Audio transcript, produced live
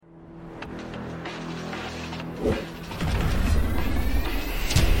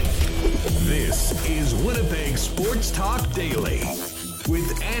This is Winnipeg Sports Talk Daily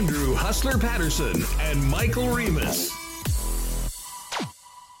with Andrew Hustler Patterson and Michael Remus.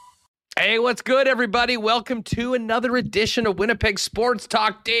 Hey, what's good, everybody? Welcome to another edition of Winnipeg Sports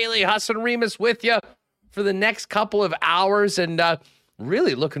Talk Daily. Hustler Remus with you for the next couple of hours, and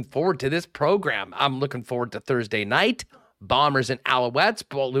really looking forward to this program. I'm looking forward to Thursday night. Bombers and Alouettes,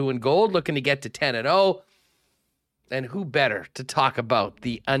 blue and gold, looking to get to 10-0. And who better to talk about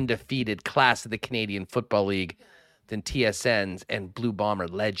the undefeated class of the Canadian Football League than TSN's and Blue Bomber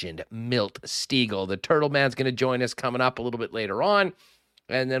legend, Milt Stegall. The Turtle Man's going to join us coming up a little bit later on.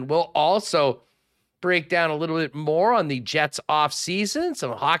 And then we'll also break down a little bit more on the Jets off-season,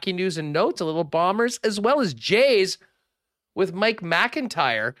 some hockey news and notes, a little Bombers, as well as Jays with Mike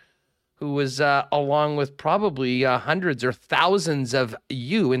McIntyre, who was along with probably hundreds or thousands of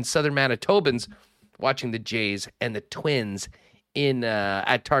you in Southern Manitobans watching the Jays and the Twins in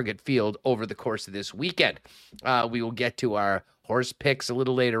at Target Field over the course of this weekend. We will get to our horse picks a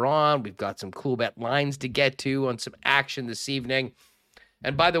little later on. We've got some cool bet lines to get to on some action this evening.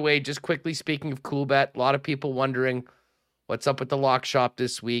 And by the way, just quickly speaking of cool bet, a lot of people wondering what's up with the lock shop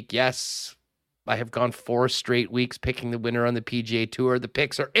this week. Yes, I have gone 4 straight weeks picking the winner on the PGA Tour. The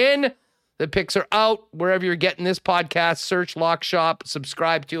picks are in. The picks are out. Wherever you're getting this podcast, search Lock Shop,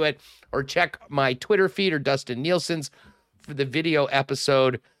 subscribe to it, or check my Twitter feed or Dustin Nielsen's for the video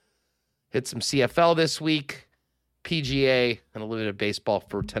episode. Hit some CFL this week, PGA, and a little bit of baseball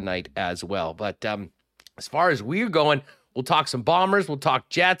for tonight as well. But as far as we're going, we'll talk some Bombers, we'll talk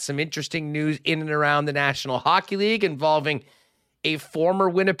Jets, some interesting news in and around the National Hockey League involving a former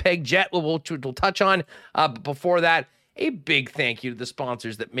Winnipeg Jet, which we'll touch on. But before that, a big thank you to the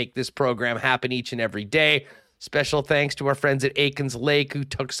sponsors that make this program happen each and every day. Special thanks to our friends at Aikens Lake, who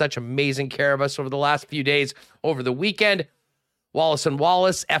took such amazing care of us over the last few days over the weekend. Wallace &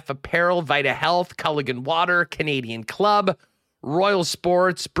 Wallace, F Apparel, Vita Health, Culligan Water, Canadian Club, Royal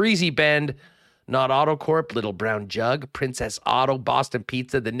Sports, Breezy Bend, Not Auto Corp, Little Brown Jug, Princess Auto, Boston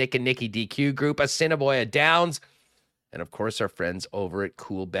Pizza, the Nick and Nicky DQ Group, Assiniboia Downs, and of course our friends over at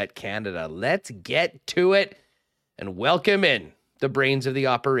Cool Bet Canada. Let's get to it and welcome in the brains of the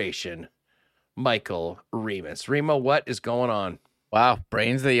operation, Michael Remus. Remo, what is going on? Wow,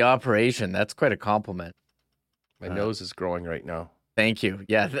 brains of the operation. That's quite a compliment. My nose is growing right now. Thank you.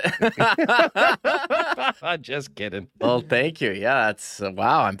 Yeah. Just kidding. Well, thank you. Yeah, that's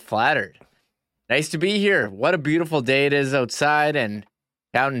wow. I'm flattered. Nice to be here. What a beautiful day it is outside, and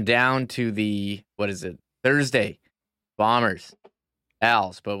counting down to the, Thursday Bombers,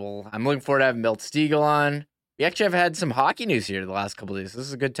 Als. But I'm looking forward to having Milt Stegall on. We actually have had some hockey news here the last couple of days. This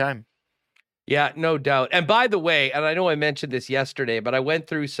is a good time. Yeah, no doubt. And by the way, and I know I mentioned this yesterday, but I went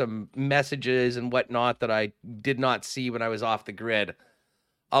through some messages and whatnot that I did not see when I was off the grid.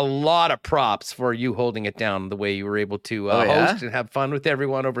 A lot of props for you holding it down the way you were able to host and have fun with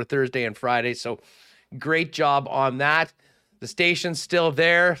everyone over Thursday and Friday. So great job on that. The station's still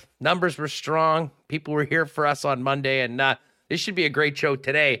there. Numbers were strong. People were here for us on Monday, and this should be a great show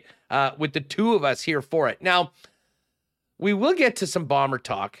today with the two of us here for it. Now, we will get to some Bomber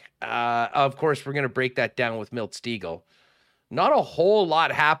talk. Of course, we're going to break that down with Milt Stegall. Not a whole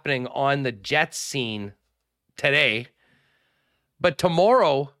lot happening on the Jets scene today, but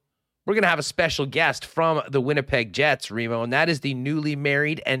tomorrow we're going to have a special guest from the Winnipeg Jets, Remo, and that is the newly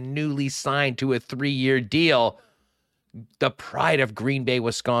married and newly signed to a 3-year deal, the pride of Green Bay,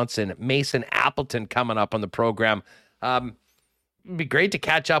 Wisconsin, Mason Appleton, coming up on the program. It'd be great to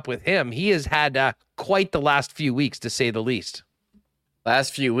catch up with him. He has had quite the last few weeks, to say the least.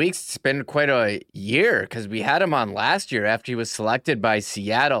 Last few weeks, it's been quite a year because we had him on last year after he was selected by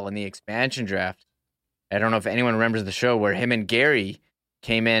Seattle in the expansion draft. I don't know if anyone remembers the show where him and Gary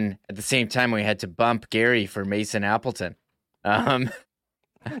came in at the same time. We had to bump Gary for Mason Appleton. Yeah,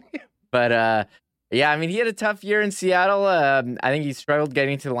 I mean, he had a tough year in Seattle. I think he struggled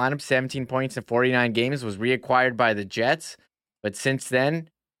getting to the lineup, 17 points in 49 games, was reacquired by the Jets. But since then,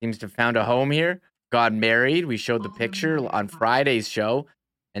 seems to have found a home here, got married. We showed the picture on Friday's show.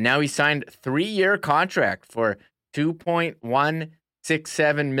 And now he signed a 3-year contract for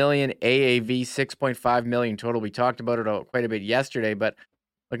 $2.167 million AAV, $6.5 million total. We talked about it quite a bit yesterday, but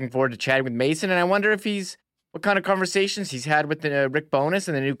looking forward to chatting with Mason. And I wonder if what kind of conversations he's had with Rick Bowness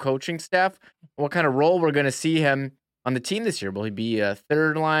and the new coaching staff, what kind of role we're going to see him on the team this year. Will he be a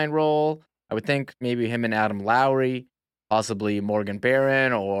third-line role? I would think maybe him and Adam Lowry, possibly Morgan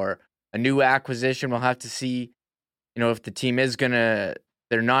Barron, or a new acquisition. We'll have to see, if the team is they're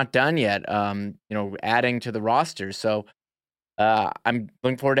not done yet, adding to the roster. So I'm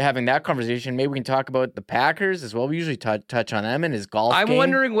looking forward to having that conversation. Maybe we can talk about the Packers as well. We usually touch on them and his golf I'm game.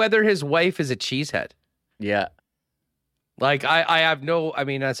 wondering whether his wife is a cheesehead. Yeah. Like, I have no, I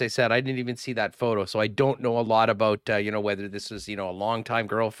mean, as I said, I didn't even see that photo, so I don't know a lot about, whether this was, a longtime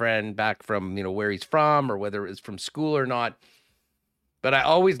girlfriend back from, where he's from, or whether it was from school or not. But I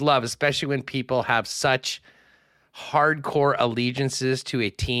always love, especially when people have such hardcore allegiances to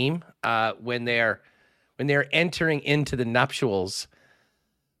a team, when they're entering into the nuptials,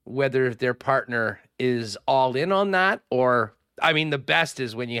 whether their partner is all in on that or, I mean, the best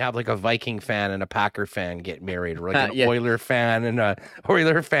is when you have like a Viking fan and a Packer fan get married, or like an Oiler fan and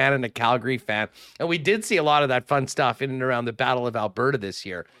a Calgary fan. And we did see a lot of that fun stuff in and around the Battle of Alberta this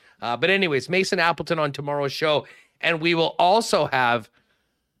year. But anyways, Mason Appleton on tomorrow's show. And we will also have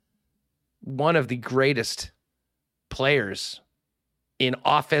one of the greatest players in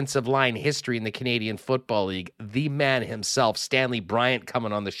offensive line history in the Canadian Football League, the man himself, Stanley Bryant,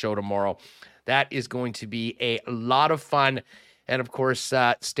 coming on the show tomorrow. That is going to be a lot of fun. And, of course,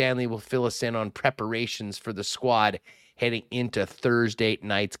 Stanley will fill us in on preparations for the squad heading into Thursday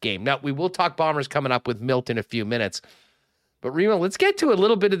night's game. Now, we will talk Bombers coming up with Milt in a few minutes. But, Remo, let's get to a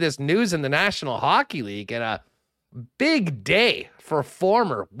little bit of this news in the National Hockey League. And a big day for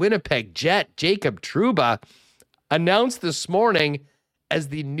former Winnipeg Jet Jacob Trouba, announced this morning as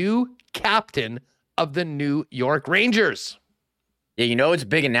the new captain of the New York Rangers. Yeah, it's a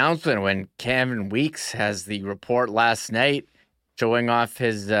big announcement when Kevin Weeks has the report last night showing off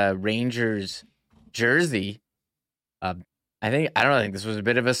his Rangers jersey. I don't think this was a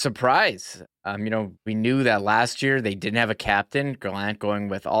bit of a surprise. We knew that last year they didn't have a captain, Gallant going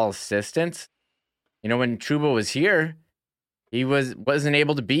with all assistants. When Trouba was here, he wasn't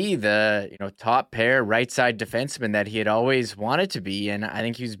able to be the top pair right side defenseman that he had always wanted to be, and I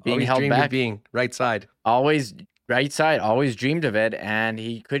think he was being held back. Of being right side, always right side, always dreamed of it, and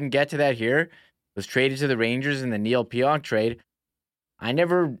he couldn't get to that here. Was traded to the Rangers in the Neil Pionk trade. I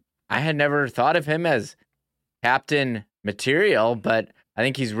had never thought of him as captain material, but I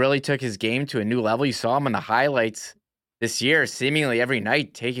think he's really took his game to a new level. You saw him in the highlights this year, seemingly every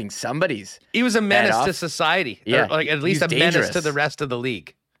night, taking somebody's. He was a menace to society. Yeah, or at least a menace to the rest of the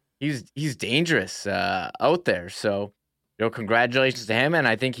league. He's dangerous out there. So, congratulations to him, and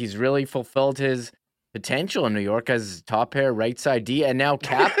I think he's really fulfilled his potential in New York as top pair right side D and now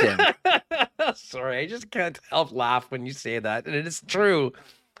captain. Sorry, I just can't help laugh when you say that, and it is true.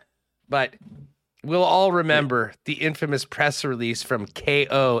 But we'll all remember the infamous press release from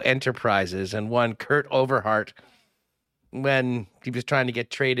KO Enterprises and one Kurt Overhart when he was trying to get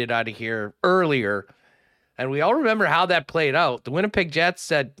traded out of here earlier. And we all remember how that played out. The Winnipeg Jets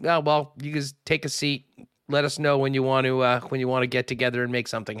said, "Oh, well, you guys take a seat. Let us know when you want to get together and make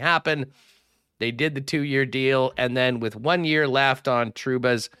something happen." They did the 2-year deal, and then with 1 year left on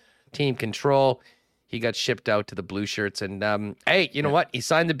Trouba's team control, he got shipped out to the Blue Shirts. And hey, you know what? He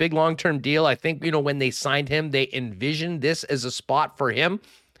signed the big long-term deal. I think when they signed him, they envisioned this as a spot for him.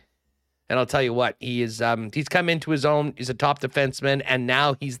 And I'll tell you what, he's come into his own. He's a top defenseman, and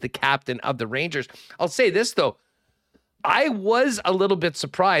now he's the captain of the Rangers. I'll say this, though. I was a little bit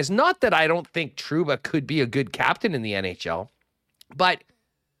surprised. Not that I don't think Trouba could be a good captain in the NHL, but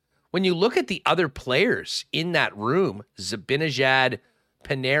when you look at the other players in that room, Zibanejad,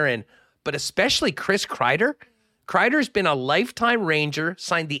 Panarin, but especially Chris Kreider. Kreider's been a lifetime Ranger,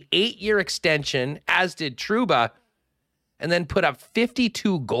 signed the 8-year extension, as did Trouba, and then put up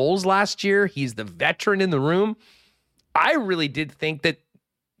 52 goals last year. He's the veteran in the room. I really did think that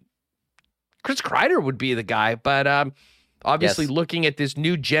Chris Kreider would be the guy, but obviously looking at this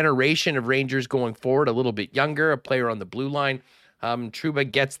new generation of Rangers going forward, a little bit younger, a player on the blue line,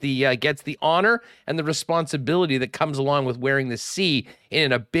 Trouba gets the honor and the responsibility that comes along with wearing the C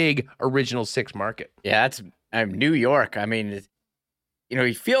in a big Original Six market. Yeah, that's New York. I mean,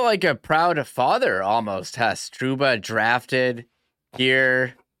 you feel like a proud father almost, Huss. Trouba drafted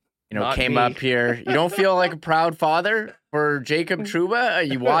here, Not came me. up here. You don't feel like a proud father for Jacob Trouba?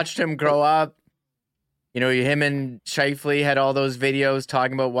 You watched him grow up. Him and Shifley had all those videos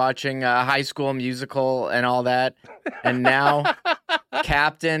talking about watching High School Musical and all that. And now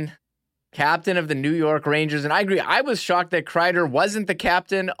captain of the New York Rangers. And I agree. I was shocked that Kreider wasn't the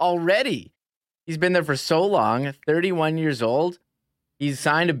captain already. He's been there for so long, 31 years old. He's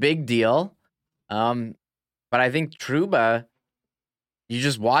signed a big deal. But I think Trouba, you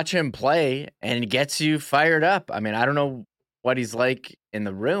just watch him play and it gets you fired up. I mean, I don't know what he's like in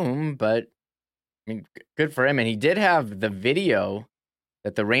the room, but I mean, good for him. And he did have the video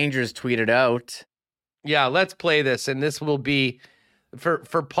that the Rangers tweeted out. Yeah, let's play this. And this will be For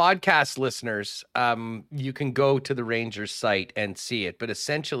podcast listeners, you can go to the Rangers site and see it. But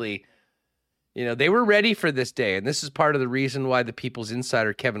essentially, they were ready for this day. And this is part of the reason why the People's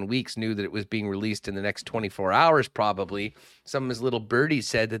Insider, Kevin Weeks, knew that it was being released in the next 24 hours, probably. Some of his little birdies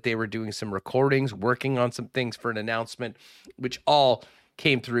said that they were doing some recordings, working on some things for an announcement, which all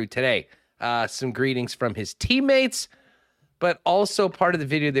came through today. Some greetings from his teammates, but also part of the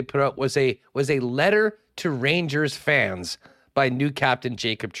video they put out was a letter to Rangers fans by new captain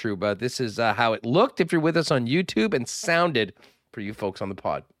Jacob Trouba. This is how it looked if you're with us on YouTube, and sounded for you folks on the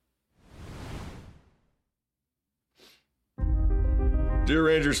pod. Dear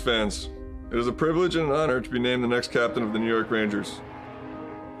Rangers fans, it is a privilege and an honor to be named the next captain of the New York Rangers.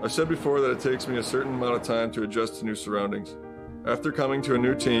 I've said before that it takes me a certain amount of time to adjust to new surroundings. After coming to a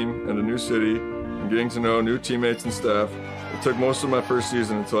new team and a new city and getting to know new teammates and staff, it took most of my first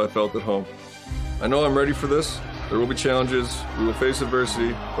season until I felt at home. I know I'm ready for this. There will be challenges, we will face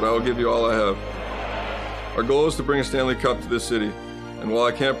adversity, but I will give you all I have. Our goal is to bring a Stanley Cup to this city, and while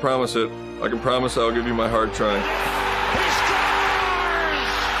I can't promise it, I can promise I will give you my heart trying.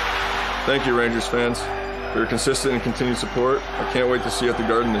 Thank you, Rangers fans, for your consistent and continued support. I can't wait to see you at the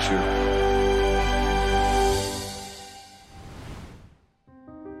Garden this year.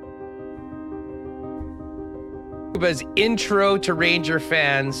 Trouba's intro to Ranger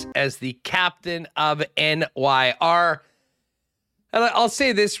fans as the captain of NYR. And I'll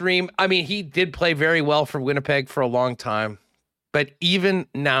say this, Reem. I mean, he did play very well for Winnipeg for a long time. But even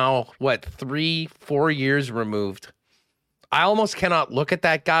now, 3-4 years removed, I almost cannot look at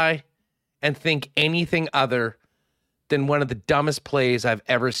that guy and think anything other than one of the dumbest plays I've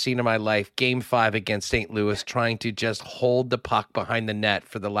ever seen in my life. Game 5 against St. Louis, trying to just hold the puck behind the net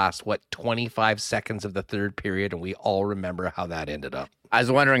for the last, 25 seconds of the third period, and we all remember how that ended up. I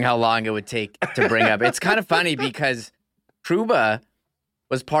was wondering how long it would take to bring up. It's kind of funny because Trouba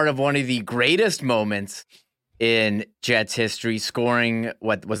was part of one of the greatest moments in Jets history, scoring,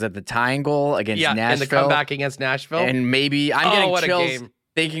 what was it, the tying goal against Nashville? Yeah, in the comeback against Nashville. And maybe, I'm getting chills a game.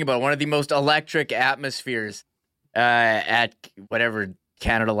 Thinking about one of the most electric atmospheres at whatever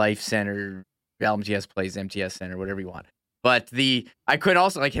Canada Life Center, LMTS plays, MTS Center, whatever you want. But I could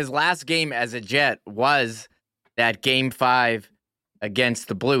also, his last game as a Jet was that Game 5 against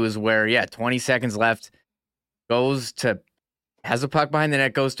the Blues where, 20 seconds left, has a puck behind the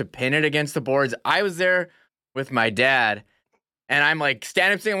net, goes to pin it against the boards. I was there with my dad, and I'm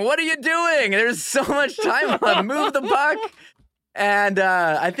standing up saying, "What are you doing? There's so much time left. Move the puck." And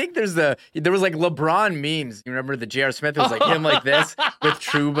I think there was LeBron memes. You remember the J.R. Smith? It was him like this with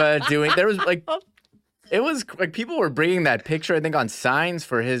Trouba doing. There was it was people were bringing that picture, I think, on signs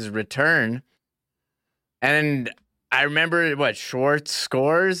for his return. And I remember Schwartz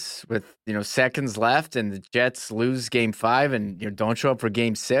scores with seconds left, and the Jets lose Game 5, and don't show up for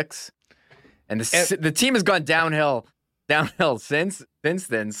Game 6. And the team has gone downhill since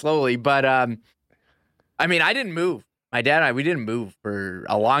then, slowly. But I didn't move. My dad and I, we didn't move for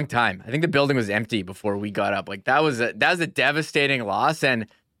a long time. I think the building was empty before we got up. That was a devastating loss. And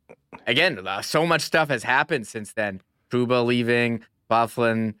again, so much stuff has happened since then. Trouba leaving,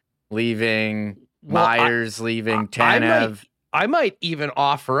 Bufflin leaving, Myers leaving, Tanev. I might even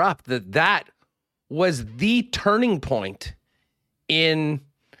offer up that was the turning point in,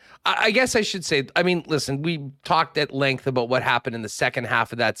 I guess I should say, listen, we talked at length about what happened in the second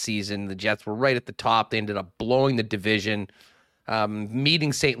half of that season. The Jets were right at the top. They ended up blowing the division,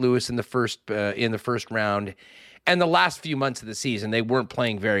 meeting St. Louis in the first round. And the last few months of the season, they weren't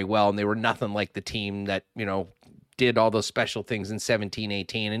playing very well, and they were nothing like the team that, did all those special things in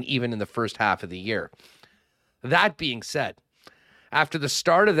 17-18 and even in the first half of the year. That being said, after the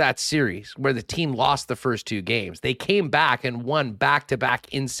start of that series where the team lost the first 2 games, they came back and won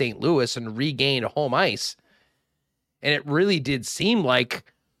back-to-back in St. Louis and regained home ice. And it really did seem like,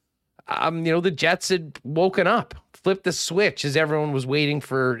 the Jets had woken up, flipped the switch as everyone was waiting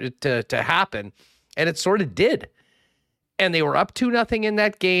for it to happen. And it sort of did. And they were up 2-0 in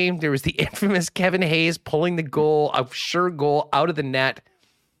that game. There was the infamous Kevin Hayes pulling the goal, a sure goal out of the net.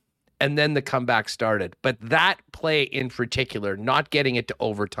 And then the comeback started. But that play in particular, not getting it to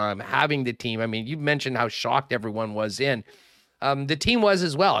overtime, having the team, you mentioned how shocked everyone was in. The team was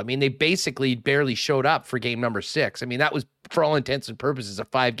as well. They basically barely showed up for game number 6. That was, for all intents and purposes, a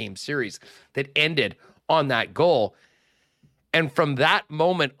 5-game series that ended on that goal. And from that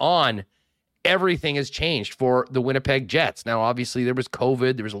moment on, everything has changed for the Winnipeg Jets. Now, obviously, there was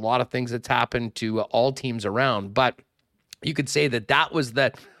COVID. There was a lot of things that's happened to all teams around. But you could say that was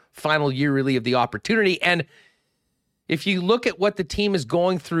the final year, really, of the opportunity. And, if you look at what the team is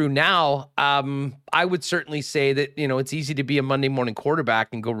going through now, I would certainly say that, it's easy to be a Monday morning quarterback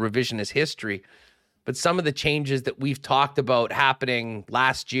and go revisionist history. But some of the changes that we've talked about happening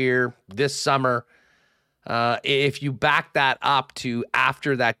last year, this summer, if you back that up to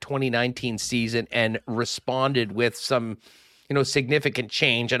after that 2019 season and responded with some, significant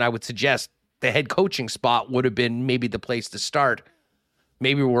change, and I would suggest the head coaching spot would have been maybe the place to start.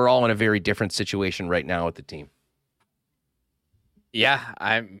 Maybe we're all in a very different situation right now with the team. Yeah,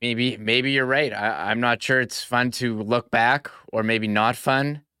 maybe you're right. I'm not sure it's fun to look back, or maybe not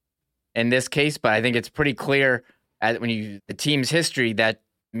fun in this case, but I think it's pretty clear the team's history that,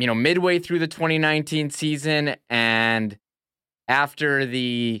 midway through the 2019 season and after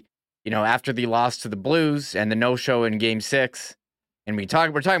the loss to the Blues and the no-show in Game 6, and we're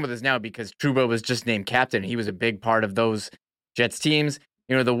talking about this now because Trouba was just named captain. He was a big part of those Jets teams.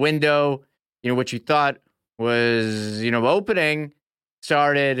 The window, what you thought was, opening,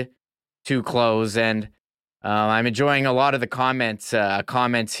 started to close, and I'm enjoying a lot of the comments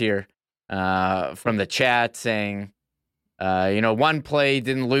here from the chat saying, one play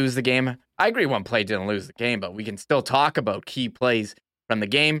didn't lose the game. I agree, one play didn't lose the game, but we can still talk about key plays from the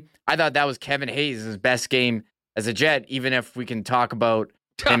game. I thought that was Kevin Hayes' best game as a Jet, even if we can talk about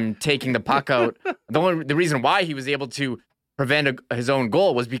him taking the puck out. The reason why he was able to prevent his own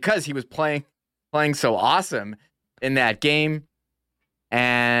goal was because he was playing so awesome in that game.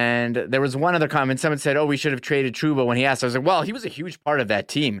 And there was one other comment. Someone said, we should have traded Trouba when he asked. I was like, well, he was a huge part of that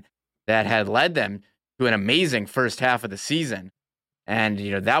team that had led them to an amazing first half of the season. And,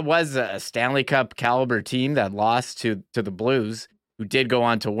 that was a Stanley Cup caliber team that lost to the Blues, who did go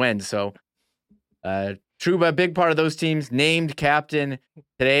on to win. So Trouba, a big part of those teams, named captain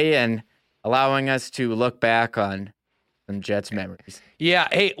today and allowing us to look back on some Jets memories. Yeah.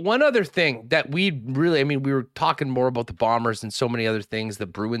 Hey, one other thing that we were talking more about the Bombers and so many other things, the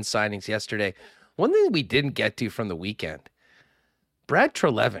Bruins signings yesterday. One thing we didn't get to from the weekend, Brad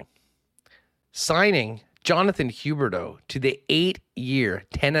Treleving signing Jonathan Huberdeau to the 8-year,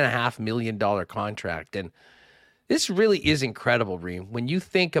 $10.5 million contract. And this really is incredible, Reem. When you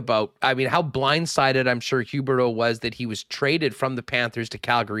think about, how blindsided I'm sure Huberdeau was that he was traded from the Panthers to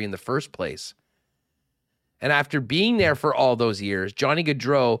Calgary in the first place. And after being there for all those years, Johnny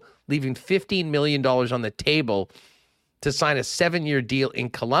Gaudreau leaving $15 million on the table to sign a 7-year deal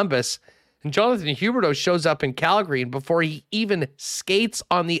in Columbus. And Jonathan Huberdeau shows up in Calgary, and before he even skates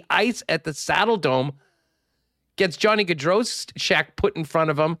on the ice at the Saddle Dome, gets Johnny Gaudreau's check put in front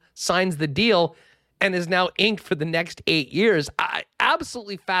of him, signs the deal, and is now inked for the next 8 years.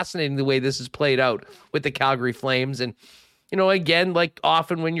 Absolutely fascinating the way this is played out with the Calgary Flames. And, again, like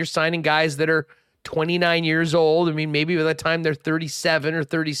often when you're signing guys that are 29 years old, maybe by the time they're 37 or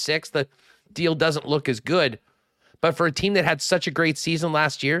 36, the deal doesn't look as good. But for a team that had such a great season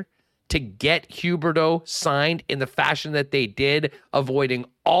last year, to get Huberdeau signed in the fashion that they did, avoiding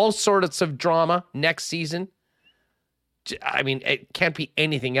all sorts of drama next season, it can't be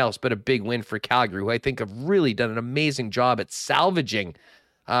anything else but a big win for Calgary, who I think have really done an amazing job at salvaging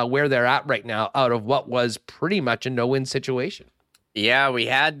where they're at right now out of what was pretty much a no-win situation. Yeah, we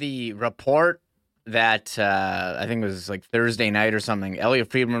had the report that I think it was like Thursday night or something. Elliot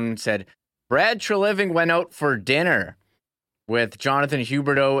Friedman said, Brad Treleving went out for dinner with Jonathan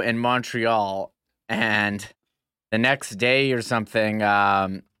Huberdeau in Montreal, and the next day or something,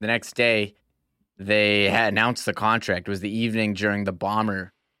 they had announced the contract. It was the evening during the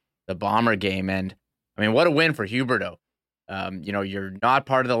Bomber game, and what a win for Huberdeau. You're not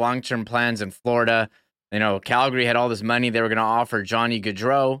part of the long-term plans in Florida. Calgary had all this money they were going to offer Johnny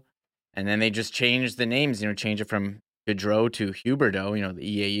Gaudreau, and then they just changed the names. Change it from Gaudreau to Huberdeau.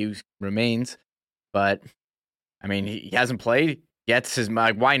 The EAU remains, but he hasn't played. Gets his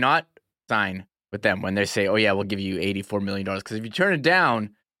money. Why not sign with them when they say, "Oh yeah, we'll give you $84 million"? Because if you turn it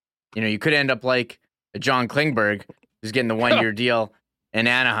down, you could end up like John Klingberg, who's getting the 1-year deal in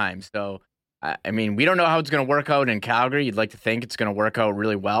Anaheim. So, we don't know how it's going to work out in Calgary. You'd like to think it's going to work out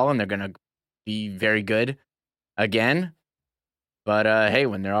really well, and they're going to be very good again. But hey,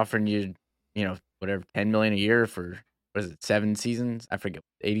 when they're offering you, whatever, $10 million a year for, what is it, 7 seasons? I forget.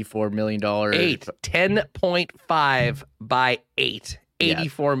 $84 million. 10.5 by 8.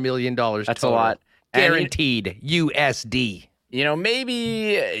 $84 million. That's total. A lot. Guaranteed USD.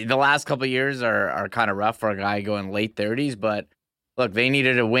 Maybe the last couple of years are kind of rough for a guy going late 30s, but look, they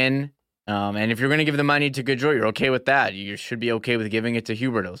needed a win. And if you're going to give the money to Gaudreau, you're okay with that. You should be okay with giving it to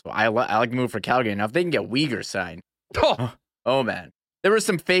Huberdeau. So I like the move for Calgary. Now, if they can get Weegar signed, oh man. There were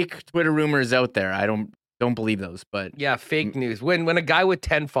some fake Twitter rumors out there. I don't don't believe those. But yeah, fake news. When a guy with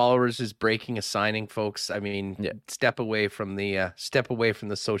 10 followers is breaking a signing, folks, I mean, step away from the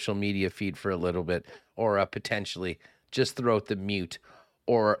social media feed for a little bit, or potentially just throw out the mute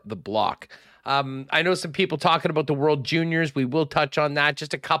or the block. I know some people talking about the World Juniors. We will touch on that.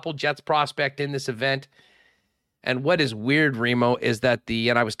 Just a couple Jets prospect in this event. And what is weird, Remo, is that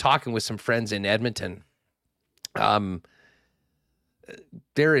and I was talking with some friends in Edmonton.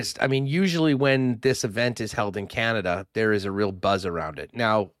 Usually when this event is held in Canada, there is a real buzz around it.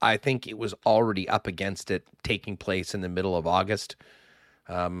 Now, I think it was already up against it taking place in the middle of August.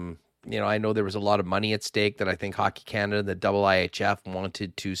 I know there was a lot of money at stake that I think Hockey Canada, the IIHF,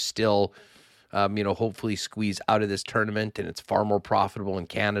 wanted to still, hopefully squeeze out of this tournament, and it's far more profitable in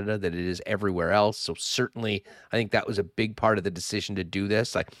Canada than it is everywhere else. So certainly, I think that was a big part of the decision to do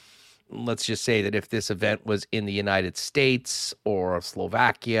this. Let's just say that if this event was in the United States or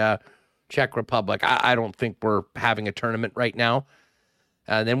Slovakia, Czech Republic, I don't think we're having a tournament right now.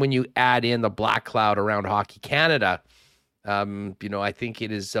 And then when you add in the black cloud around Hockey Canada, I think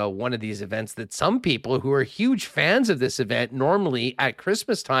it is one of these events that some people who are huge fans of this event normally at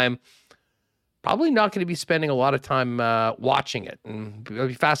Christmas time probably not going to be spending a lot of time watching it. And it'll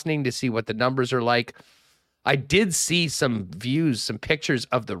be fascinating to see what the numbers are like. I did see some pictures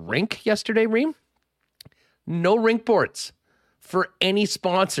of the rink yesterday, Reem. No rink boards for any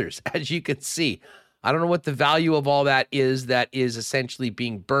sponsors, as you can see. I don't know what the value of all that is essentially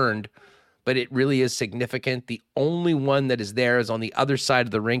being burned, but it really is significant. The only one that is there is on the other side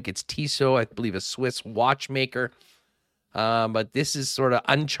of the rink. It's Tissot, I believe a Swiss watchmaker. But this is sort of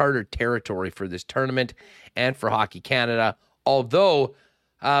uncharted territory for this tournament and for Hockey Canada. Although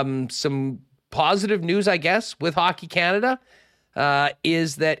some positive news, I guess, with Hockey Canada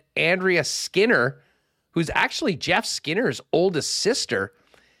is that Andrea Skinner, who's actually Jeff Skinner's oldest sister,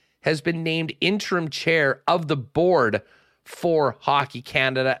 has been named interim chair of the board for Hockey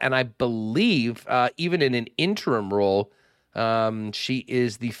Canada. And I believe even in an interim role, she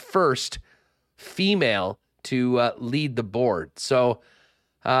is the first female to lead the board. So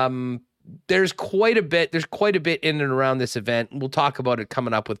there's quite a bit in and around this event. We'll talk about it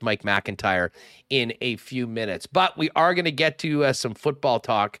coming up with Mike McIntyre in a few minutes. But we are going to get to some football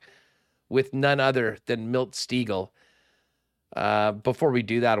talk with none other than Milt Stegall. Before we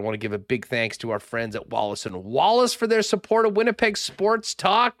do that, I want to give a big thanks to our friends at Wallace & Wallace for their support of Winnipeg Sports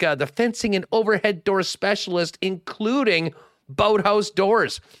Talk, the fencing and overhead door specialist, including Boathouse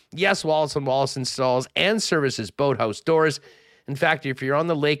Doors. Yes, Wallace & Wallace installs and services boathouse doors. In fact, if you're on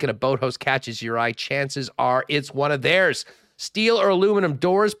the lake and a boathouse catches your eye, chances are it's one of theirs. Steel or aluminum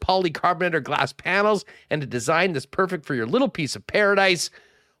doors, polycarbonate or glass panels, and a design that's perfect for your little piece of paradise.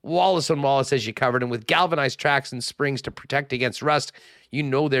 Wallace & Wallace has you covered, and with galvanized tracks and springs to protect against rust, you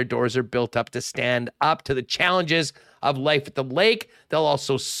know their doors are built up to stand up to the challenges of life at the lake. They'll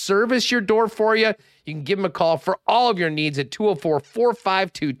also service your door for you. You can give them a call for all of your needs at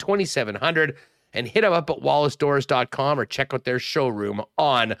 204-452-2700 and hit them up at wallacedoors.com or check out their showroom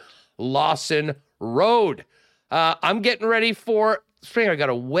on Lawson Road. I'm getting ready for spring. I got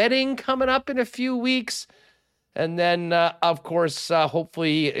a wedding coming up in a few weeks. And then, of course,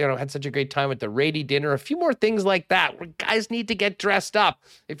 hopefully, had such a great time at the Rady dinner. A few more things like that where guys need to get dressed up.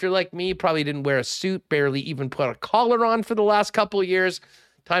 If you're like me, probably didn't wear a suit, barely even put a collar on for the last couple of years.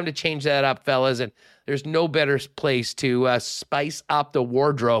 Time to change that up, fellas. And there's no better place to spice up the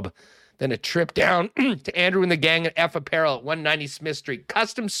wardrobe than a trip down to Andrew and the gang at F Apparel at 190 Smith Street.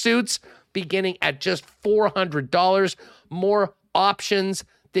 Custom suits beginning at just $400. More options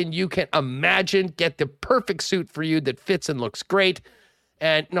than you can imagine. Get the perfect suit for you that fits and looks great.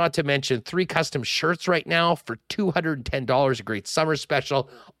 And not to mention 3 custom shirts right now for $210, a great summer special,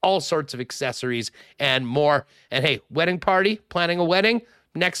 all sorts of accessories and more. And hey, wedding party, planning a wedding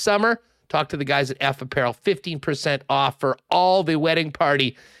next summer, talk to the guys at F Apparel, 15% off for all the wedding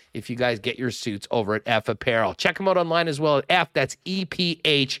party if you guys get your suits over at F Apparel. Check them out online as well at that's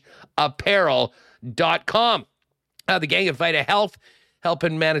EPHapparel.com. The gang at Vita Health,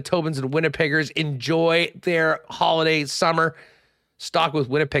 helping Manitobans and Winnipeggers enjoy their holiday summer. Stocked with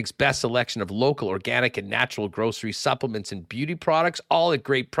Winnipeg's best selection of local, organic, and natural grocery supplements and beauty products, all at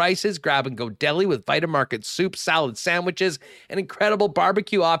great prices. Grab-and-go deli with Vita Market soup, salad sandwiches, and incredible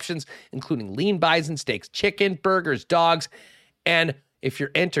barbecue options, including lean bison steaks, chicken, burgers, dogs, and if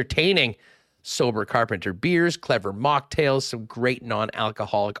you're entertaining, sober Carpenter beers, clever mocktails, some great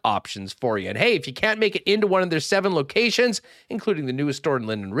non-alcoholic options for you. And hey, if you can't make it into one of their 7 locations, including the newest store in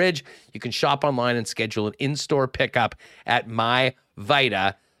Linden Ridge, you can shop online and schedule an in-store pickup at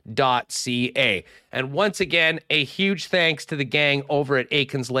myvita.ca. And once again, a huge thanks to the gang over at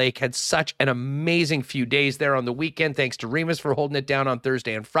Aikens Lake. Had such an amazing few days there on the weekend. Thanks to Remus for holding it down on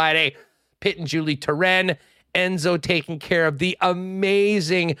Thursday and Friday. Pitt and Julie Turren, Enzo taking care of the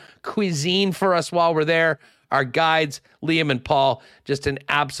amazing cuisine for us while we're there. Our guides, Liam and Paul, just an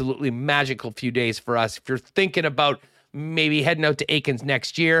absolutely magical few days for us. If you're thinking about maybe heading out to Aikens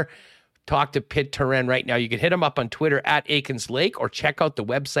next year, talk to Pitt Turren right now. You can hit them up on Twitter at Aikens Lake or check out the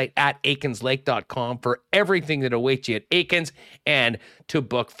website at aikenslake.com for everything that awaits you at Aikens and to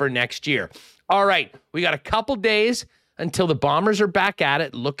book for next year. All right, we got a couple days until the Bombers are back at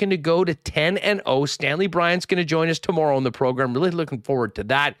it, looking to go to 10-0. Stanley Bryant's going to join us tomorrow on the program. Really looking forward to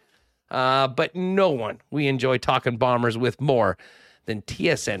that. But no one we enjoy talking Bombers with more than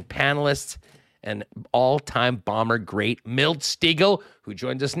TSN panelists and all-time Bomber great Milt Stegall, who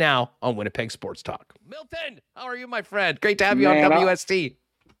joins us now on Winnipeg Sports Talk. Milton, how are you, my friend? Great to have you on WST.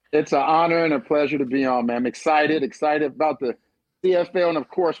 It's an honor and a pleasure to be on, man. I'm excited about the CFL and, of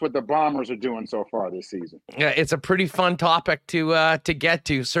course, what the Bombers are doing so far this season. Yeah, it's a pretty fun topic to get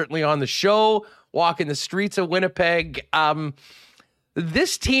to, certainly on the show, walking the streets of Winnipeg.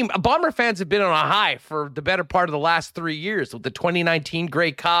 This team, Bomber fans have been on a high for the better part of the last 3 years with the 2019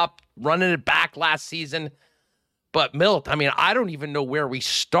 Grey Cup, running it back last season. But Milt, I mean, I don't even know where we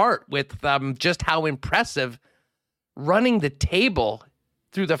start with just how impressive running the table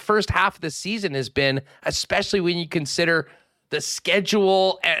through the first half of the season has been, especially when you consider the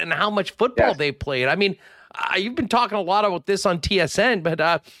schedule and how much football they played. I mean, you've been talking a lot about this on TSN, but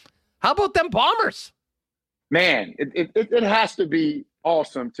how about them Bombers? Man, it has to be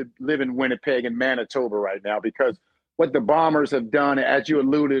awesome to live in Winnipeg and Manitoba right now, because what the Bombers have done, as you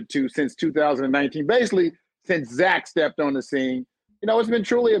alluded to, since 2019, basically since Zach stepped on the scene, it's been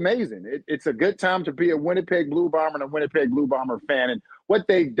truly amazing. It's a good time to be a Winnipeg Blue Bomber and a Winnipeg Blue Bomber fan. And what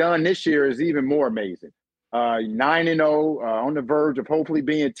they've done this year is even more amazing. 9-0, on the verge of hopefully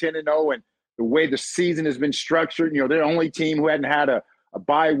being 10-0. And the way the season has been structured, they're the only team who hadn't had a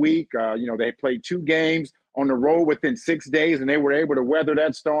bye week. They played 2 games on the road within 6 days, and they were able to weather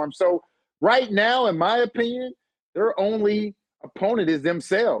that storm. So right now, in my opinion, their only opponent is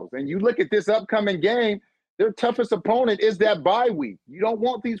themselves. And you look at this upcoming game, their toughest opponent is that bye week. You don't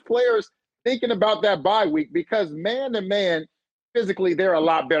want these players thinking about that bye week, because man to man, physically, they're a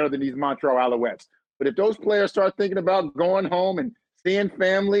lot better than these Montreal Alouettes. But if those players start thinking about going home and seeing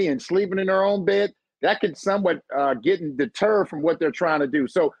family and sleeping in their own bed, that could somewhat get deterred from what they're trying to do.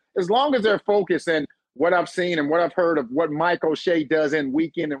 So as long as they're focused, and what I've seen and what I've heard of what Mike O'Shea does in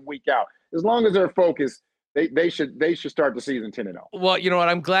week in and week out, as long as they're focused, they should start the season 10-0. Well, you know what?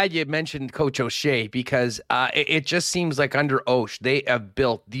 I'm glad you mentioned Coach O'Shea, because it just seems like under O'Sh, they have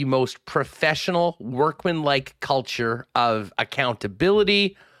built the most professional, workman-like culture of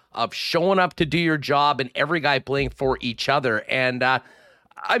accountability, of showing up to do your job, and every guy playing for each other. And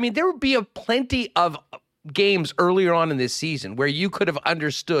I mean, there would be plenty of games earlier on in this season where you could have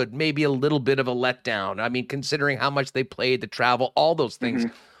understood maybe a little bit of a letdown. I mean, considering how much they played, the travel, all those things.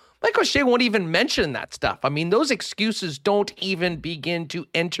 Mm-hmm. Mike O'Shea won't even mention that stuff. I mean, those excuses don't even begin to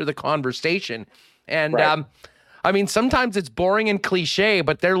enter the conversation. And right. I mean, sometimes it's boring and cliche,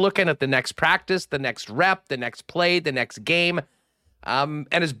 but they're looking at the next practice, the next rep, the next play, the next game. And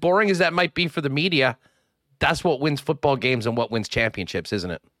as boring as that might be for the media, that's what wins football games and what wins championships,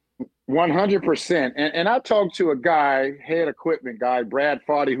 isn't it? 100%. And I talked to a guy, head equipment guy, Brad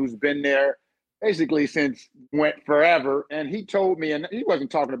Foddy, who's been there basically since went forever. And he told me, and he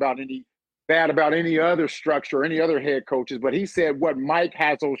wasn't talking about any bad about any other structure or any other head coaches, but he said what Mike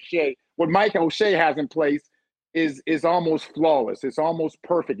O'Shea has in place is almost flawless. It's almost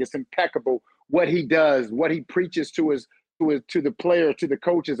perfect. It's impeccable. What he does, what he preaches to the players, to the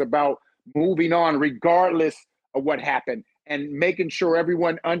coaches about moving on regardless of what happened, and making sure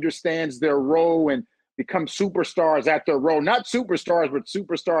everyone understands their role and become superstars at their role. Not superstars, but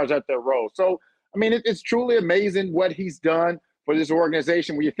superstars at their role. So, I mean, it's truly amazing what he's done for this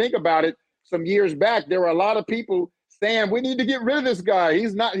organization. When you think about it, some years back, there were a lot of people saying, we need to get rid of this guy.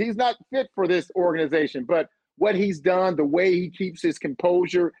 He's not fit for this organization. But what he's done, the way he keeps his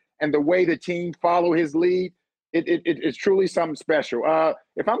composure and the way the team follow his lead, it's truly something special.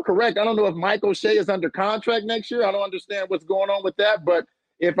 If I'm correct, I don't know if Mike O'Shea is under contract next year. I don't understand what's going on with that. But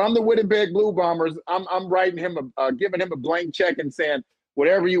if I'm the Winnipeg Blue Bombers, I'm writing him, giving him a blank check and saying,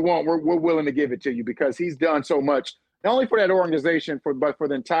 whatever you want, we're willing to give it to you, because he's done so much, not only for that organization, but for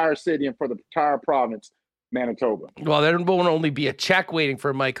the entire city and for the entire province, Manitoba. Well, there won't only be a check waiting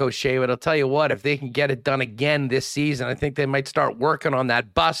for Mike O'Shea, but I'll tell you what, if they can get it done again this season, I think they might start working on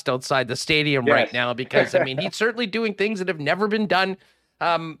that bust outside the stadium right now, because, I mean, he's certainly doing things that have never been done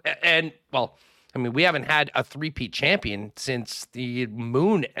And, well, I mean, we haven't had a three-peat champion since the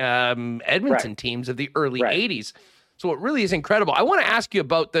Moon Edmonton teams of the early 80s. So it really is incredible. I want to ask you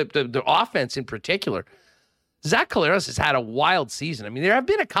about the offense in particular. Zach Collaros has had a wild season. I mean, there have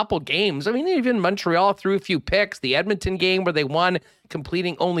been a couple games. I mean, even Montreal threw a few picks. The Edmonton game where they won,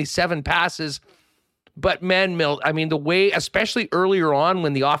 completing only 7 passes. But, man, Milt, I mean, the way, especially earlier on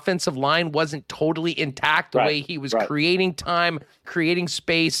when the offensive line wasn't totally intact, the way he was creating time, creating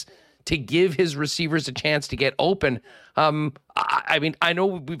space to give his receivers a chance to get open. I mean, I know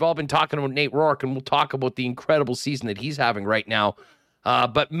we've all been talking about Nate Rourke, and we'll talk about the incredible season that he's having right now.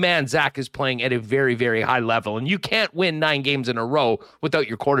 But, man, Zach is playing at a very, very high level, and you can't win 9 games in a row without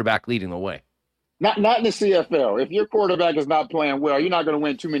your quarterback leading the way. Not in the CFL. If your quarterback is not playing well, you're not going to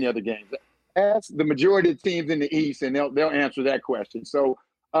win too many other games. Ask the majority of teams in the East, and they'll answer that question. So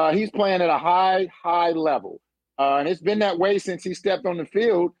he's playing at a high level. And it's been that way since he stepped on the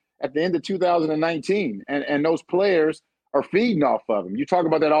field at the end of 2019. And those players are feeding off of him. You talk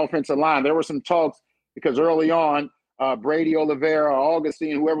about that offensive line. There were some talks because early on, Brady Oliveira,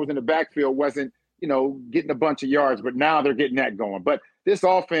 Augustine, whoever was in the backfield wasn't, getting a bunch of yards. But now they're getting that going. But this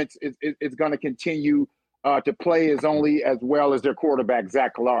offense is going to continue to play only as well as their quarterback,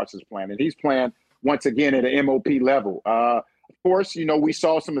 Zach Collaros, is playing. And he's playing, once again, at an MOP level. Of course, we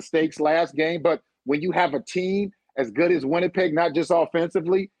saw some mistakes last game. But when you have a team as good as Winnipeg, not just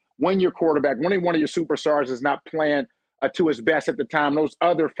offensively, when your quarterback, when one of your superstars is not playing to his best at the time, those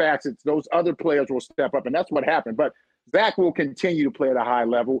other facets, those other players will step up. And that's what happened. But Zach will continue to play at a high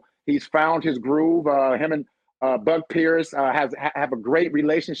level. He's found his groove. Him and Buck Pierce have a great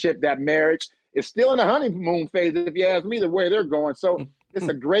relationship. That marriage is still in the honeymoon phase, if you ask me, the way they're going. So it's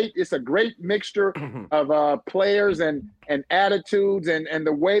a great mixture of players and attitudes and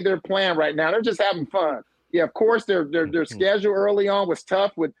the way they're playing right now. They're just having fun. Yeah, of course, their schedule early on was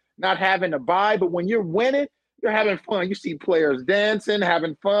tough with not having a bye, but when you're winning, you're having fun. You see players dancing,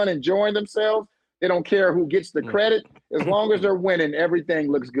 having fun, enjoying themselves. They don't care who gets the credit. As long as they're winning,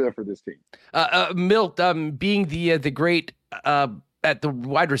 everything looks good for this team. Milt, being the great at the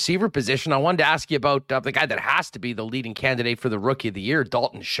wide receiver position, I wanted to ask you about the guy that has to be the leading candidate for the Rookie of the Year,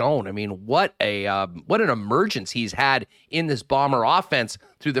 Dalton Schoen. I mean, what an emergence he's had in this Bomber offense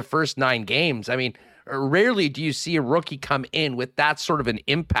through the first 9 games. I mean, rarely do you see a rookie come in with that sort of an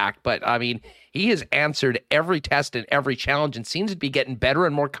impact, but I mean, he has answered every test and every challenge and seems to be getting better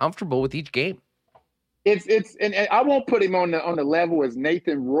and more comfortable with each game. And I won't put him on the level as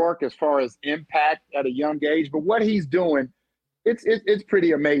Nathan Rourke as far as impact at a young age, but what he's doing, it's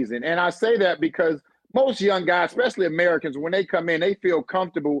pretty amazing. And I say that because most young guys, especially Americans, when they come in, they feel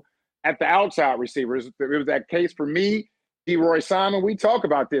comfortable at the outside receivers. It was that case for me, Roy Simon. We talk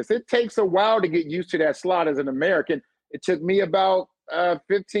about this. It takes a while to get used to that slot as an American. It took me about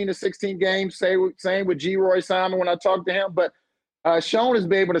 15 to 16 games, same with Roy Simon when I talked to him. But Schoen has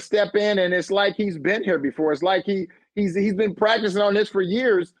been able to step in, and it's like he's been here before. It's like he's been practicing on this for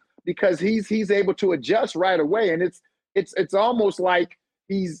years because he's able to adjust right away. And it's almost like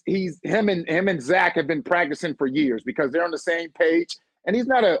him and Zach have been practicing for years because they're on the same page. And he's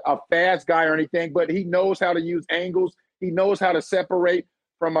not a fast guy or anything, but he knows how to use angles. He knows how to separate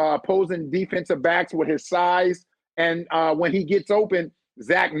from opposing defensive backs with his size. And when he gets open,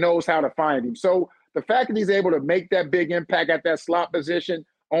 Zach knows how to find him. So the fact that he's able to make that big impact at that slot position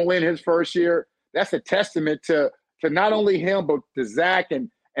only in his first year, that's a testament to not only him, but to Zach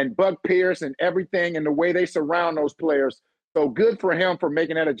and Buck Pierce and everything and the way they surround those players. So good for him for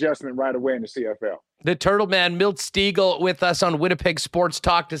making that adjustment right away in the CFL. The Turtle Man, Milt Stegall, with us on Winnipeg Sports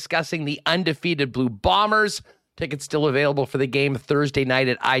Talk, discussing the undefeated Blue Bombers. Tickets still available for the game Thursday night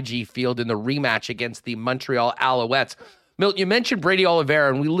at IG Field in the rematch against the Montreal Alouettes. Milt, you mentioned Brady Oliveira,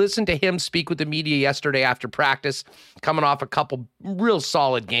 and we listened to him speak with the media yesterday after practice, coming off a couple real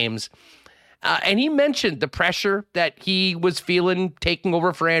solid games. And he mentioned the pressure that he was feeling taking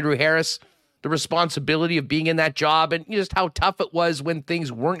over for Andrew Harris, the responsibility of being in that job, and just how tough it was when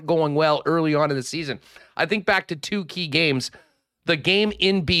things weren't going well early on in the season. I think back to 2 key games. The game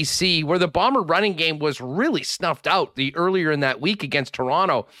in BC where the Bomber running game was really snuffed out earlier in that week against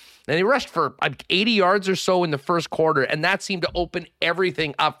Toronto. And they rushed for 80 yards or so in the first quarter, and that seemed to open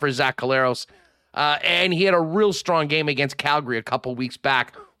everything up for Zach Collaros. And he had a real strong game against Calgary a couple weeks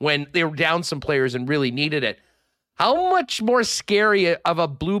back when they were down some players and really needed it. How much more scary of a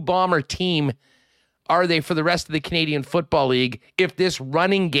Blue Bomber team are they for the rest of the Canadian Football League if this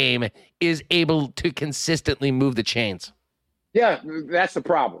running game is able to consistently move the chains? Yeah, that's the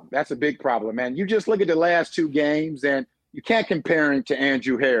problem. That's a big problem, man. You just look at the last 2 games, and you can't compare him to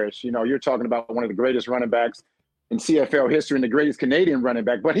Andrew Harris. You're talking about one of the greatest running backs in CFL history and the greatest Canadian running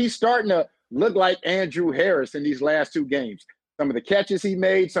back. But he's starting to look like Andrew Harris in these last 2 games. Some of the catches he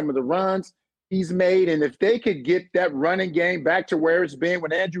made, some of the runs he's made. And if they could get that running game back to where it's been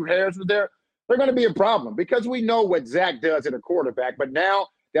when Andrew Harris was there, they're going to be a problem because we know what Zach does at a quarterback. But now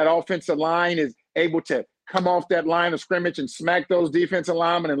that offensive line is able to come off that line of scrimmage and smack those defensive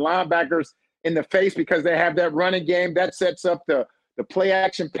linemen and linebackers in the face because they have that running game. That sets up the play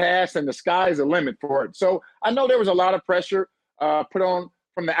action pass, and the sky is the limit for it. So I know there was a lot of pressure put on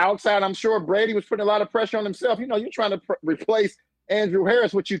from the outside. I'm sure Brady was putting a lot of pressure on himself. You know, you're trying to replace Andrew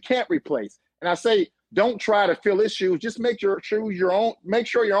Harris, which you can't replace. And I say, don't try to fill his shoes. Just make sure your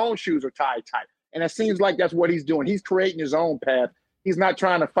own shoes are tied tight. And it seems like that's what he's doing. He's creating his own path. He's not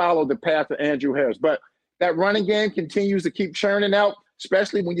trying to follow the path of Andrew Harris. But that running game continues to keep churning out,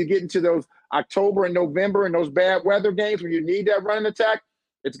 especially when you get into those October and November and those bad weather games when you need that running attack.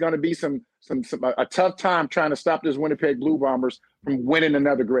 It's going to be a tough time trying to stop this Winnipeg Blue Bombers from winning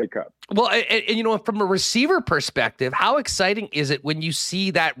another Grey Cup. Well, and you know, from a receiver perspective, how exciting is it when you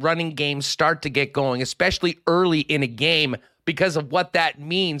see that running game start to get going, especially early in a game, because of what that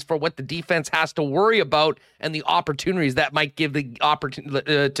means for what the defense has to worry about and the opportunities that might give the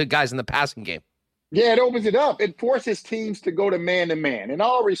opportunity to guys in the passing game? Yeah, it opens it up. It forces teams to go to man-to-man. And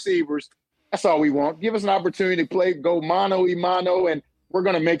all receivers, that's all we want. Give us an opportunity to go mano-a-mano, and we're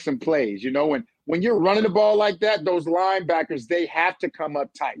going to make some plays, you know. And when you're running the ball like that, those linebackers, they have to come up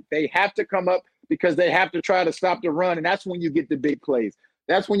tight. They have to come up because they have to try to stop the run, and that's when you get the big plays.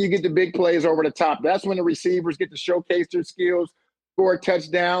 That's when you get the big plays over the top. That's when the receivers get to showcase their skills, score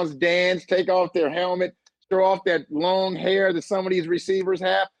touchdowns, dance, take off their helmet, throw off that long hair that some of these receivers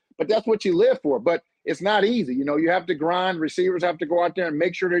have. But that's what you live for. But it's not easy. You know, you have to grind. Receivers have to go out there and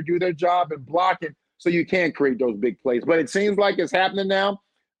make sure they do their job and block it so you can create those big plays. But it seems like it's happening now.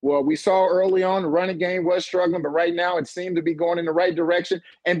 Well, we saw early on the running game was struggling, but right now it seemed to be going in the right direction.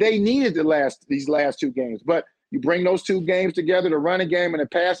 And they needed these last 2 games. But you bring those 2 games together, the running game and the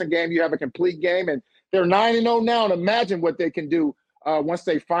passing game, you have a complete game. And they're 9-0 now. And imagine what they can do once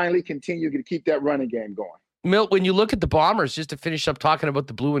they finally continue to keep that running game going. Milt, when you look at the Bombers, just to finish up talking about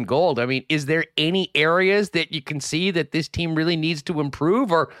the blue and gold, I mean, is there any areas that you can see that this team really needs to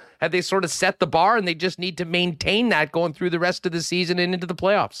improve, or have they sort of set the bar and they just need to maintain that going through the rest of the season and into the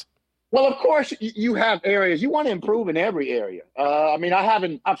playoffs? Well, of course, you have areas. You want to improve in every area. I mean,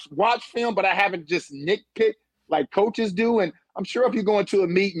 I've watched film, but I haven't just nitpicked like coaches do. And I'm sure if you go into a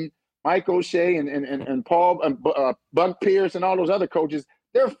meeting, Mike O'Shea and Paul and Buck Pierce and all those other coaches,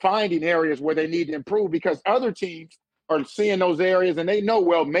 they're finding areas where they need to improve because other teams are seeing those areas and they know,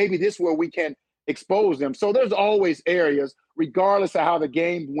 well, maybe this is where we can expose them. So there's always areas, regardless of how the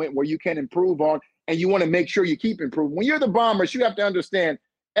game went, where you can improve on, and you want to make sure you keep improving. When you're the Bombers, you have to understand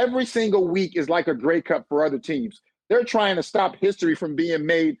every single week is like a Grey Cup for other teams. They're trying to stop history from being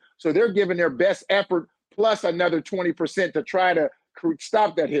made, so they're giving their best effort plus another 20% to try to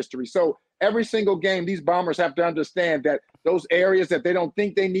stop that history. So every single game, these Bombers have to understand that those areas that they don't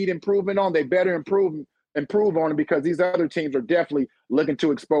think they need improvement on, they better improve on them because these other teams are definitely looking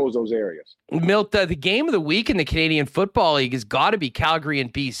to expose those areas. Milt, the game of the week in the Canadian Football League has got to be Calgary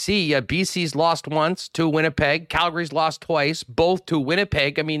and BC. BC's lost once to Winnipeg. Calgary's lost twice, both to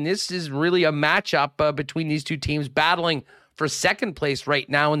Winnipeg. I mean, this is really a matchup between these two teams battling for second place right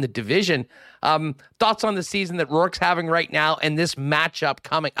now in the division. Thoughts on the season that Rourke's having right now and this matchup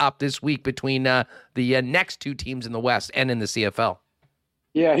coming up this week between the next 2 teams in the West and in the CFL?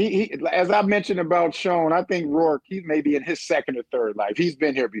 Yeah, he as I mentioned about Sean, I think Rourke, he may be in his second or third life. He's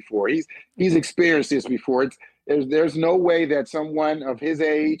been here before. He's experienced this before. There's no way that someone of his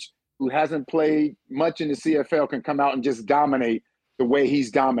age who hasn't played much in the CFL can come out and just dominate the way he's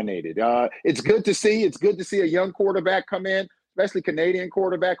dominated. It's good to see. It's good to see a young quarterback come in, especially Canadian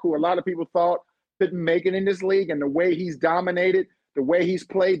quarterback who a lot of people thought couldn't make it in this league. And the way he's dominated, the way he's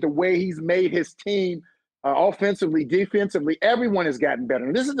played, the way he's made his team offensively, defensively, everyone has gotten better.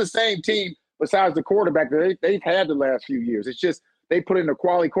 And this is the same team besides the quarterback that they've had the last few years. It's just they put in a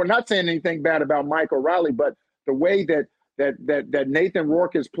quality quarterback. Not saying anything bad about Mike O'Reilly, but the way that Nathan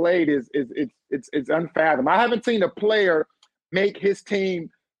Rourke has played is unfathomable. I haven't seen a player make his team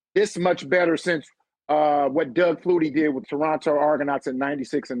this much better since what Doug Flutie did with Toronto Argonauts in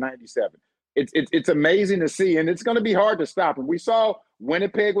 96 and 97. It's amazing to see, and it's going to be hard to stop. And we saw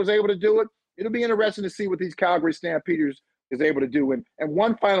Winnipeg was able to do it. It'll be interesting to see what these Calgary Stampeders is able to do. And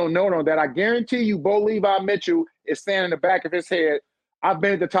one final note on that, I guarantee you Bo Levi Mitchell is saying in the back of his head, I've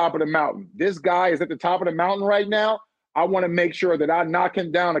been at the top of the mountain. This guy is at the top of the mountain right now. I want to make sure that I knock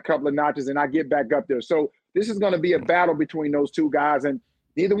him down a couple of notches and I get back up there. So this is going to be a battle between those two guys. And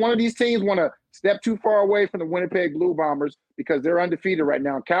Neither one of these teams want to step too far away from the Winnipeg Blue Bombers because they're undefeated right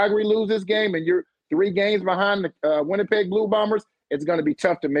now. Calgary lose this game and you're 3 games behind the Winnipeg Blue Bombers. It's going to be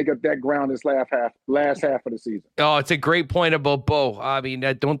tough to make up that ground this last half of the season. Oh, it's a great point about Bo. I mean,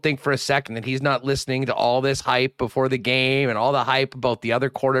 I don't think for a second that he's not listening to all this hype before the game and all the hype about the other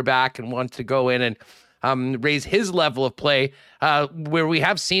quarterback and wants to go in and raise his level of play, where we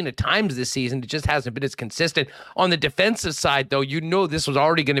have seen at times this season, it just hasn't been as consistent. On the defensive side, though, this was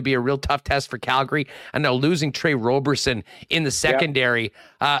already going to be a real tough test for Calgary, and now losing Trey Roberson in the secondary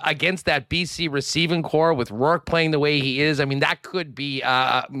against that BC receiving core with Rourke playing the way he is, I mean, that could be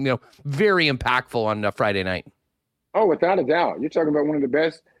very impactful on Friday night. Oh, without a doubt. You're talking about one of the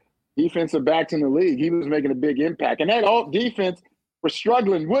best defensive backs in the league. He was making a big impact. And that all defense we're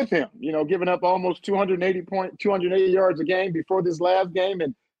struggling with him, giving up almost 280 yards a game before this last game.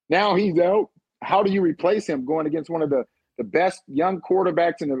 And now he's out. How do you replace him going against one of the best young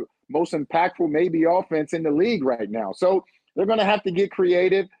quarterbacks and the most impactful maybe offense in the league right now? So they're going to have to get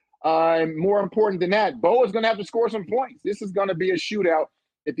creative. And more important than that, Bo is going to have to score some points. This is going to be a shootout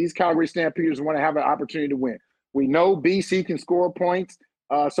if these Calgary Stampeders want to have an opportunity to win. We know BC can score points.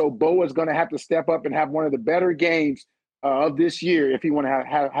 So Bo is going to have to step up and have one of the better games of this year if you want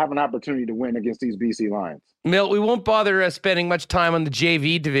to have an opportunity to win against these BC Lions. Milt, we won't bother spending much time on the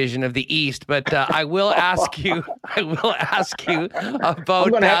JV division of the East, but I will ask you.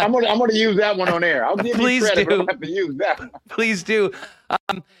 About. I'm going to use that one on air. I'll give you credit, but I have to use that. Please do.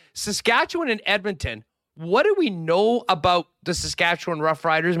 Saskatchewan and Edmonton. What do we know about the Saskatchewan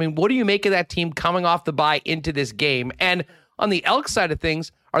Roughriders? I mean, what do you make of that team coming off the bye into this game? And on the Elk side of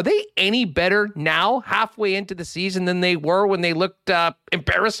things, are they any better now, halfway into the season, than they were when they looked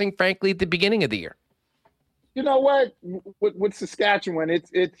embarrassing, frankly, at the beginning of the year? You know what? With Saskatchewan,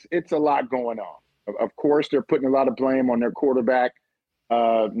 it's a lot going on. Of course, they're putting a lot of blame on their quarterback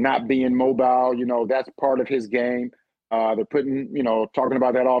not being mobile. That's part of his game. They're putting, talking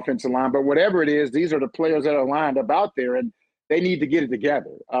about that offensive line. But whatever it is, these are the players that are lined up out there, and they need to get it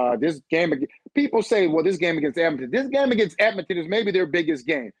together. This game, people say, well, this game against Edmonton. This game against Edmonton is maybe their biggest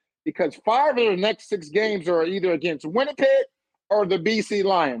game because 5 of their next 6 games are either against Winnipeg or the BC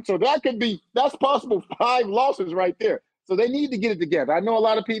Lions. So that's possible 5 losses right there. So they need to get it together. I know a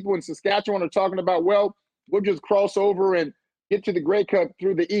lot of people in Saskatchewan are talking about, well, we'll just cross over and get to the Grey Cup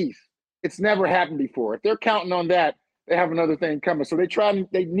through the East. It's never happened before. If they're counting on that, they have another thing coming. So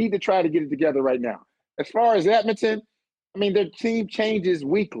they need to try to get it together right now. As far as Edmonton, I mean, their team changes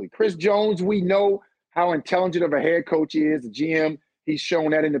weekly. Chris Jones, we know how intelligent of a head coach he is, the GM. He's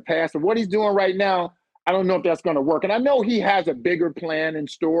shown that in the past. And what he's doing right now, I don't know if that's going to work. And I know he has a bigger plan in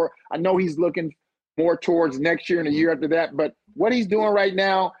store. I know he's looking more towards next year and a year after that. But what he's doing right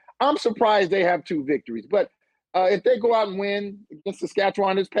now, I'm surprised they have 2 victories. But if they go out and win against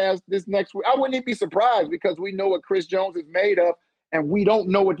Saskatchewan this next week, I wouldn't even be surprised because we know what Chris Jones is made of, and we don't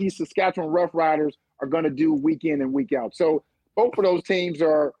know what these Saskatchewan Roughriders are going to do week in and week out. So both of those teams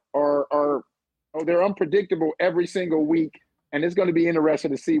are they're unpredictable every single week, and it's going to be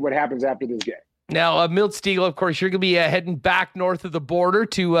interesting to see what happens after this game. Now, Milt Stegall, of course, you're going to be heading back north of the border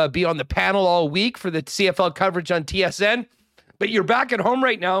to be on the panel all week for the CFL coverage on TSN, but you're back at home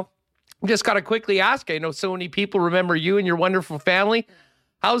right now. Just got to quickly ask, I know so many people remember you and your wonderful family.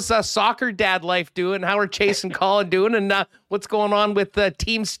 How's soccer dad life doing? How are Chase and Colin doing? And what's going on with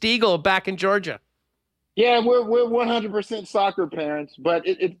Team Stegall back in Georgia? Yeah, we're 100% soccer parents, but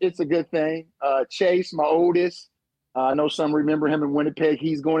it's a good thing. Chase, my oldest, I know some remember him in Winnipeg.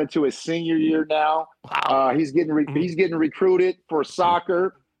 He's going into his senior year now. Wow. He's getting recruited for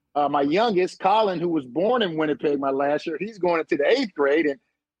soccer. My youngest, Colin, who was born in Winnipeg my last year, he's going into the 8th grade, and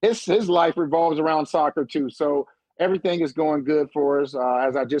his life revolves around soccer too. So everything is going good for us.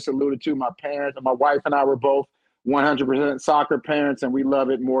 As I just alluded to, my wife and I were both 100% soccer parents, and we love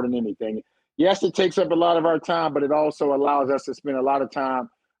it more than anything. Yes, it takes up a lot of our time, but it also allows us to spend a lot of time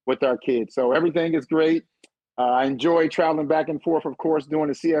with our kids. So everything is great. I enjoy traveling back and forth, of course, doing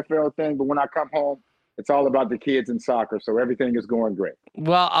the CFL thing. But when I come home, it's all about the kids and soccer. So everything is going great.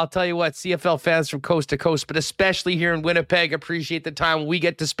 Well, I'll tell you what, CFL fans from coast to coast, but especially here in Winnipeg, appreciate the time we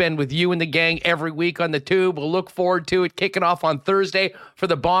get to spend with you and the gang every week on the Tube. We'll look forward to it kicking off on Thursday for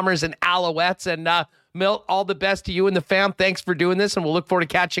the Bombers and Alouettes. And Milt, all the best to you and the fam. Thanks for doing this, and we'll look forward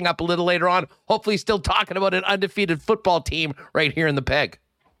to catching up a little later on. Hopefully still talking about an undefeated football team right here in the Peg.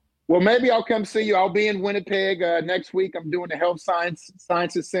 Well, maybe I'll come see you. I'll be in Winnipeg next week. I'm doing the Health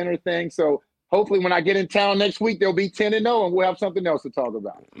Sciences Center thing. So hopefully when I get in town next week, they'll be 10-0, and we'll have something else to talk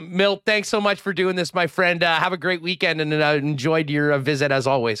about. Milt, thanks so much for doing this, my friend. Have a great weekend, and enjoyed your visit as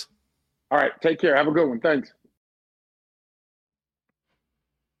always. All right. Take care. Have a good one. Thanks.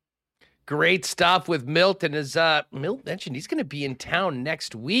 Great stuff with Milt. And as Milt mentioned, he's going to be in town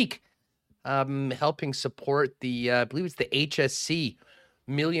next week helping support the, I believe it's the HSC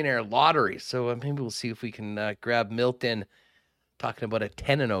Millionaire Lottery. So maybe we'll see if we can grab Milt in talking about a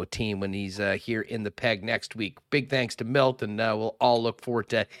 10-0 team when he's here in the Peg next week. Big thanks to Milt, and we'll all look forward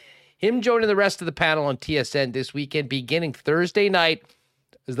to him joining the rest of the panel on TSN this weekend, beginning Thursday night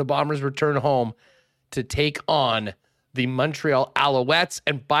as the Bombers return home to take on the Montreal Alouettes.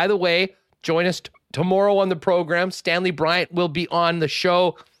 And by the way, join us tomorrow on the program. Stanley Bryant will be on the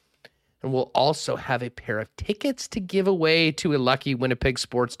show, and we'll also have a pair of tickets to give away to a lucky Winnipeg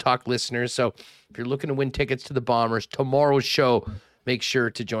Sports Talk listeners. So if you're looking to win tickets to the Bombers, tomorrow's show, make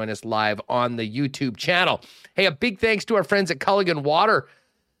sure to join us live on the YouTube channel. Hey, a big thanks to our friends at Culligan Water,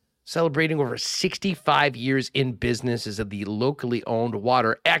 celebrating over 65 years in business as the locally owned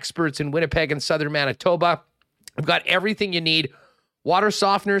water experts in Winnipeg and southern Manitoba. We've got everything you need: water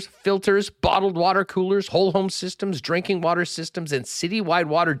softeners, filters, bottled water coolers, whole home systems, drinking water systems, and citywide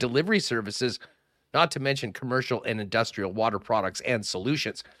water delivery services, not to mention commercial and industrial water products and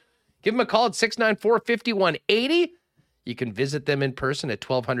solutions. Give them a call at 694-5180. You can visit them in person at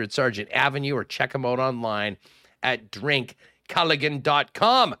 1200 Sargent Avenue or check them out online at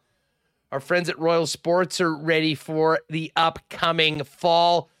drinkculligan.com. Our friends at Royal Sports are ready for the upcoming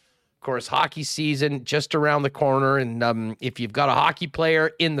fall. Of course, hockey season just around the corner. And if you've got a hockey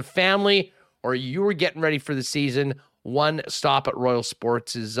player in the family or you were getting ready for the season, one stop at Royal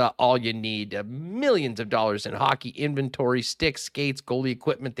Sports is all you need. Millions of dollars in hockey inventory, sticks, skates, goalie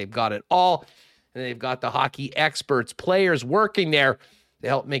equipment. They've got it all. And they've got the hockey experts, players working there to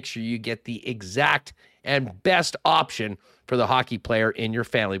help make sure you get the exact and best option for the hockey player in your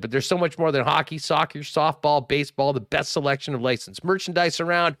family. But there's so much more than hockey, soccer, softball, baseball, the best selection of licensed merchandise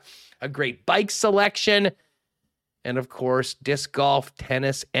around, a great bike selection, and of course, disc golf,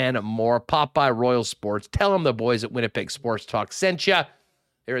 tennis, and more. Pop by Royal Sports. Tell them the boys at Winnipeg Sports Talk sent you.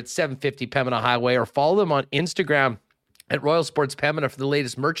 They're at 750 Pembina Highway, or follow them on Instagram at Royal Sports Pembina for the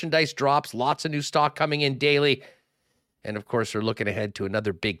latest merchandise drops. Lots of new stock coming in daily. And of course, we're looking ahead to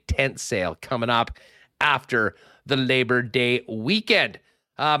another big tent sale coming up after the Labor Day weekend.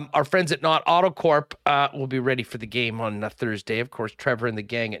 Our friends at Knott Auto Corp will be ready for the game on Thursday. Of course, Trevor and the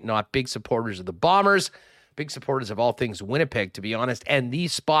gang at Knott, big supporters of the Bombers, big supporters of all things Winnipeg, to be honest, and the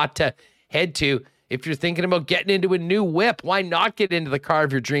spot to head to if you're thinking about getting into a new whip. Why not get into the car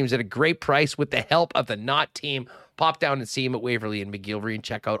of your dreams at a great price with the help of the Knott team? Pop down and see them at Waverly and McGillivray and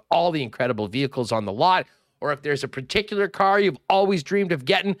check out all the incredible vehicles on the lot. Or if there's a particular car you've always dreamed of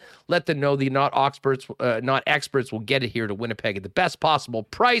getting, let them know the Knott experts will get it here to Winnipeg at the best possible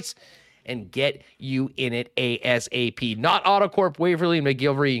price and get you in it ASAP. Knott Auto Corp, Waverly and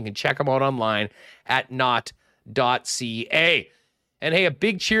McGillivray. You can check them out online at knott.ca. And hey, a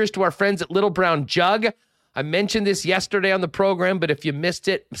big cheers to our friends at Little Brown Jug. I mentioned this yesterday on the program, but if you missed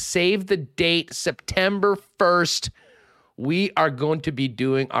it, save the date, September 1st. We are going to be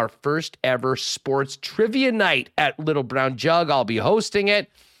doing our first ever sports trivia night at Little Brown Jug. I'll be hosting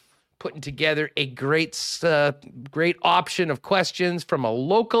it, putting together a great option of questions from a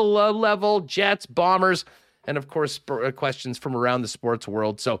local level, Jets, Bombers, and of course, questions from around the sports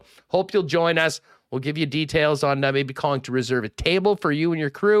world. So hope you'll join us. We'll give you details on maybe calling to reserve a table for you and your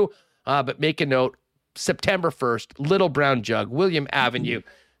crew, but make a note, September 1st, Little Brown Jug, William Avenue.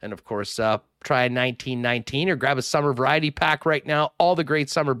 And of course, try a 1919 or grab a summer variety pack right now. All the great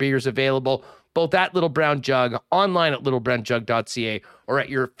summer beers available, both at Little Brown Jug, online at littlebrownjug.ca, or at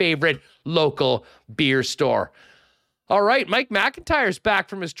your favorite local beer store. All right, Mike McIntyre's back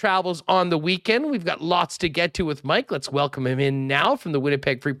from his travels on the weekend. We've got lots to get to with Mike. Let's welcome him in now from the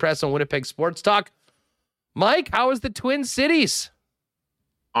Winnipeg Free Press on Winnipeg Sports Talk. Mike, how was the Twin Cities?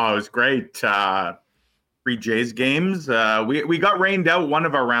 Oh, it was great. Three Jays games. We got rained out one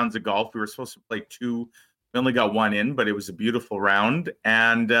of our rounds of golf. We were supposed to play two. We only got one in, but it was a beautiful round.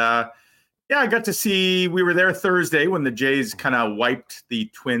 And I got to see, we were there Thursday when the Jays kind of wiped the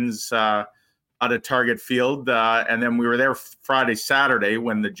Twins out of Target Field. And then we were there Friday, Saturday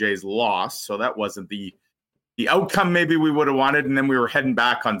when the Jays lost. So that wasn't the outcome maybe we would have wanted. And then we were heading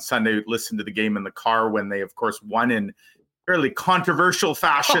back on Sunday, listened to the game in the car when they, of course, won in fairly controversial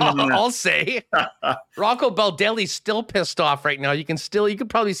fashion. I'll say Rocco Baldelli's still pissed off right now. You could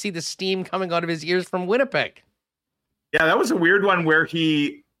probably see the steam coming out of his ears from Winnipeg. Yeah, that was a weird one where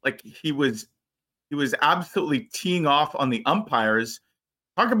he was absolutely teeing off on the umpires.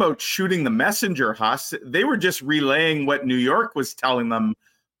 Talk about shooting the messenger, Huss. They were just relaying what New York was telling them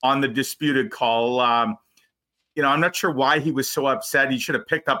on the disputed call. I'm not sure why he was so upset. He should have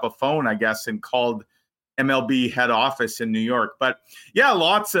picked up a phone, I guess, and called MLB head office in New York. But yeah,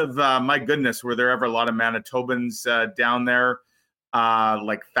 lots of, my goodness, were there ever a lot of Manitobans down there?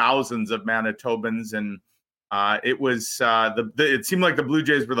 Like thousands of Manitobans. And it was, it seemed like the Blue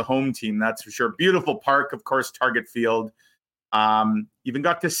Jays were the home team, that's for sure. Beautiful park, of course, Target Field. Even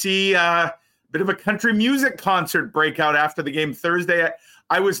got to see a bit of a country music concert breakout after the game Thursday.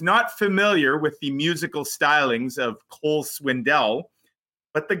 I was not familiar with the musical stylings of Cole Swindell,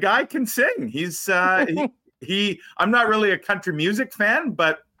 but the guy can sing. He's I'm not really a country music fan,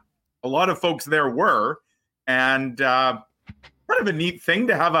 but a lot of folks there were. And kind of a neat thing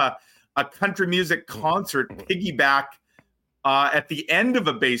to have a country music concert piggyback at the end of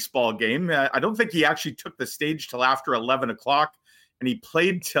a baseball game. I don't think he actually took the stage till after 11 o'clock, and he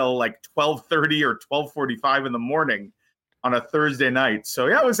played till like 12:30 or 12:45 in the morning on a Thursday night. So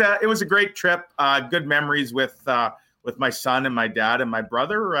yeah, it was a great trip. Good memories with my son and my dad and my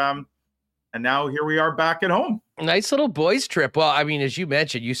brother. And now here we are back at home. Nice little boys trip. Well, I mean, as you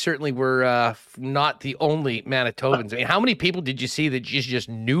mentioned, you certainly were not the only Manitobans. I mean, how many people did you see that you just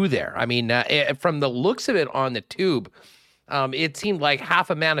knew there? I mean, from the looks of it on the tube, it seemed like half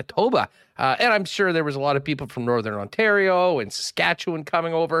of Manitoba. And I'm sure there was a lot of people from Northern Ontario and Saskatchewan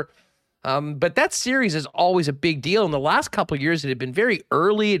coming over. But that series is always a big deal. In the last couple of years, it had been very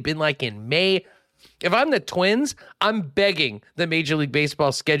early. It'd been like in May. If I'm the Twins, I'm begging the Major League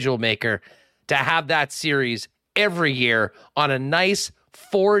Baseball schedule maker to have that series every year on a nice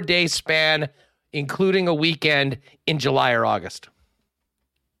 4-day span, including a weekend in July or August.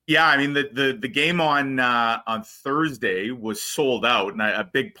 Yeah, I mean, the game on Thursday was sold out, and a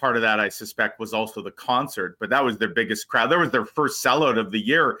big part of that, I suspect, was also the concert. But that was their biggest crowd. That was their first sellout of the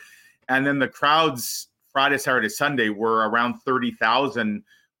year. And then the crowds Friday, Saturday, Sunday were around 30,000,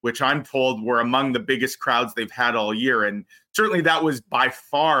 which I'm told were among the biggest crowds they've had all year. And certainly that was by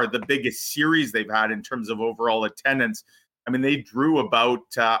far the biggest series they've had in terms of overall attendance. I mean, they drew about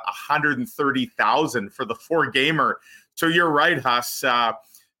 130,000 for the 4-gamer. So you're right, Huss.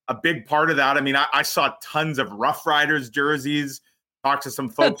 A big part of that. I mean, I saw tons of Rough Riders jerseys, talked to some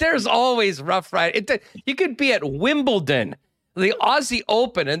folks. But there's always Rough Rider. You could be at Wimbledon, the Aussie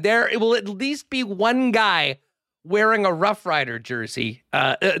Open, and there it will at least be one guy wearing a Rough Rider jersey.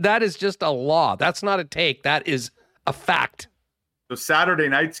 That is just a law. That's not a take. That is a fact. So Saturday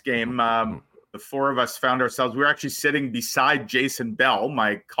night's game, the four of us found ourselves, we were actually sitting beside Jason Bell,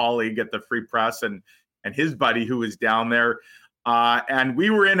 my colleague at the Free Press, and his buddy who was down there. And we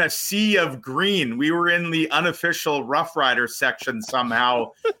were in a sea of green. We were in the unofficial Rough Rider section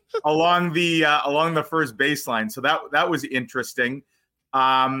somehow along the first baseline. So that was interesting.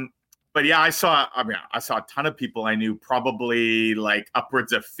 But yeah, I saw a ton of people I knew, probably like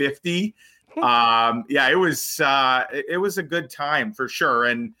upwards of 50. Yeah, it was a good time for sure.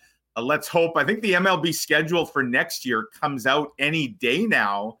 And let's hope, I think the MLB schedule for next year comes out any day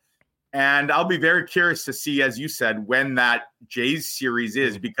now. And I'll be very curious to see, as you said, when that Jays series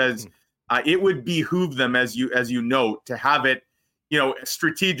is, because it would behoove them, as you note, to have it,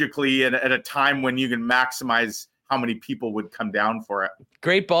 strategically at a time when you can maximize how many people would come down for it.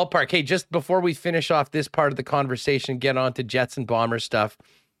 Great ballpark. Hey, just before we finish off this part of the conversation, get on to Jets and Bombers stuff.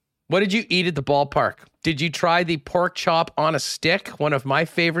 What did you eat at the ballpark? Did you try the pork chop on a stick? One of my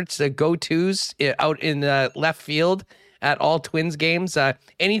favorites, the go-tos out in the left field at all Twins games.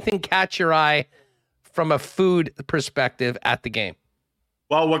 Anything catch your eye from a food perspective at the game?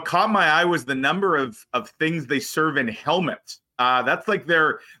 Well, what caught my eye was the number of things they serve in helmets. That's like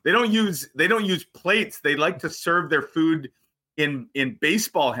they don't use plates. They like to serve their food in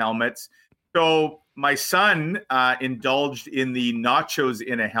baseball helmets. So my son indulged in the nachos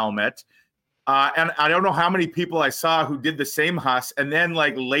in a helmet. And I don't know how many people I saw who did the same, Huss. And then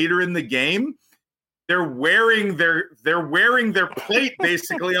like later in the game, they're wearing their plate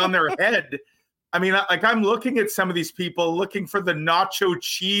basically on their head. I mean, like I'm looking at some of these people looking for the nacho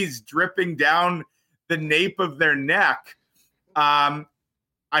cheese dripping down the nape of their neck. I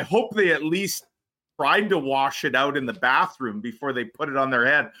hope they at least tried to wash it out in the bathroom before they put it on their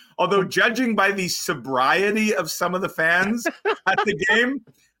head. Although judging by the sobriety of some of the fans at the game,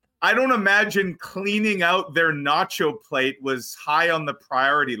 I don't imagine cleaning out their nacho plate was high on the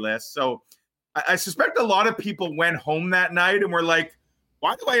priority list. So I suspect a lot of people went home that night and were like,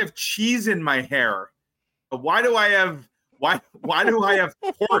 why do I have cheese in my hair? Why do I have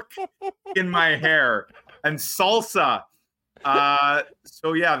pork in my hair and salsa?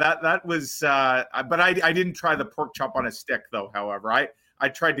 So yeah, that was, but I didn't try the pork chop on a stick though. However, I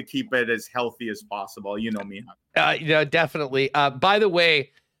tried to keep it as healthy as possible. You know me. Definitely. By the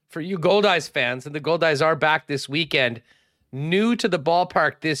way, for you Gold Eyes fans, and the Gold Eyes are back this weekend, new to the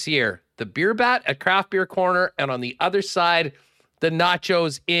ballpark this year, the beer bat at Craft Beer Corner, and on the other side, the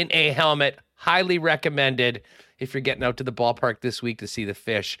nachos in a helmet. Highly recommended. If you're getting out to the ballpark this week to see the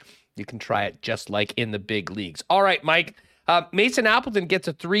Fish, you can try it just like in the big leagues. All right, Mike. Mason Appleton gets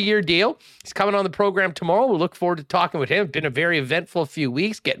a 3-year deal. He's coming on the program tomorrow. We'll look forward to talking with him. It's been a very eventful few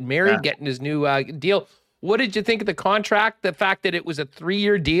weeks, getting married, getting his new deal. What did you think of the contract, the fact that it was a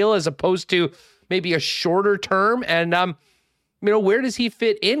 3-year deal as opposed to maybe a shorter term? And, where does he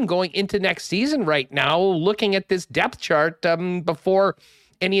fit in going into next season right now, looking at this depth chart before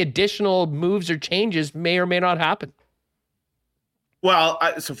any additional moves or changes may or may not happen? Well,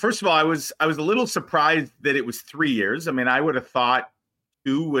 so first of all, I was a little surprised that it was 3 years. I mean, I would have thought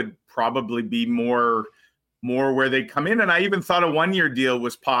 2 would probably be more where they come in. And I even thought a 1-year deal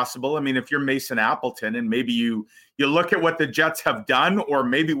was possible. I mean, if you're Mason Appleton and maybe you look at what the Jets have done or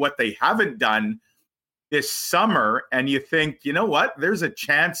maybe what they haven't done this summer and you think, you know what, there's a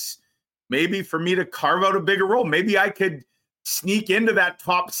chance maybe for me to carve out a bigger role. Maybe I could sneak into that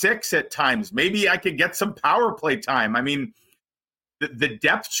top 6 at times. Maybe I could get some power play time. I mean, the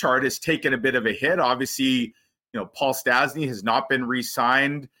depth chart has taken a bit of a hit. Obviously, Paul Stastny has not been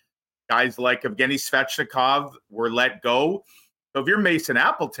re-signed. Guys like Evgeny Svechnikov were let go. So if you're Mason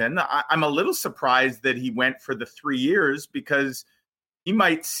Appleton, I'm a little surprised that he went for the 3 years because he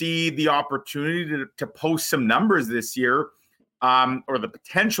might see the opportunity to post some numbers this year, or the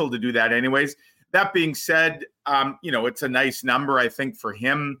potential to do that anyways. That being said, it's a nice number, I think, for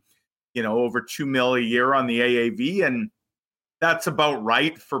him, over $2 million a year on the AAV. And that's about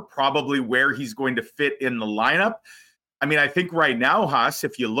right for probably where he's going to fit in the lineup. I mean, I think right now, Huss,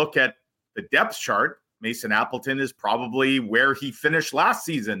 if you look at the depth chart, Mason Appleton is probably where he finished last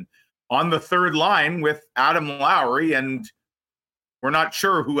season on the third line with Adam Lowry, and we're not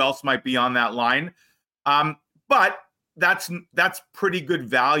sure who else might be on that line. But that's pretty good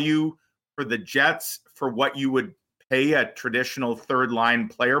value for the Jets for what you would pay a traditional third line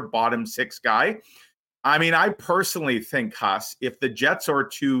player, bottom 6 guy. I mean, I personally think, Huss, if the Jets are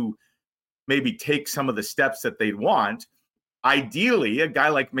to maybe take some of the steps that they'd want, ideally, a guy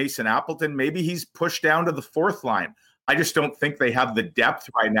like Mason Appleton, maybe he's pushed down to the 4th line. I just don't think they have the depth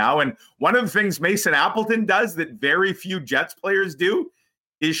right now. And one of the things Mason Appleton does that very few Jets players do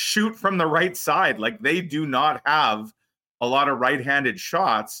is shoot from the right side. Like, they do not have a lot of right-handed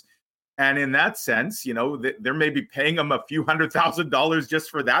shots. And in that sense, they're maybe paying him a few $100,000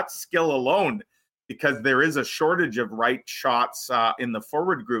 just for that skill alone, because there is a shortage of right shots in the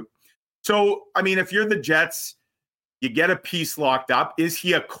forward group. So, I mean, if you're the Jets, you get a piece locked up. Is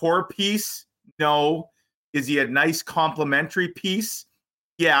he a core piece? No. Is he a nice complementary piece?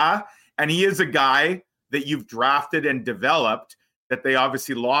 Yeah. And he is a guy that you've drafted and developed that they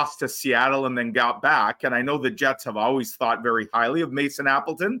obviously lost to Seattle and then got back. And I know the Jets have always thought very highly of Mason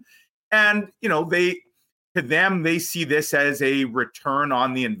Appleton. And, they see this as a return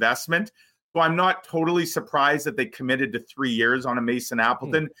on the investment. So I'm not totally surprised that they committed to 3 years on a Mason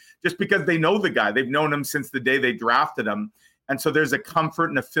Appleton, just because they know the guy. They've known him since the day they drafted him. And so there's a comfort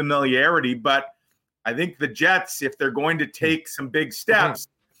and a familiarity. But I think the Jets, if they're going to take some big steps,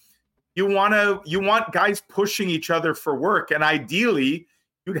 you want guys pushing each other for work. And ideally,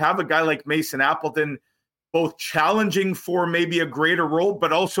 you'd have a guy like Mason Appleton both challenging for maybe a greater role,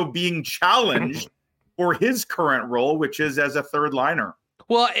 but also being challenged for his current role, which is as a third liner.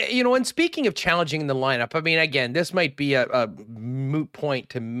 Well, and speaking of challenging the lineup, I mean, again, this might be a moot point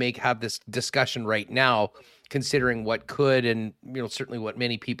to have this discussion right now, considering what could and, certainly what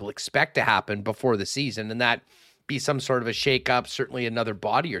many people expect to happen before the season, and that be some sort of a shakeup, certainly another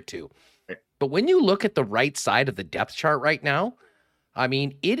body or two. But when you look at the right side of the depth chart right now, I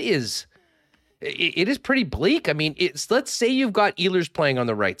mean, it is pretty bleak. I mean, let's say you've got Ehlers playing on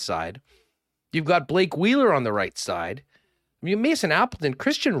the right side. You've got Blake Wheeler on the right side. I mean, Mason Appleton,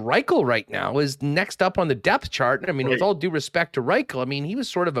 Christian Reichel right now is next up on the depth chart. I mean, with all due respect to Reichel, I mean, he was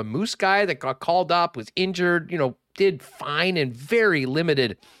sort of a moose guy that got called up, was injured, did fine in very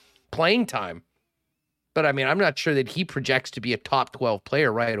limited playing time. But I mean, I'm not sure that he projects to be a top 12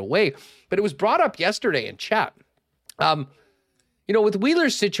 player right away. But it was brought up yesterday in chat. With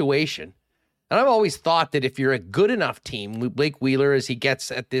Wheeler's situation, and I've always thought that if you're a good enough team, with Blake Wheeler, as he gets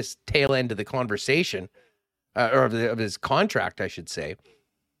at this tail end of the conversation, or of his contract, I should say,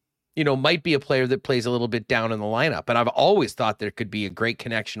 might be a player that plays a little bit down in the lineup. And I've always thought there could be a great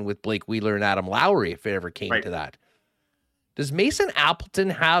connection with Blake Wheeler and Adam Lowry if it ever came to that. Does Mason Appleton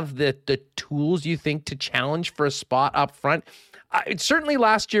have the tools, you think, to challenge for a spot up front? Certainly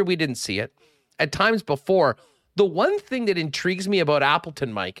last year we didn't see it. At times before, the one thing that intrigues me about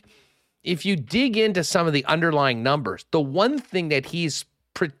Appleton, Mike, if you dig into some of the underlying numbers, the one thing that he's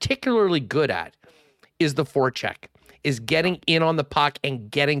particularly good at is the forecheck, is getting in on the puck and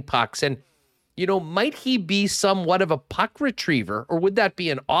getting pucks. And, might he be somewhat of a puck retriever, or would that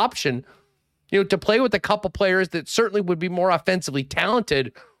be an option, to play with a couple players that certainly would be more offensively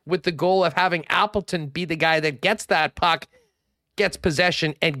talented, with the goal of having Appleton be the guy that gets that puck, gets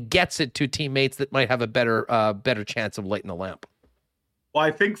possession, and gets it to teammates that might have a better chance of lighting the lamp? Well, I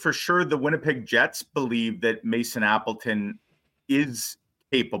think for sure the Winnipeg Jets believe that Mason Appleton is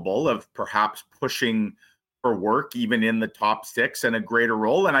capable of perhaps pushing for work even in the top six and a greater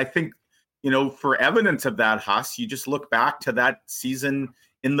role. And I think, for evidence of that, Huss, you just look back to that season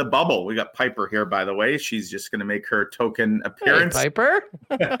in the bubble. We got Piper here, by the way. She's just going to make her token appearance. Hey,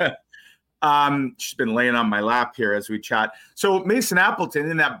 Piper. She's been laying on my lap here as we chat. So Mason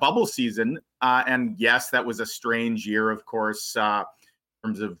Appleton in that bubble season, and yes, that was a strange year, of course, in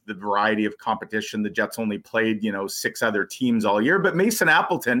terms of the variety of competition. The Jets only played, 6 other teams all year, but Mason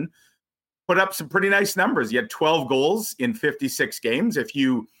Appleton put up some pretty nice numbers. He had 12 goals in 56 games. If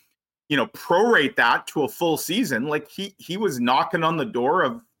you prorate that to a full season, like he was knocking on the door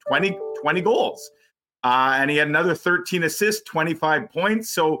of 20 goals. And he had another 13 assists, 25 points.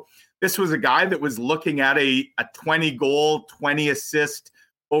 So this was a guy that was looking at a 20 goal, 20 assist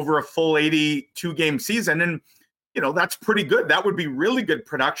over a full 82 game season. And, that's pretty good. That would be really good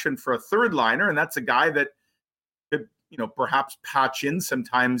production for a third liner. And that's a guy that could, perhaps patch in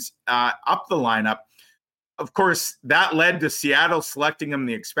sometimes up the lineup. Of course, that led to Seattle selecting him in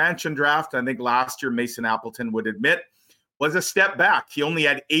the expansion draft. I think last year, Mason Appleton would admit was a step back. He only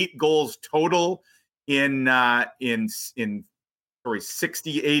had 8 goals total in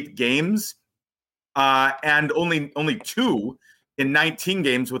 68 games, and only 2 in 19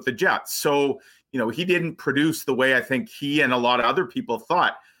 games with the Jets. So, he didn't produce the way I think he and a lot of other people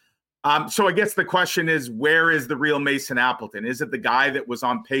thought. So I guess the question is, where is the real Mason Appleton? Is it the guy that was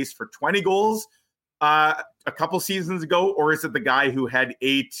on pace for 20 goals a couple seasons ago, or is it the guy who had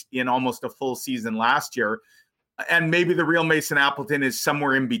 8 in almost a full season last year? And maybe the real Mason Appleton is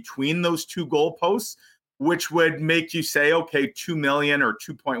somewhere in between those 2 goalposts, which would make you say, okay, 2 million or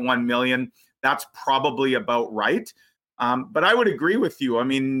 2.1 million, that's probably about right. But I would agree with you. I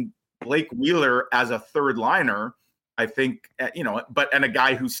mean, Blake Wheeler as a third liner, I think, and a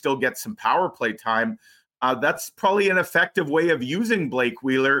guy who still gets some power play time, that's probably an effective way of using Blake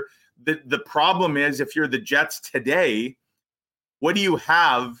Wheeler. The problem is, if you're the Jets today, what do you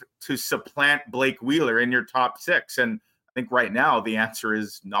have to supplant Blake Wheeler in your top 6? And I think right now the answer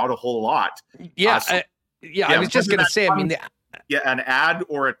is not a whole lot. Yeah. I was just going to say, an ad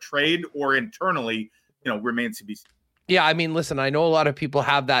or a trade or internally, remains to be seen. Yeah, I mean, listen, I know a lot of people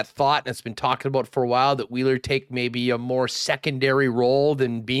have that thought, and it's been talked about for a while, that Wheeler take maybe a more secondary role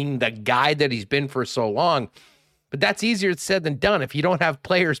than being the guy that he's been for so long. But that's easier said than done if you don't have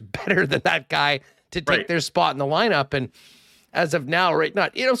players better than that guy to take their spot in the lineup. And as of now,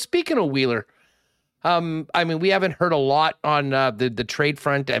 speaking of Wheeler, I mean, we haven't heard a lot on the trade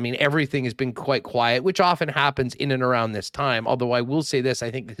front. I mean, everything has been quite quiet, which often happens in and around this time. Although I will say this, I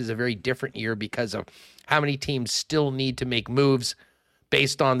think this is a very different year because of how many teams still need to make moves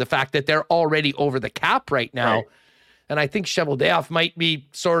based on the fact that they're already over the cap right now. Right. And I think Cheveldayoff might be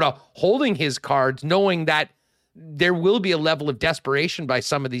sort of holding his cards, knowing that there will be a level of desperation by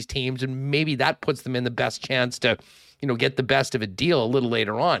some of these teams, and maybe that puts them in the best chance to, get the best of a deal a little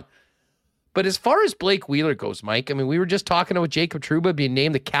later on. But as far as Blake Wheeler goes, Mike, I mean, we were just talking about Jacob Trouba being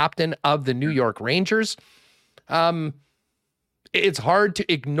named the captain of the New York Rangers. It's hard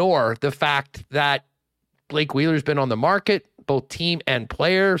to ignore the fact that Blake Wheeler's been on the market. Both team and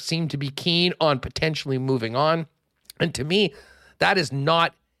player seem to be keen on potentially moving on. And to me, that is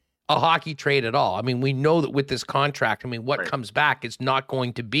not a hockey trade at all. I mean, we know that with this contract, what comes back is not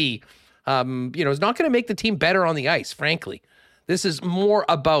going to be, it's not going to make the team better on the ice, frankly. This is more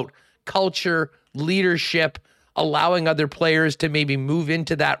about culture, leadership, allowing other players to maybe move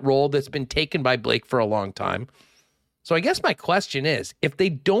into that role that's been taken by Blake for a long time. So I guess my question is, if they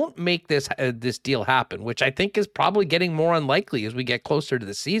don't make this deal happen, which I think is probably getting more unlikely as we get closer to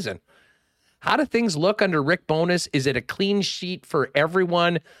the season, how do things look under Rick Bowness? Is it a clean sheet for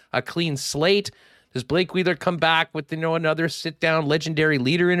everyone, a clean slate? Does Blake Wheeler come back with, another sit-down legendary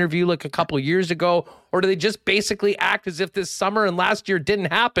leader interview like a couple of years ago? Or do they just basically act as if this summer and last year didn't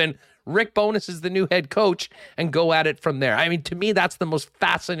happen? Rick Bowness is the new head coach and go at it from there. I mean, to me, that's the most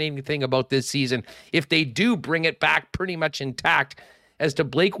fascinating thing about this season. If they do bring it back pretty much intact as to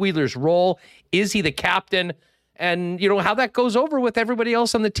Blake Wheeler's role, is he the captain? And, how that goes over with everybody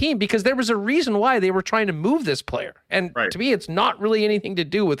else on the team, because there was a reason why they were trying to move this player. And to me, it's not really anything to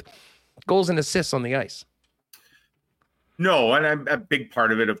do with goals and assists on the ice. No, and a big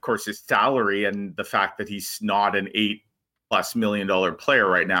part of it, of course, is salary and the fact that he's not an $8+ million player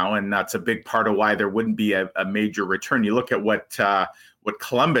right now, and that's a big part of why there wouldn't be a major return. You look at what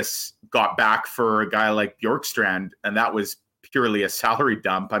Columbus got back for a guy like Bjorkstrand, and that was purely a salary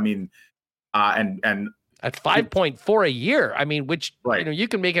dump. I mean, and at 5.4 a year, I mean, which right. You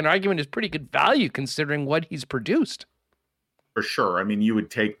can make an argument is pretty good value considering what he's produced. For sure. I mean, you would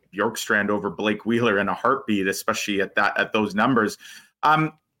take Bjorkstrand over Blake Wheeler in a heartbeat, especially at those numbers.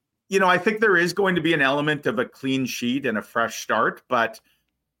 I think there is going to be an element of a clean sheet and a fresh start, but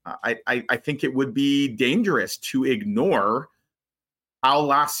I think it would be dangerous to ignore how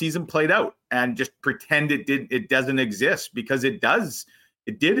last season played out and just pretend it doesn't exist, because it does.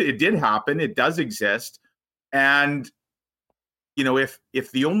 It did happen. It does exist. And,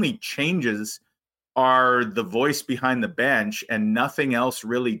 if the only changes are the voice behind the bench and nothing else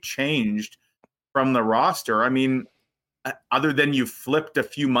really changed from the roster, I mean, other than you flipped a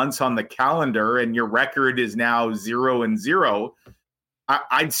few months on the calendar and your record is now 0-0,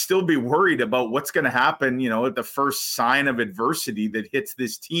 I'd still be worried about what's going to happen, at the first sign of adversity that hits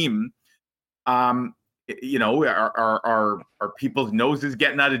this team. Are people's noses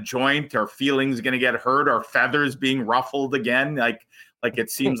getting out of joint? Are feelings going to get hurt? Are feathers being ruffled again? Like it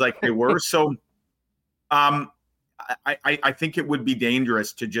seems like they were. So I think it would be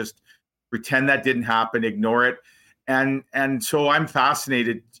dangerous to just pretend that didn't happen, ignore it. And so I'm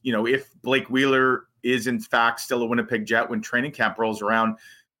fascinated, if Blake Wheeler is in fact still a Winnipeg Jet when training camp rolls around,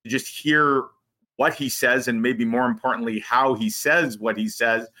 to just hear what he says, and maybe more importantly, how he says what he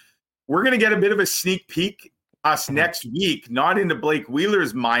says. We're going to get a bit of a sneak peek next week, not into Blake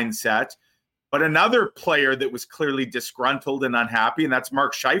Wheeler's mindset, but another player that was clearly disgruntled and unhappy, and that's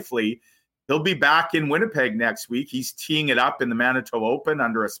Mark Scheifele. He'll be back in Winnipeg next week. He's teeing it up in the Manitoba Open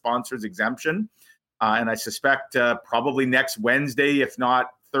under a sponsor's exemption. And I suspect probably next Wednesday, if not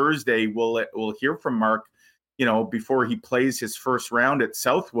Thursday, we'll hear from Mark, before he plays his first round at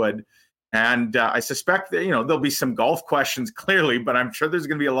Southwood. And I suspect that, there'll be some golf questions clearly, but I'm sure there's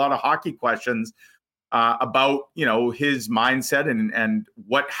going to be a lot of hockey questions about, his mindset and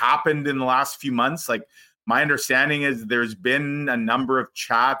what happened in the last few months. Like, my understanding is there's been a number of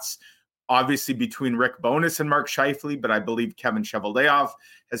chats, obviously between Rick Bowness and Mark Scheifele, but I believe Kevin Cheveldayoff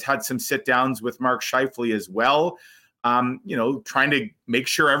has had some sit downs with Mark Scheifele as well, trying to make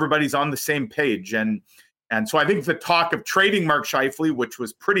sure everybody's on the same page. And so I think the talk of trading Mark Scheifele, which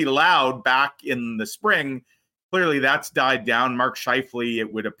was pretty loud back in the spring, clearly that's died down. Mark Scheifele,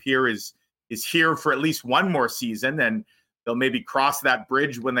 it would appear, is here for at least one more season, and they'll maybe cross that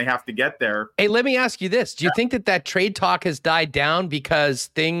bridge when they have to get there. Hey, let me ask you this. Do you think that trade talk has died down because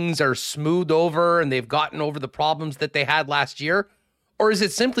things are smoothed over and they've gotten over the problems that they had last year? Or is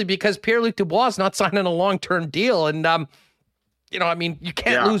it simply because Pierre-Luc Dubois is not signing a long-term deal? And, you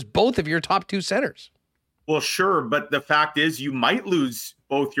can't lose both of your top two centers. Well, sure, but the fact is you might lose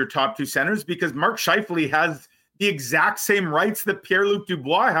both your top two centers because Mark Scheifele has the exact same rights that Pierre-Luc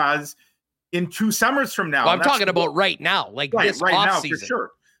Dubois has in 2 summers from now. Well, I'm talking about right now, this right now, offseason. for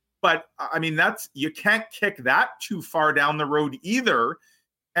sure. But, I mean, you can't kick that too far down the road either.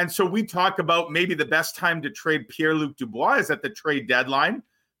 And so we talk about maybe the best time to trade Pierre-Luc Dubois is at the trade deadline.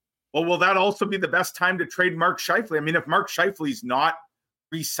 Well, will that also be the best time to trade Mark Scheifele? I mean, if Mark Scheifele's not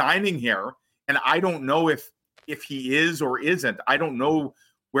re-signing here, and I don't know if he is or isn't. I don't know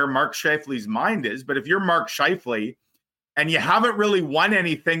where Mark Scheifele's mind is. But if you're Mark Scheifele and you haven't really won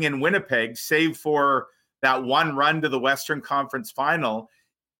anything in Winnipeg, save for that one run to the Western Conference Final,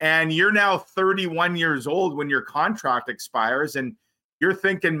 and you're now 31 years old when your contract expires, and you're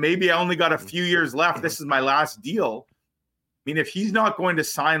thinking, maybe I only got a few years left. This is my last deal. I mean, if he's not going to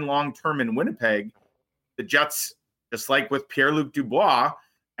sign long-term in Winnipeg, the Jets, just like with Pierre-Luc Dubois,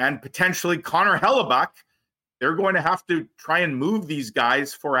 and potentially Connor Hellebuck, they're going to have to try and move these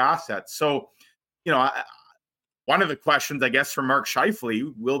guys for assets. So, one of the questions, I guess, for Mark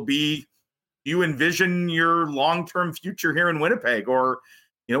Scheifele will be, do you envision your long-term future here in Winnipeg? Or,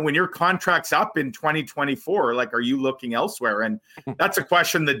 when your contract's up in 2024, are you looking elsewhere? And that's a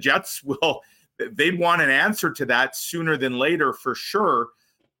question the Jets they'd want an answer to that sooner than later for sure.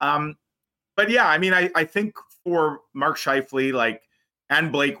 But yeah, I mean, I think for Mark Scheifele, and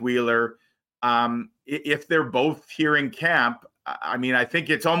Blake Wheeler, if they're both here in camp, I mean, I think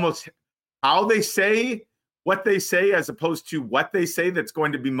it's almost how they say what they say as opposed to what they say that's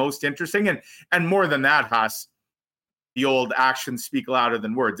going to be most interesting. And more than that, Huss, the old actions speak louder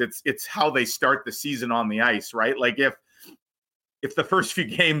than words. It's how they start the season on the ice, right? If the first few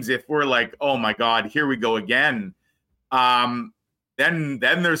games, if we're like, oh my God, here we go again, then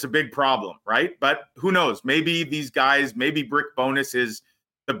then there's a big problem, right? But who knows? Maybe these guys, maybe Rick Bowness is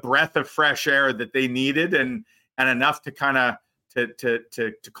the breath of fresh air that they needed, and enough to kind of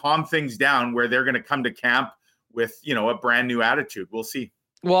to calm things down, where they're going to come to camp with, you know, a brand new attitude. We'll see.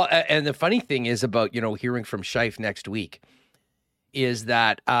 Well, and the funny thing is about, you know, hearing from Scheif next week is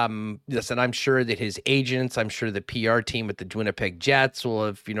that, listen, I'm sure that his agents, I'm sure the PR team at the Winnipeg Jets will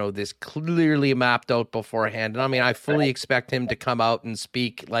have, you know, this clearly mapped out beforehand. And I mean, I fully expect him to come out and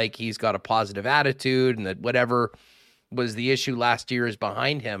speak like he's got a positive attitude and that whatever was the issue last year is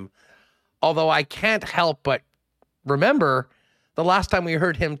behind him. Although I can't help but remember the last time we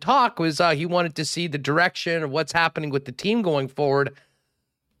heard him talk was he wanted to see the direction of what's happening with the team going forward.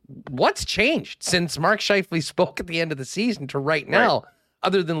 What's changed since Mark Scheifele spoke at the end of the season to right now,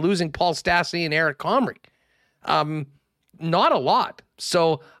 other than losing Paul Stastny and Eric Comrie? Not a lot.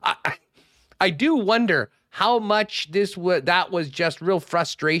 So I do wonder how much that was just real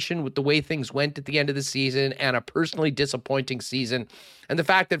frustration with the way things went at the end of the season and a personally disappointing season. And the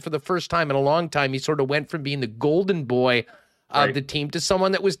fact that for the first time in a long time, he sort of went from being the golden boy of the team to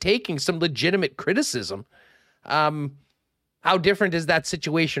someone that was taking some legitimate criticism. How different is that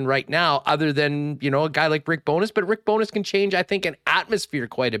situation right now, other than, you know, a guy like Rick Bowness? But Rick Bowness can change, I think, an atmosphere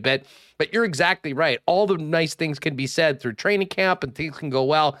quite a bit. But you're exactly right. All the nice things can be said through training camp and things can go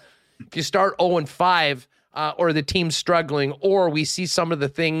well. If you start 0-5 or the team's struggling, or we see some of the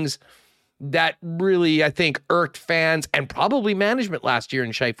things that really, I think, irked fans and probably management last year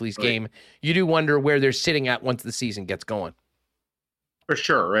in Scheifele's game, you do wonder where they're sitting at once the season gets going. For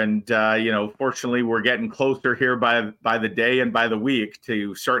sure. And, you know, fortunately, we're getting closer here by the day and by the week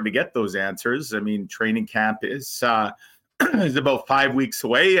to starting to get those answers. I mean, training camp is about 5 weeks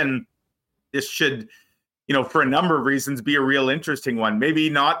away, and this should, you know, for a number of reasons, be a real interesting one. Maybe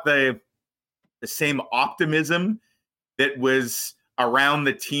not the same optimism that was around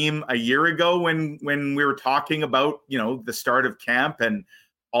the team a year ago when we were talking about, you know, the start of camp and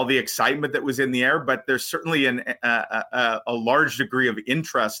all the excitement that was in the air, but there's certainly a large degree of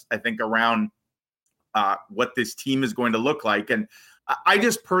interest, I think, around what this team is going to look like. And I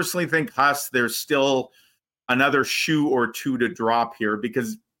just personally think, Huss, there's still another shoe or two to drop here,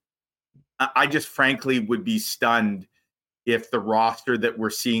 because I just frankly would be stunned if the roster that we're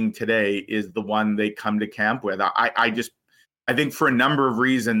seeing today is the one they come to camp with. I think for a number of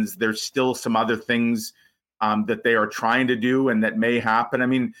reasons, there's still some other things that they are trying to do and that may happen. I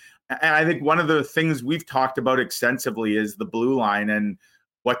mean, and I think one of the things we've talked about extensively is the blue line and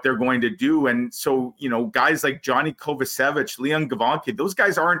what they're going to do. And so, you know, guys like Johnny Kovacevic, Leon Gawanke, those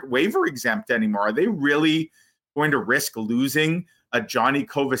guys aren't waiver exempt anymore. Are they really going to risk losing a Johnny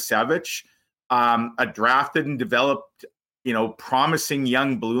Kovacevic, a drafted and developed, you know, promising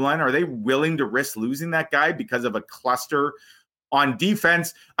young blue line? Are they willing to risk losing that guy because of a cluster on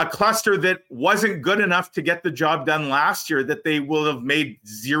defense, a cluster that wasn't good enough to get the job done last year, that they will have made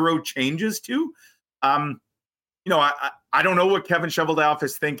zero changes to? You know, I don't know what Kevin Cheveldayoff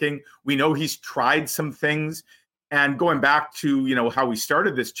is thinking. We know he's tried some things. And going back to, you know, how we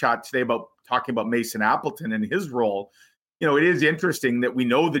started this chat today about talking about Mason Appleton and his role, you know, it is interesting that we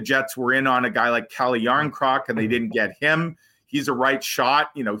know the Jets were in on a guy like Calle Jarnkrok and they didn't get him. He's a right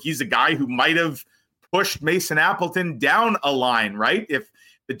shot. You know, he's a guy who might have pushed Mason Appleton down a line, right? If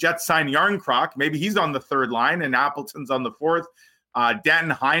the Jets sign Jarnkrok, maybe he's on the third line and Appleton's on the fourth.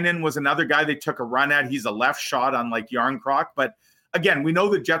 Danton Heinen was another guy they took a run at. He's a left shot, unlike Jarnkrok. But again, we know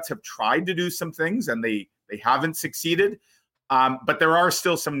the Jets have tried to do some things and they haven't succeeded. But there are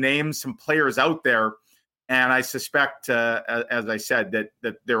still some names, some players out there. And I suspect, as I said,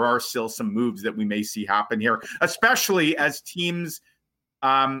 that there are still some moves that we may see happen here, especially as teams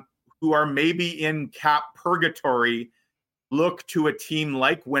who are maybe in cap purgatory look to a team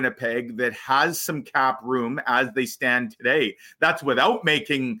like Winnipeg that has some cap room as they stand today. That's without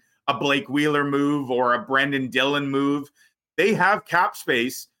making a Blake Wheeler move or a Brendan Dillon move. They have cap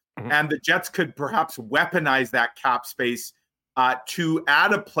space, and the Jets could perhaps weaponize that cap space to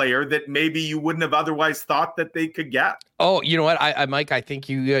add a player that maybe you wouldn't have otherwise thought that they could get. Oh, you know what, I Mike, I think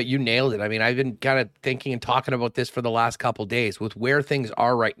you nailed it. I mean, I've been kind of thinking and talking about this for the last couple of days with where things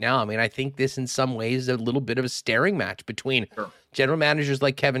are right now. I mean, I think this in some ways is a little bit of a staring match between general managers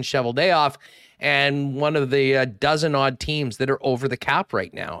like Kevin Cheveldayoff and one of the dozen odd teams that are over the cap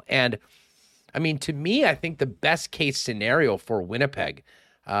right now. And I mean, to me, I think the best case scenario for Winnipeg,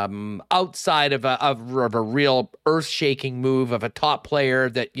 outside of a real earth-shaking move of a top player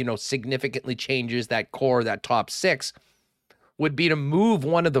that, you know, significantly changes that core, that top six, would be to move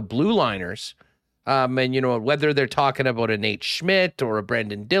one of the blue liners. And, you know, whether they're talking about a Nate Schmidt or a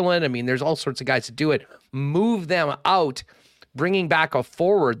Brendan Dillon, I mean, there's all sorts of guys to do it. Move them out bringing back a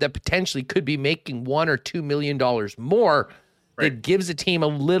forward that potentially could be making $1 or $2 million more. That gives a team a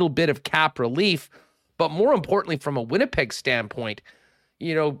little bit of cap relief, but more importantly, from a Winnipeg standpoint,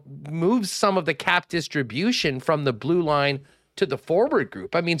 moves some of the cap distribution from the blue line to the forward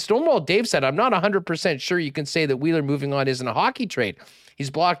group. I mean, Stonewall Dave said, I'm not 100% sure you can say that Wheeler moving on isn't a hockey trade. He's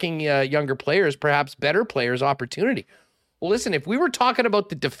blocking younger players, perhaps better players, opportunity. Well, listen, if we were talking about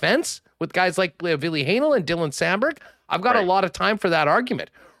the defense with guys like Ville Heinola and Dylan Samberg, I've got a lot of time for that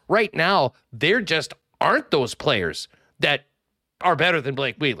argument. Right now, there just aren't those players that are better than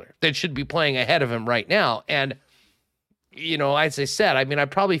Blake Wheeler that should be playing ahead of him right now. And, as I said, I mean, I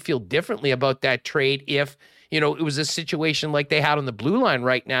probably feel differently about that trade if, it was a situation like they had on the blue line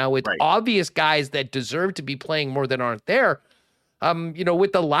right now with obvious guys that deserve to be playing more than aren't there.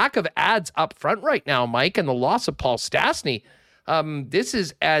 With the lack of ads up front right now, Mike, and the loss of Paul Stastny, this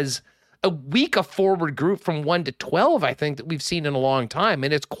is as a weak a forward group from 1 to 12, I think, that we've seen in a long time.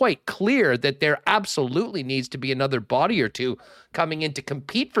 And it's quite clear that there absolutely needs to be another body or two coming in to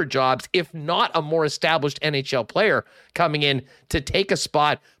compete for jobs, if not a more established NHL player coming in to take a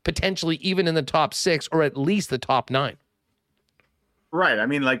spot, potentially even in the top 6 or at least the top 9. Right. I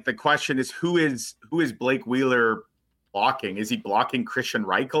mean, like, the question is, who is Blake Wheeler blocking? Is he blocking Christian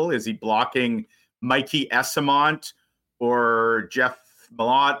Reichel? Is he blocking Mikey Esamont or Jeff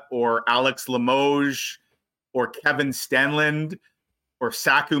Malott or Alex Limoges or Kevin Stenlund or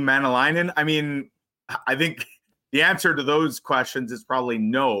Saku Manalainen? I mean, I think the answer to those questions is probably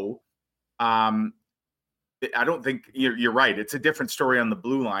no. I don't think you're right. It's a different story on the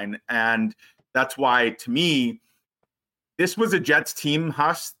blue line. And that's why, to me, this was a Jets team,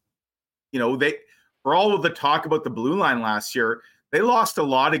 Huss. For all of the talk about the blue line last year, they lost a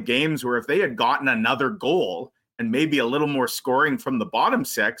lot of games where if they had gotten another goal and maybe a little more scoring from the bottom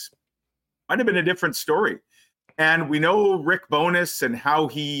 6, might have been a different story. And we know Rick Bowness and how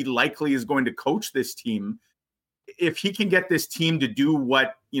he likely is going to coach this team. If he can get this team to do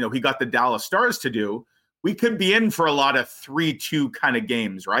what, he got the Dallas Stars to do, we could be in for a lot of 3-2 kind of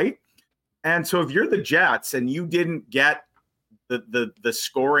games, right? And so if you're the Jets and you didn't get the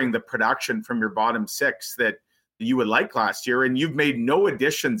scoring, the production from your bottom 6 that you would like last year, and you've made no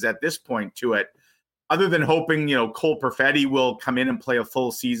additions at this point to it, other than hoping, Cole Perfetti will come in and play a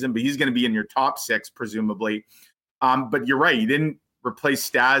full season, but he's going to be in your top 6, presumably. But you're right. You didn't replace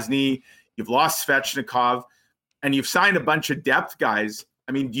Stastny. You've lost Svechnikov, and you've signed a bunch of depth guys.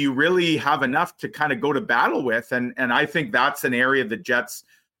 I mean, do you really have enough to kind of go to battle with? And I think that's an area the Jets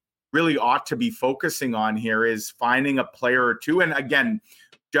really ought to be focusing on here, is finding a player or two. And again,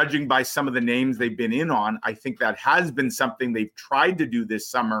 judging by some of the names they've been in on, I think that has been something they've tried to do this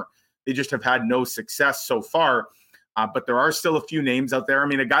summer. They just have had no success so far. But there are still a few names out there. I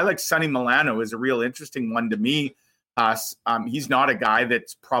mean, a guy like Sonny Milano is a real interesting one to me. He's not a guy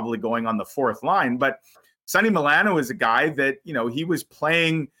that's probably going on the 4th line, but Sonny Milano is a guy that, he was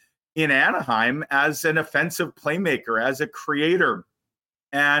playing in Anaheim as an offensive playmaker, as a creator.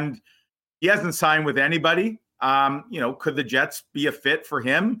 And he hasn't signed with anybody. Could the Jets be a fit for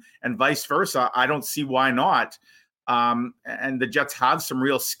him and vice versa? I don't see why not. And the Jets have some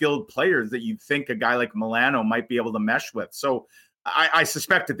real skilled players that you'd think a guy like Milano might be able to mesh with. So I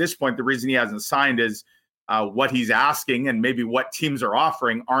suspect at this point, the reason he hasn't signed is what he's asking, and maybe what teams are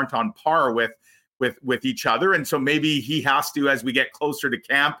offering aren't on par with each other. And so maybe he has to, as we get closer to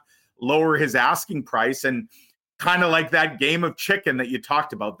camp, lower his asking price. And kind of like that game of chicken that you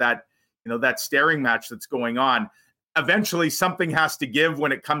talked about, that staring match that's going on. Eventually something has to give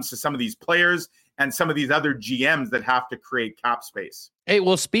when it comes to some of these players and some of these other GMs that have to create cap space. Hey,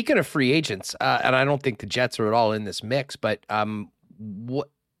 well, speaking of free agents, and I don't think the Jets are at all in this mix, but what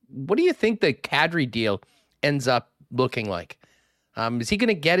do you think the Kadri deal ends up looking like? Is he going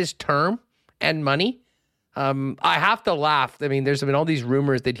to get his term and money? I have to laugh. I mean, there's been all these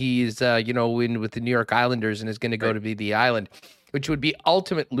rumors that he's, in with the New York Islanders and is going to go to be the island, which would be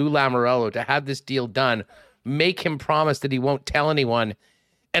ultimate Lou Lamoriello to have this deal done, make him promise that he won't tell anyone,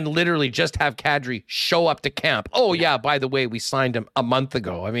 and literally just have Kadri show up to camp. Oh, yeah, by the way, we signed him a month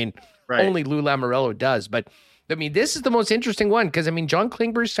ago. I mean, only Lou Lamoriello does. But, I mean, this is the most interesting one because, I mean, John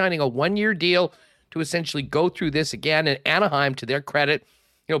Klingberg's signing a 1-year deal to essentially go through this again. And Anaheim, to their credit,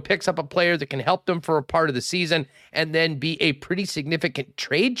 picks up a player that can help them for a part of the season and then be a pretty significant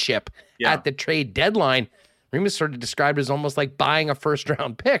trade chip at the trade deadline. Remus sort of described it as almost like buying a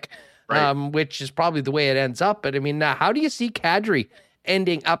first-round pick, which is probably the way it ends up. But, I mean, how do you see Kadri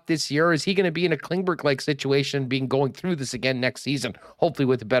ending up this year? Is he going to be in a Klingberg-like situation going through this again next season, hopefully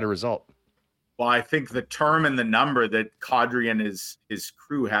with a better result? Well, I think the term and the number that Kadri and his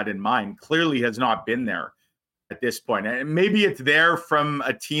crew had in mind clearly has not been there. at this point. And maybe it's there from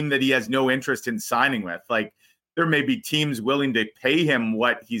a team that he has no interest in signing with. Like, there may be teams willing to pay him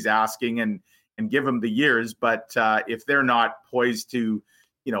what he's asking and give him the years. But if they're not poised to,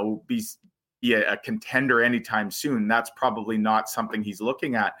 be a contender anytime soon, that's probably not something he's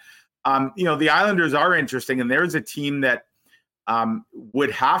looking at. The Islanders are interesting, and there's a team that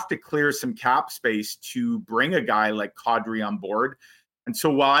would have to clear some cap space to bring a guy like Kadri on board. And so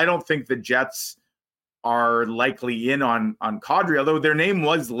while I don't think the Jets are likely in on Kadri, although their name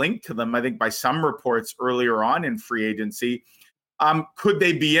was linked to them, I think, by some reports earlier on in free agency, could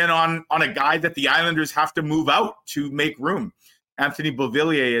they be in on a guy that the Islanders have to move out to make room? Anthony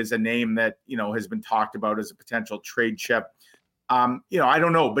Beauvillier is a name that, has been talked about as a potential trade chip. I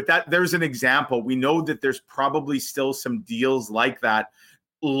don't know, but there's an example. We know that there's probably still some deals like that,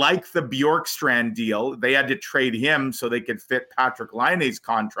 like the Bjorkstrand deal. They had to trade him so they could fit Patrick Laine's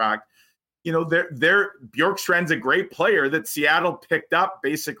contract. Bjorkstrand's a great player that Seattle picked up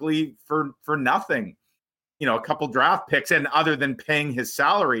basically for nothing, a couple draft picks, and other than paying his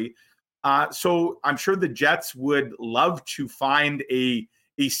salary. So I'm sure the Jets would love to find a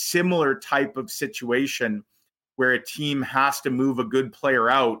similar type of situation where a team has to move a good player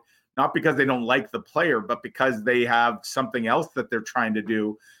out, not because they don't like the player, but because they have something else that they're trying to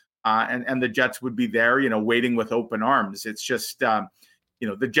do. And the Jets would be there, waiting with open arms. It's just,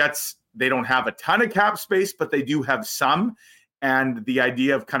 the Jets, they don't have a ton of cap space, but they do have some. And the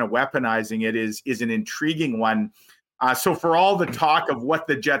idea of kind of weaponizing it is an intriguing one. So for all the talk of what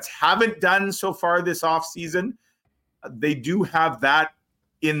the Jets haven't done so far this offseason, they do have that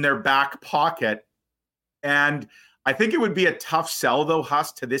in their back pocket. And I think it would be a tough sell, though,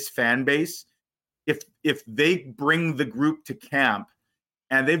 Huss, to this fan base if they bring the group to camp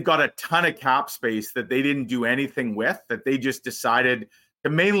and they've got a ton of cap space that they didn't do anything with, that they just decided to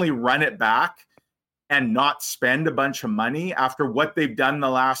mainly run it back and not spend a bunch of money after what they've done the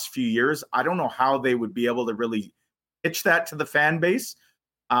last few years. I don't know how they would be able to really pitch that to the fan base.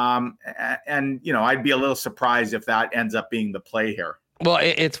 And I'd be a little surprised if that ends up being the play here. Well,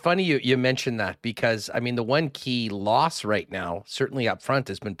 it's funny you mentioned that because, the one key loss right now, certainly up front,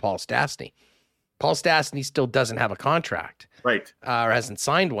 has been Paul Stastny. Paul Stastny still doesn't have a contract. Right. Or hasn't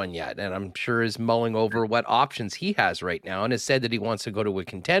signed one yet. And I'm sure is mulling over what options he has right now and has said that he wants to go to a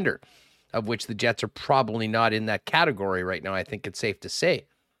contender, of which the Jets are probably not in that category right now. I think it's safe to say.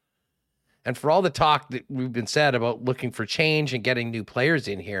 And for all the talk that we've been said about looking for change and getting new players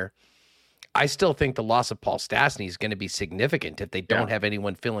in here, I still think the loss of Paul Stastny is going to be significant if they don't have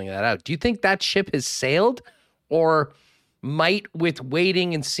anyone filling that out. Do you think that ship has sailed, or might, with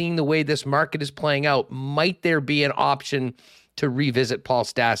waiting and seeing the way this market is playing out, might there be an option to revisit Paul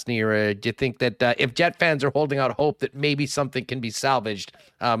Stastny? Or do you think that if Jet fans are holding out hope that maybe something can be salvaged,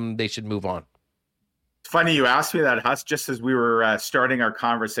 they should move on? It's funny you asked me that, Huss, just as we were starting our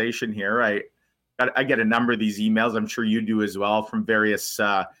conversation here. I get a number of these emails, I'm sure you do as well, from various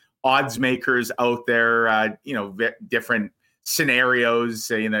odds makers out there, different scenarios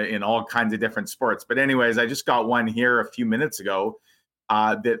in all kinds of different sports. But anyways, I just got one here a few minutes ago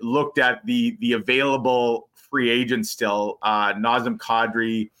that looked at the available free agents still. Nazem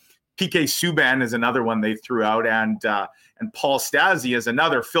Kadri, PK Subban is another one they threw out, and Paul Stastny is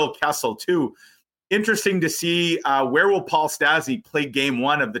another. Phil Kessel too. Interesting to see where will Paul Stastny play game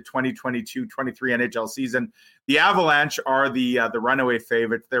one of the 2022-23 NHL season. The Avalanche are the runaway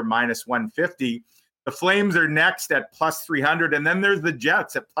favorites. They're minus 150. The Flames are next at plus 300. And then there's the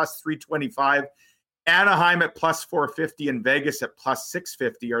Jets at plus 325. Anaheim at plus 450 and Vegas at plus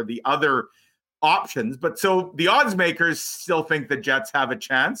 650 are the other options. But so the odds makers still think the Jets have a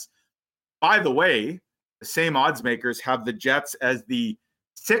chance. By the way, the same odds makers have the Jets as the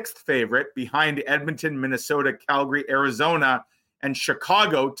sixth favorite behind Edmonton, Minnesota, Calgary, Arizona, and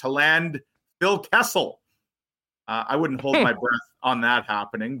Chicago to land Phil Kessel. I wouldn't hold my breath on that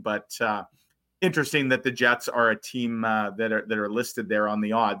happening, but interesting that the Jets are a team that are listed there on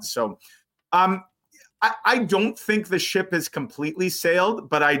the odds. So I don't think the ship has completely sailed,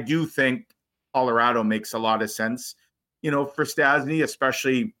 but I do think Colorado makes a lot of sense, for Stastny,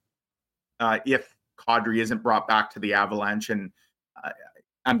 especially if Kadri isn't brought back to the Avalanche. And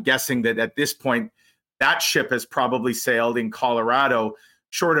I'm guessing that at this point, that ship has probably sailed in Colorado,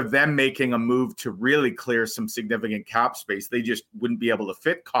 short of them making a move to really clear some significant cap space. They just wouldn't be able to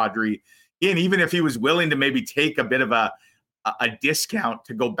fit Kadri in, even if he was willing to maybe take a bit of a discount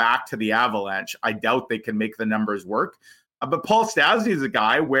to go back to the Avalanche. I doubt they can make the numbers work. But Paul Stastny is a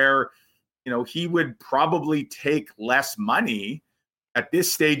guy where, he would probably take less money at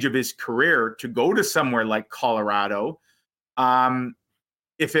this stage of his career to go to somewhere like Colorado.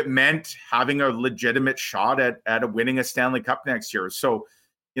 if it meant having a legitimate shot at winning a Stanley Cup next year. So,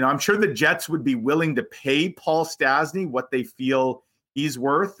 I'm sure the Jets would be willing to pay Paul Stastny what they feel he's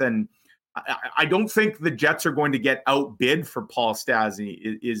worth. And I don't think the Jets are going to get outbid for Paul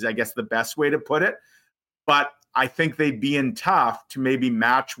Stastny is I guess the best way to put it. But I think they'd be in tough to maybe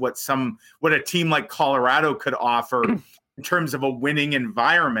match what a team like Colorado could offer in terms of a winning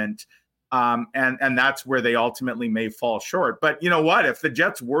environment. And that's where they ultimately may fall short. But you know what? If the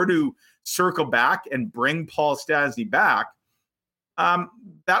Jets were to circle back and bring Paul Stastny back,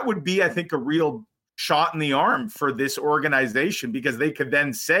 that would be, I think, a real shot in the arm for this organization, because they could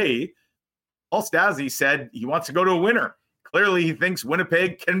then say, Paul Stastny said he wants to go to a winner. Clearly, he thinks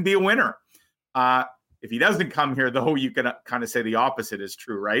Winnipeg can be a winner. If he doesn't come here, though, you can kind of say the opposite is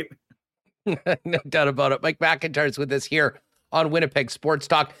true, right? No doubt about it. Mike McIntyre is with us here on Winnipeg Sports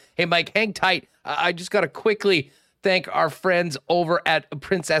Talk. Hey, Mike, hang tight. I just got to quickly thank our friends over at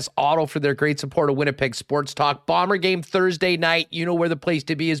Princess Auto for their great support of Winnipeg Sports Talk. Bomber game Thursday night. You know where the place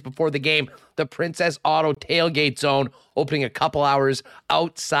to be is before the game. The Princess Auto tailgate zone, opening a couple hours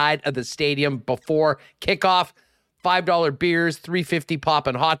outside of the stadium before kickoff. $5 beers, $3.50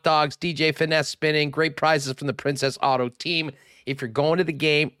 poppin' hot dogs, DJ Finesse spinning, great prizes from the Princess Auto team. If you're going to the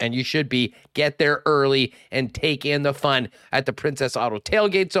game, and you should be, get there early and take in the fun at the Princess Auto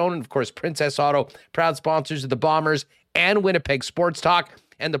tailgate zone. And of course, Princess Auto, proud sponsors of the Bombers and Winnipeg Sports Talk,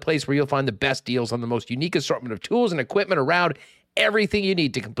 and the place where you'll find the best deals on the most unique assortment of tools and equipment around. Everything you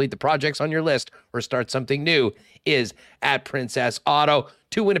need to complete the projects on your list or start something new is at Princess Auto.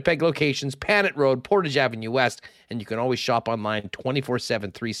 2 Winnipeg locations, Panet Road, Portage Avenue West, and you can always shop online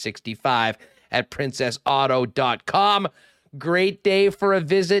 24/7, 365 at princessauto.com. Great day for a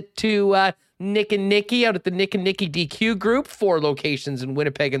visit to Nick and Nicky out at the Nick and Nicky DQ group. 4 locations in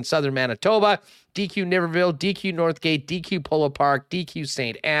Winnipeg and southern Manitoba. DQ Niverville, DQ Northgate, DQ Polo Park, DQ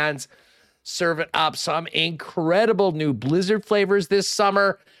St. Anne's. Serving up some incredible new Blizzard flavors this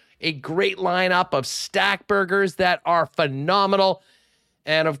summer. A great lineup of stack burgers that are phenomenal.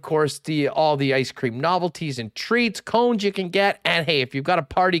 And of course, all the ice cream novelties and treats, cones you can get. And hey, if you've got a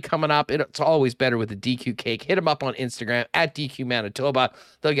party coming up, it's always better with a DQ cake. Hit them up on Instagram at DQ Manitoba.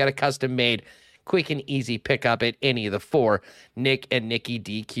 They'll get a custom made, quick and easy pickup at any of the 4 Nick and Nicky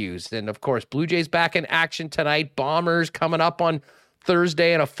DQs. And of course, Blue Jays back in action tonight. Bombers coming up on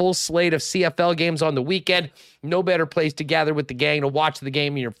Thursday, and a full slate of CFL games on the weekend. No better place to gather with the gang to watch the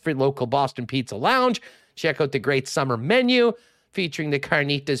game in your local Boston Pizza Lounge. Check out the great summer menu featuring the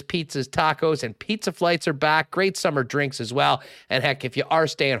carnitas, pizzas, tacos, and pizza flights are back. Great summer drinks as well. And heck, if you are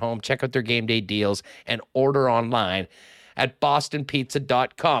staying home, check out their game day deals and order online at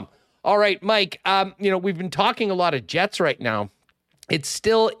bostonpizza.com. All right, Mike, we've been talking a lot of Jets right now. It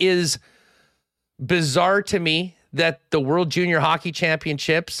still is bizarre to me that the World Junior Hockey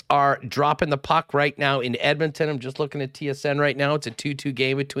Championships are dropping the puck right now in Edmonton. I'm just looking at TSN right now. It's a 2-2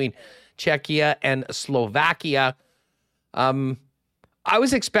 game between Czechia and Slovakia. I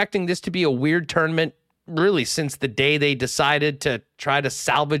was expecting this to be a weird tournament, really, since the day they decided to try to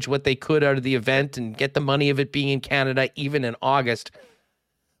salvage what they could out of the event and get the money of it being in Canada, even in August.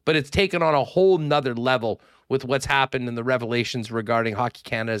 But it's taken on a whole nother level with what's happened and the revelations regarding Hockey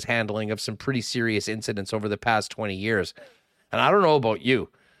Canada's handling of some pretty serious incidents over the past 20 years. And I don't know about you,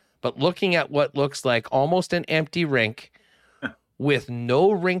 but looking at what looks like almost an empty rink with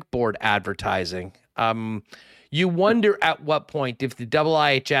no rink board advertising, you wonder at what point, if the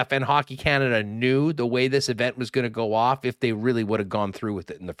IIHF and Hockey Canada knew the way this event was going to go off, if they really would have gone through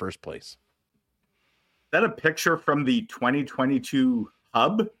with it in the first place. Is that a picture from the 2022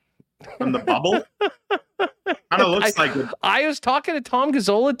 hub from the bubble? Kind of looks like it. I was talking to Tom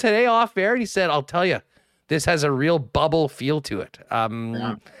Gazzola today off air, and he said, I'll tell you, this has a real bubble feel to it.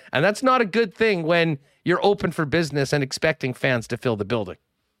 And that's not a good thing when you're open for business and expecting fans to fill the building.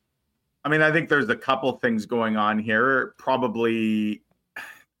 I mean, I think there's a couple things going on here. Probably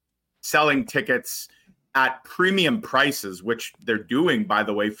selling tickets at premium prices, which they're doing, by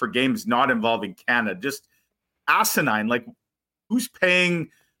the way, for games not involving Canada. Just asinine. Like, who's paying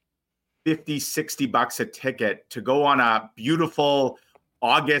 $50-$60 a ticket to go on a beautiful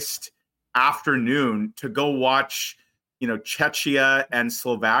August afternoon to go watch, Czechia and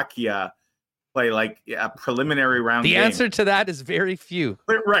Slovakia play like a preliminary round game? The answer to that is very few.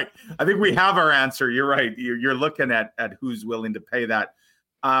 Right. I think we have our answer. You're right. You're looking at who's willing to pay that.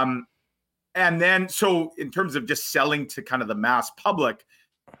 And then, so in terms of just selling to kind of the mass public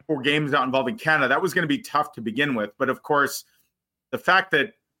for games not involving Canada, that was going to be tough to begin with. But of course, the fact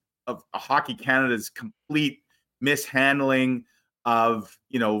that of Hockey Canada's complete mishandling of,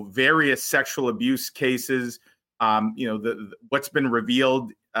 various sexual abuse cases, what's been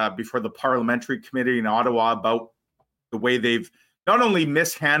revealed before the parliamentary committee in Ottawa about the way they've not only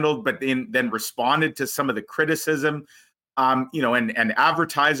mishandled, but then responded to some of the criticism, and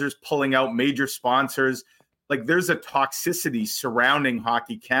advertisers pulling out major sponsors. Like, there's a toxicity surrounding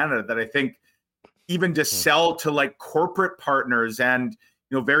Hockey Canada that I think even to sell to like corporate partners and,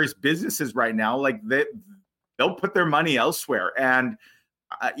 various businesses right now, like they'll put their money elsewhere. And,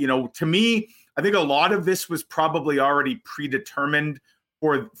 to me, I think a lot of this was probably already predetermined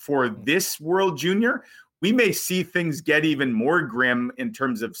for this World Junior. We may see things get even more grim in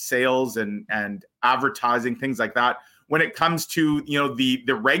terms of sales and advertising, things like that, when it comes to,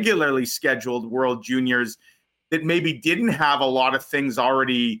 the regularly scheduled World Juniors that maybe didn't have a lot of things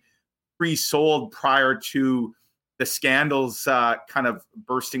already pre-sold prior to the scandals kind of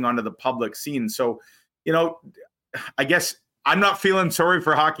bursting onto the public scene. So, I guess I'm not feeling sorry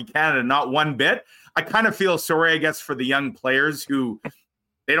for Hockey Canada, not one bit. I kind of feel sorry, I guess, for the young players who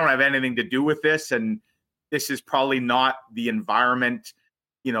they don't have anything to do with this. And this is probably not the environment,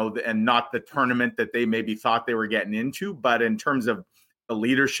 and not the tournament that they maybe thought they were getting into. But in terms of the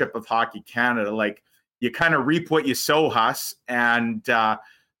leadership of Hockey Canada, like, you kind of reap what you sow, Huss. And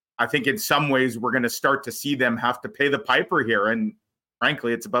I think in some ways we're going to start to see them have to pay the piper here. And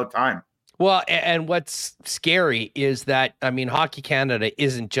frankly, it's about time. Well, and what's scary is that, Hockey Canada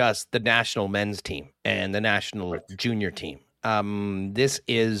isn't just the national men's team and the national junior team. This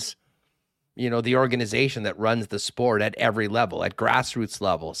is, the organization that runs the sport at every level, at grassroots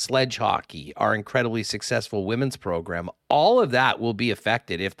level, sledge hockey, our incredibly successful women's program. All of that will be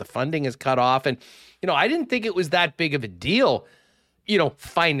affected if the funding is cut off. And, I didn't think it was that big of a deal,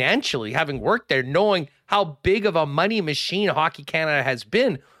 financially, having worked there, knowing how big of a money machine Hockey Canada has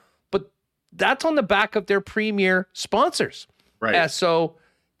been. But that's on the back of their premier sponsors. Right. So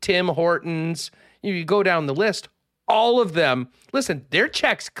Tim Hortons, you go down the list, all of them, listen, their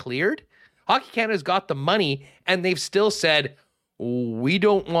checks cleared. Hockey Canada's got the money, and they've still said, we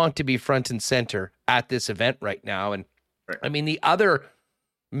don't want to be front and center at this event right now. And the other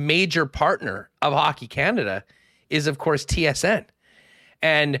major partner of Hockey Canada is, of course, TSN.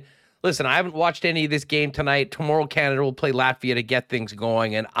 And listen, I haven't watched any of this game tonight. Tomorrow, Canada will play Latvia to get things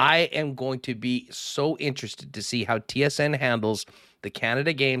going. And I am going to be so interested to see how TSN handles the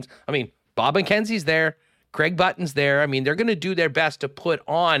Canada games. Bob McKenzie's there. Craig Button's there. They're going to do their best to put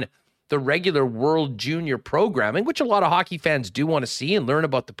on the regular World Junior programming, which a lot of hockey fans do want to see and learn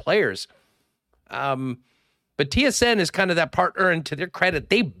about the players. But TSN is kind of that partner, and to their credit,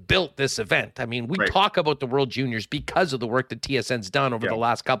 they built this event. We talk about the World Juniors because of the work that TSN's done over the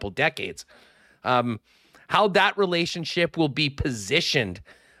last couple decades. How that relationship will be positioned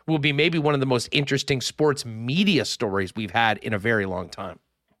will be maybe one of the most interesting sports media stories we've had in a very long time.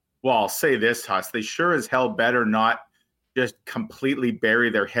 Well, I'll say this, Huss. They sure as hell better not just completely bury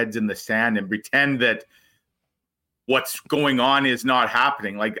their heads in the sand and pretend that what's going on is not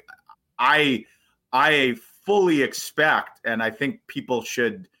happening. Like, I fully expect, and I think people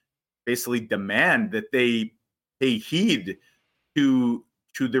should basically demand that they pay heed to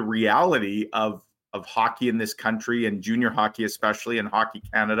the reality of hockey in this country, and junior hockey especially, and Hockey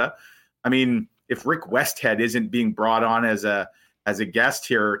Canada. If Rick Westhead isn't being brought on as a guest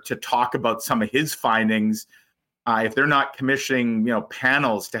here to talk about some of his findings, if they're not commissioning,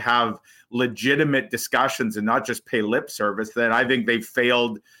 panels to have legitimate discussions and not just pay lip service, then I think they've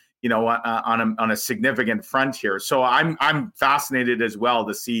failed, on a significant front here. So I'm fascinated as well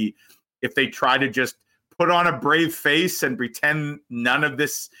to see if they try to just put on a brave face and pretend none of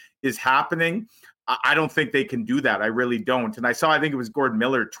this is happening. I don't think they can do that. I really don't. And I think it was Gord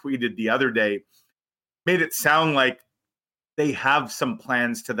Miller tweeted the other day, made it sound like they have some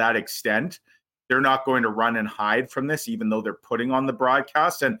plans to that extent. They're not going to run and hide from this, even though they're putting on the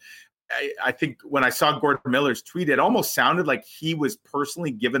broadcast. And I think when I saw Gordon Miller's tweet, it almost sounded like he was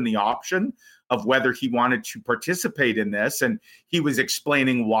personally given the option of whether he wanted to participate in this. And he was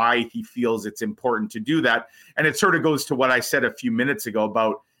explaining why he feels it's important to do that. And it sort of goes to what I said a few minutes ago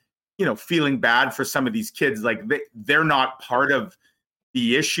about, feeling bad for some of these kids. Like, they're not part of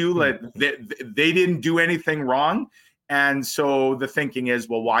the issue. Like, they didn't do anything wrong. And so the thinking is,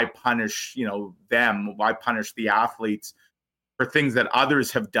 well, why punish, them? Why punish the athletes for things that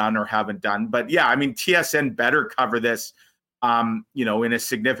others have done or haven't done? But yeah, TSN better cover this, in a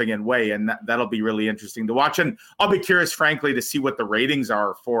significant way. And that'll be really interesting to watch. And I'll be curious, frankly, to see what the ratings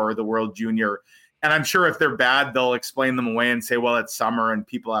are for the World Junior. And I'm sure if they're bad, they'll explain them away and say, well, it's summer and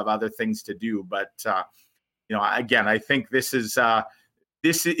people have other things to do. But, again, I think this is,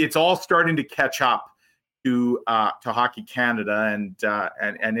 it's all starting to catch up. to Hockey Canada,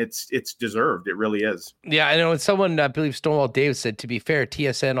 and it's deserved. It really is. Yeah, I know. And someone, I believe Stonewall Davis said, to be fair,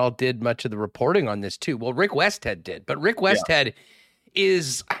 TSN all did much of the reporting on this too. Well, Rick Westhead did, but Rick Westhead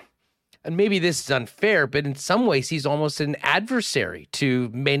is, and maybe this is unfair, but in some ways he's almost an adversary to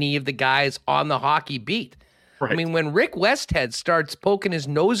many of the guys on the hockey beat. Right. I mean, when Rick Westhead starts poking his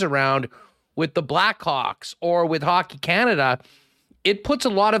nose around with the Blackhawks or with Hockey Canada, it puts a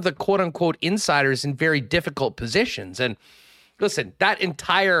lot of the quote-unquote insiders in very difficult positions. And listen, that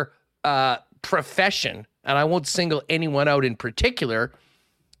entire profession, and I won't single anyone out in particular,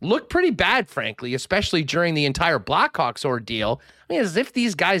 looked pretty bad, frankly, especially during the entire Blackhawks ordeal. I mean, as if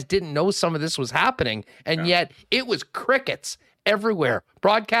these guys didn't know some of this was happening, and yet it was crickets everywhere,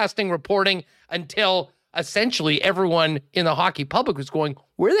 broadcasting, reporting, until essentially everyone in the hockey public was going,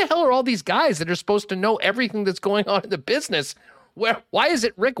 where the hell are all these guys that are supposed to know everything that's going on in the business? Why is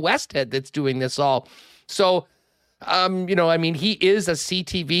it Rick Westhead that's doing this all? So, I mean, he is a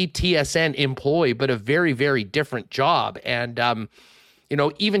CTV TSN employee, but a very, very different job. And,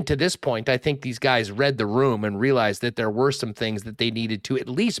 even to this point, I think these guys read the room and realized that there were some things that they needed to at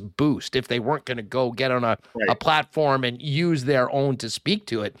least boost if they weren't going to go get on a platform and use their own to speak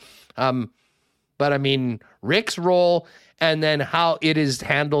to it. But I mean, Rick's role and then how it is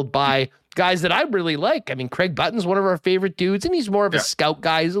handled by guys that I really like. I mean, Craig Button's one of our favorite dudes, and he's more of a scout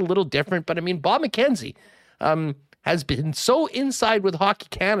guy. He's a little different. But I mean, Bob McKenzie has been so inside with Hockey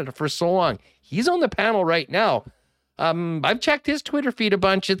Canada for so long. He's on the panel right now. I've checked his Twitter feed a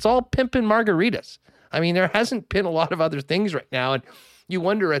bunch. It's all pimping margaritas. I mean, there hasn't been a lot of other things right now. And you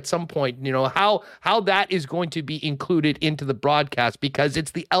wonder at some point, how that is going to be included into the broadcast, because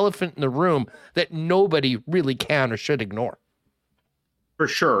it's the elephant in the room that nobody really can or should ignore. For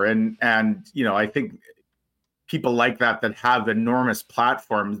sure. And I think people like that have enormous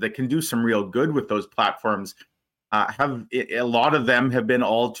platforms that can do some real good with those platforms, a lot of them have been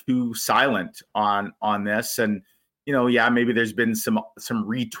all too silent on this. And, maybe there's been some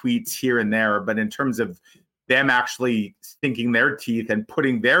retweets here and there, but in terms of them actually sinking their teeth and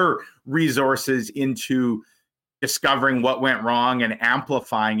putting their resources into discovering what went wrong and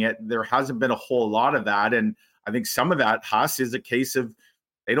amplifying it, there hasn't been a whole lot of that. And I think some of that, Huss, is a case of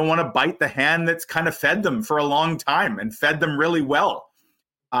they don't want to bite the hand that's kind of fed them for a long time and fed them really well.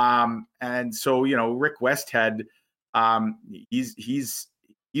 And so, Rick Westhead,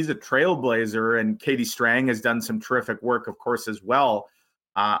 he's a trailblazer, and Katie Strang has done some terrific work, of course, as well.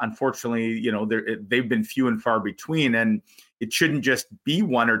 Unfortunately, they've been few and far between, and it shouldn't just be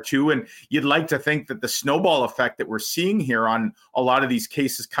one or two. And you'd like to think that the snowball effect that we're seeing here on a lot of these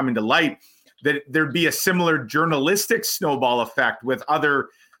cases coming to light, that there'd be a similar journalistic snowball effect with other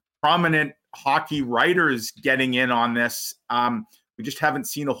prominent hockey writers getting in on this. We just haven't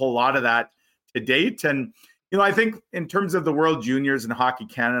seen a whole lot of that to date. And, I think in terms of the World Juniors and Hockey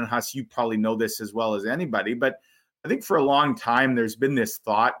Canada, Huss, you probably know this as well as anybody, but I think for a long time, there's been this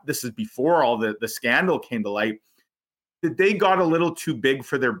thought, this is before all the scandal came to light, that they got a little too big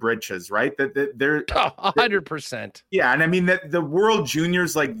for their britches, right? That they're 100%. Yeah. And I mean that the World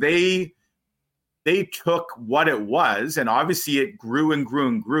Juniors, like they took what it was, and obviously it grew and grew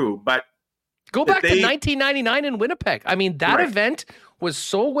and grew, but go back to 1999 in Winnipeg. I mean, that event was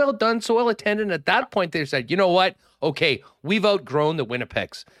so well done, so well attended. At that point, they said, you know what? Okay, we've outgrown the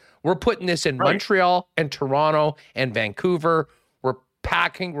Winnipegs. We're putting this in Montreal and Toronto and Vancouver. We're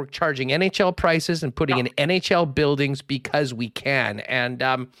charging NHL prices and putting in NHL buildings because we can.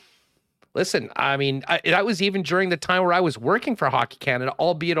 And listen, I mean, that was even during the time where I was working for Hockey Canada,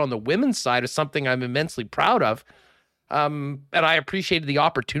 albeit on the women's side, is something I'm immensely proud of. And I appreciated the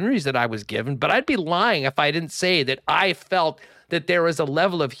opportunities that I was given, but I'd be lying if I didn't say that I felt that there was a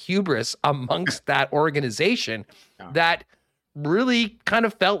level of hubris amongst that organization that really kind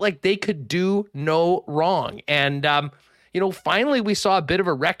of felt like they could do no wrong. And, finally we saw a bit of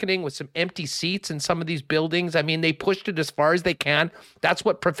a reckoning with some empty seats in some of these buildings. I mean, they pushed it as far as they can. That's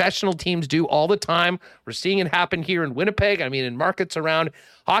what professional teams do all the time. We're seeing it happen here in Winnipeg. I mean, in markets around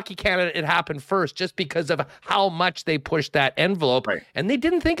Hockey Canada, it happened first just because of how much they pushed that envelope. Right. And they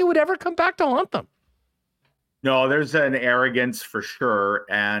didn't think it would ever come back to haunt them. No, there's an arrogance for sure.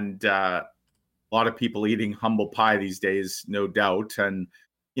 And a lot of people eating humble pie these days, no doubt. And,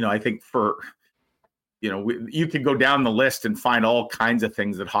 I think you could go down the list and find all kinds of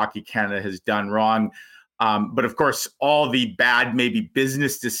things that Hockey Canada has done wrong. But of course, all the bad, maybe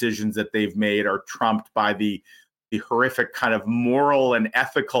business decisions that they've made are trumped by the horrific kind of moral and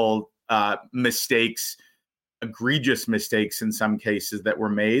ethical mistakes, egregious mistakes in some cases that were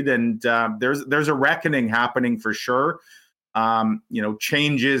made. And there's a reckoning happening for sure.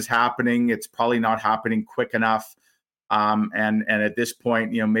 Change is happening. It's probably not happening quick enough. And at this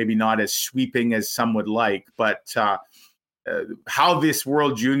point, maybe not as sweeping as some would like, but how this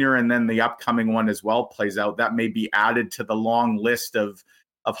World Junior and then the upcoming one as well plays out, that may be added to the long list of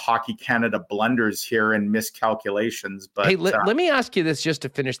Hockey Canada blunders here and miscalculations. But hey, let me ask you this just to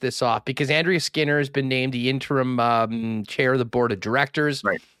finish this off, because Andrea Skinner has been named the interim chair of the board of directors,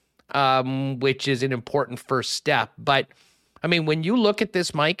 right. Which is an important first step. But I mean, when you look at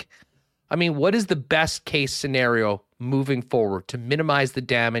this, Mike, I mean, what is the best case scenario moving forward to minimize the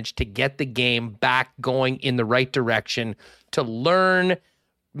damage, to get the game back going in the right direction, to learn,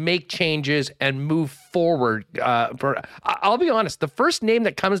 make changes, and move forward? I'll be honest, the first name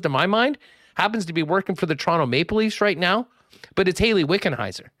that comes to my mind happens to be working for the Toronto Maple Leafs right now, but it's Haley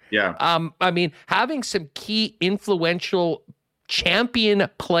Wickenheiser. Yeah. I mean, having some key influential champion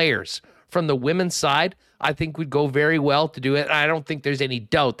players from the women's side, I think would go very well to do it. I don't think there's any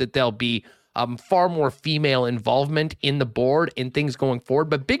doubt that there'll be far more female involvement in the board and things going forward.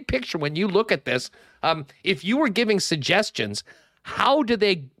 But big picture, when you look at this, if you were giving suggestions, how do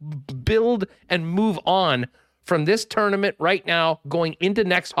they build and move on from this tournament right now going into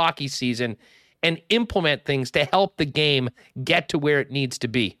next hockey season and implement things to help the game get to where it needs to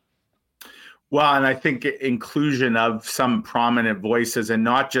be? Well, and I think inclusion of some prominent voices, and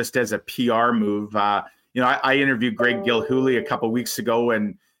not just as a PR move. I interviewed Greg Gilhooly a couple of weeks ago,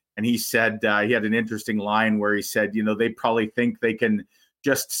 and he said he had an interesting line where he said, they probably think they can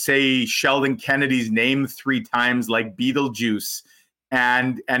just say Sheldon Kennedy's name 3 times like Beetlejuice,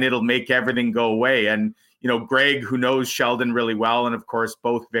 and it'll make everything go away. And Greg, who knows Sheldon really well, and of course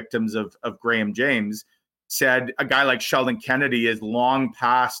both victims of Graham James, said a guy like Sheldon Kennedy is long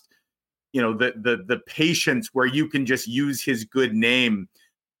past the patience where you can just use his good name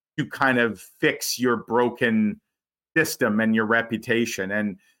to kind of fix your broken system and your reputation.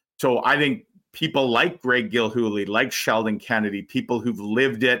 And so I think people like Greg Gilhooly, like Sheldon Kennedy, people who've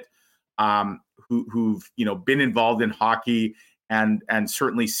lived it, who've been involved in hockey and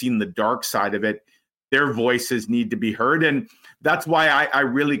certainly seen the dark side of it, their voices need to be heard. And that's why I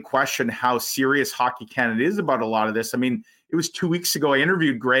really question how serious Hockey Canada is about a lot of this. I mean, it was 2 weeks ago I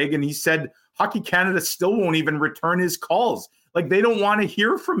interviewed Greg, and he said Hockey Canada still won't even return his calls. Like, they don't want to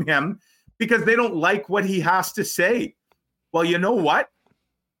hear from him because they don't like what he has to say. Well, you know what?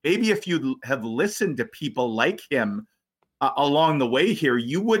 Maybe if you have listened to people like him along the way here,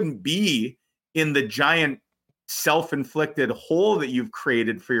 you wouldn't be in the giant self-inflicted hole that you've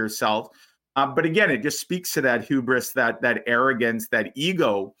created for yourself. But again, it just speaks to that hubris, that arrogance, that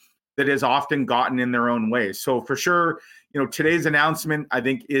ego that has often gotten in their own way. So for sure, today's announcement, I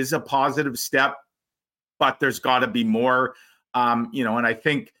think, is a positive step, but there's got to be more. And I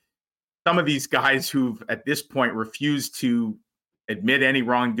think some of these guys who've at this point refused to admit any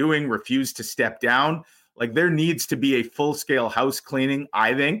wrongdoing, refused to step down, like, there needs to be a full-scale house cleaning,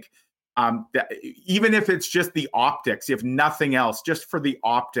 I think. Even if it's just the optics, if nothing else, just for the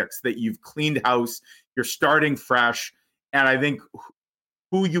optics that you've cleaned house, you're starting fresh. And I think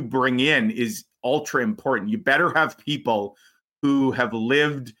who you bring in is ultra important. You better have people who have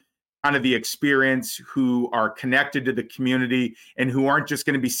lived kind of the experience, who are connected to the community, and who aren't just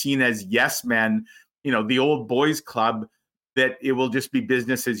going to be seen as yes men, the old boys club, that it will just be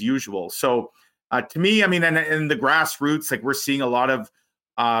business as usual. So to me, I mean, and the grassroots, like, we're seeing a lot of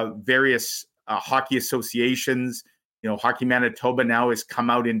various hockey associations. Hockey Manitoba now has come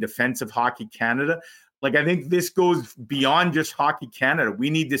out in defense of Hockey Canada. Like, I think this goes beyond just Hockey Canada. We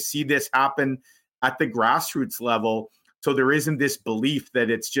need to see this happen at the grassroots level, so there isn't this belief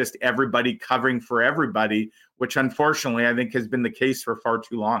that it's just everybody covering for everybody, which unfortunately I think has been the case for far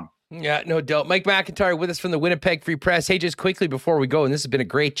too long. Yeah, no doubt. Mike McIntyre with us from the Winnipeg Free Press. Hey, just quickly before we go, and this has been a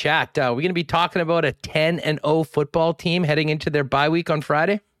great chat, we're going to be talking about a 10-0 football team heading into their bye week on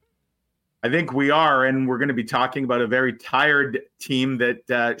Friday. I think we are, and we're going to be talking about a very tired team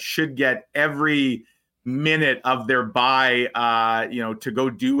that should get every minute of their bye, to go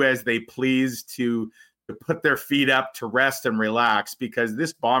do as they please, to put their feet up, to rest and relax, because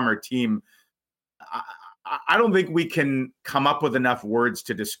this Bomber team, I don't think we can come up with enough words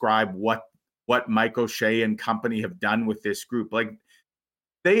to describe what Mike O'Shea and company have done with this group. Like,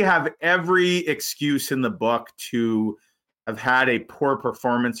 they have every excuse in the book to have had a poor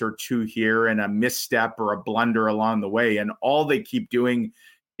performance or two here and a misstep or a blunder along the way. And all they keep doing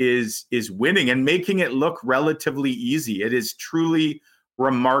is winning and making it look relatively easy. It is truly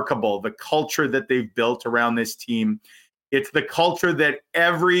remarkable, the culture that they've built around this team. It's the culture that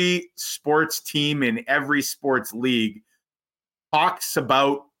every sports team in every sports league talks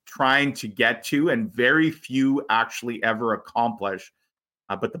about trying to get to, and very few actually ever accomplish.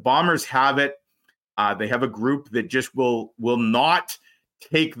 But the Bombers have it. They have a group that just will not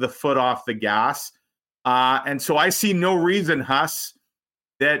take the foot off the gas. And so I see no reason, Huss,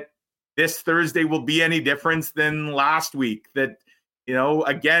 that this Thursday will be any different than last week. That,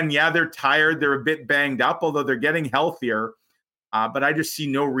 again, they're tired. They're a bit banged up, although they're getting healthier. But I just see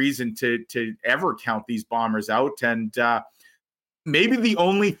no reason to ever count these Bombers out. And maybe the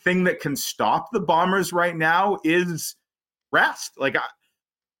only thing that can stop the Bombers right now is rest. Like,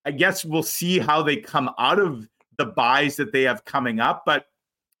 I guess we'll see how they come out of the buys that they have coming up. But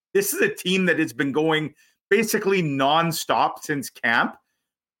this is a team that has been going basically nonstop since camp.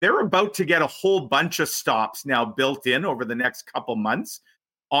 They're about to get a whole bunch of stops now built in over the next couple months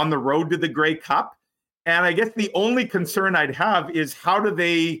on the road to the Grey Cup. And I guess the only concern I'd have is how do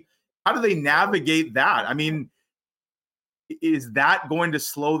they navigate that? I mean, is that going to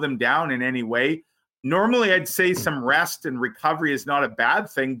slow them down in any way? Normally, I'd say some rest and recovery is not a bad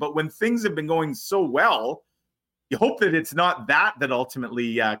thing, but when things have been going so well, you hope that it's not that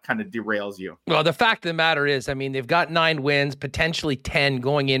ultimately kind of derails you. Well, the fact of the matter is, I mean, they've got 9 wins, potentially 10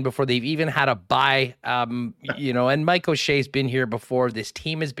 going in before they've even had a bye. And Mike O'Shea's been here before. This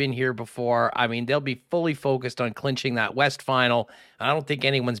team has been here before. I mean, they'll be fully focused on clinching that West final. I don't think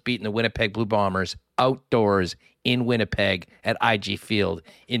anyone's beaten the Winnipeg Blue Bombers outdoors in Winnipeg at IG Field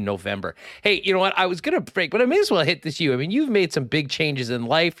in November. Hey, you know what? I was going to break, but I may as well hit this you. I mean, you've made some big changes in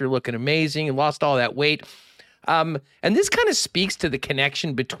life. You're looking amazing. You lost all that weight. And this kind of speaks to the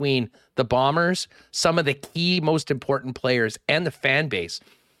connection between the Bombers, some of the key, most important players, and the fan base.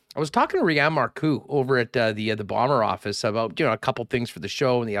 I was talking to Rian Marcoux over at the Bomber office about a couple things for the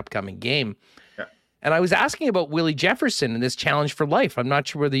show and the upcoming game. Yeah. And I was asking about Willie Jefferson and this Challenge for Life. I'm not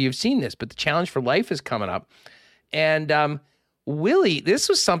sure whether you've seen this, but the Challenge for Life is coming up. And Willie, this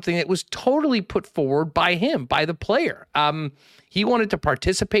was something that was totally put forward by him, by the player. He wanted to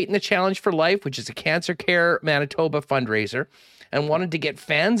participate in the Challenge for Life, which is a Cancer Care Manitoba fundraiser, and wanted to get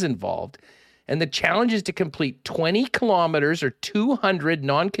fans involved. And the challenge is to complete 20 kilometers or 200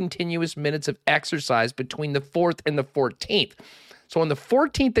 non-continuous minutes of exercise between the 4th and the 14th. So on the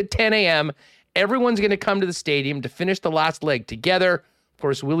 14th at 10 a.m., everyone's going to come to the stadium to finish the last leg together. Of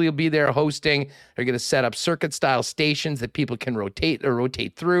course, Willie will be there hosting. They're going to set up circuit-style stations that people can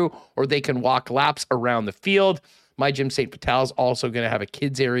rotate through, or they can walk laps around the field. My Gym St. Patel is also going to have a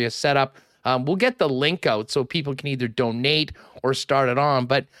kids area set up. We'll get the link out so people can either donate or start it on.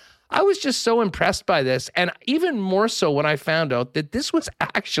 But I was just so impressed by this, and even more so when I found out that this was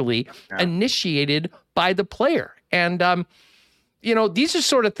actually initiated by the player. And these are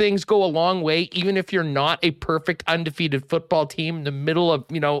sort of things go a long way, even if you're not a perfect undefeated football team in the middle of,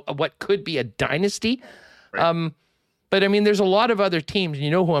 what could be a dynasty. Right. But I mean, there's a lot of other teams,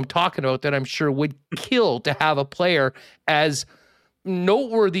 you know who I'm talking about, that I'm sure would kill to have a player as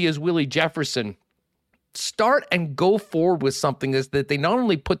noteworthy as Willie Jefferson start and go forward with something that they not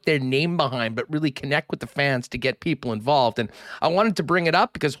only put their name behind, but really connect with the fans to get people involved. And I wanted to bring it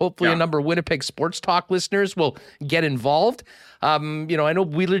up because hopefully a number of Winnipeg Sports Talk listeners will get involved. I know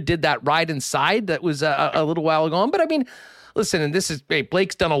Wheeler did that ride inside that was a little while ago, but I mean, listen, and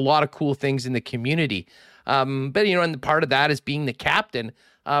Blake's done a lot of cool things in the community. And the part of that is being the captain.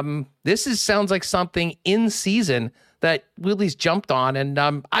 Sounds like something in season that Willie's jumped on.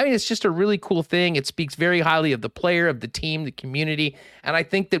 And it's just a really cool thing. It speaks very highly of the player, of the team, the community. And I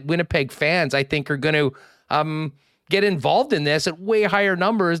think that Winnipeg fans, are going to get involved in this at way higher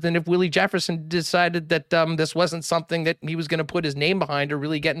numbers than if Willie Jefferson decided that this wasn't something that he was going to put his name behind or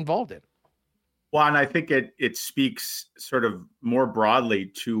really get involved in. Well, and I think it speaks sort of more broadly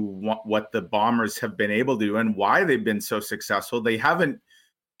to what the Bombers have been able to do and why they've been so successful. They haven't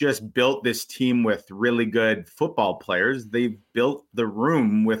just built this team with really good football players. They've built the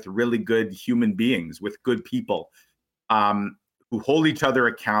room with really good human beings, with good people who hold each other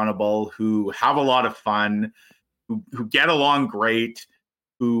accountable, who have a lot of fun, who get along great,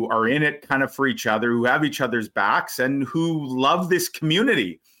 who are in it kind of for each other, who have each other's backs, and who love this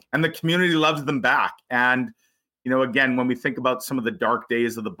community. And the community loves them back. And, again, when we think about some of the dark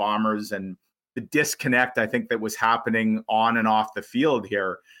days of the Bombers and the disconnect, I think, that was happening on and off the field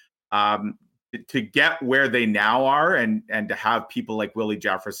here, to get where they now are and to have people like Willie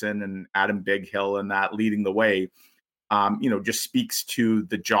Jefferson and Adam Big Hill and that leading the way, just speaks to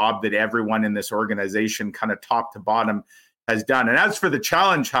the job that everyone in this organization kind of top to bottom has done. And as for the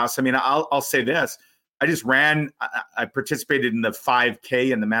challenge, Huss, I mean, I'll say this. I participated in the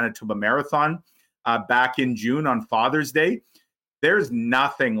 5K in the Manitoba Marathon back in June on Father's Day. There's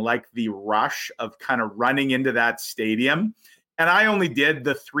nothing like the rush of kind of running into that stadium And I only did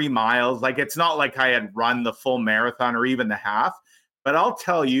the 3 miles. Like, it's not like I had run the full marathon or even the half. But I'll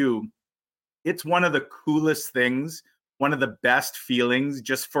tell you, it's one of the coolest things, one of the best feelings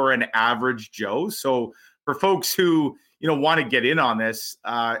just for an average Joe. So for folks who, want to get in on this,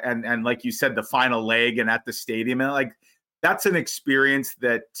 and like you said, the final leg and at the stadium, and like, that's an experience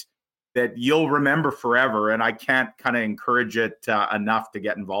that you'll remember forever. And I can't kind of encourage it enough to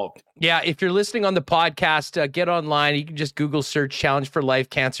get involved. Yeah, if you're listening on the podcast, get online. You can just Google search Challenge for Life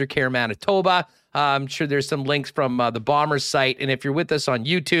Cancer Care Manitoba. I'm sure there's some links from the Bombers site. And if you're with us on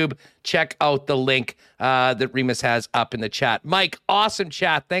YouTube, check out the link that Remus has up in the chat. Mike, awesome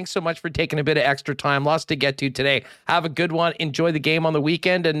chat. Thanks so much for taking a bit of extra time. Lots to get to today. Have a good one. Enjoy the game on the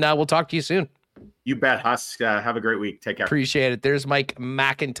weekend, and we'll talk to you soon. You bet, Huss. Have a great week. Take care. Appreciate it. There's Mike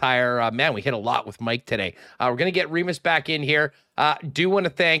McIntyre. Man, we hit a lot with Mike today. We're going to get Remus back in here. Do want to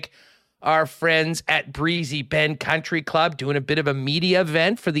thank our friends at Breezy Bend Country Club, doing a bit of a media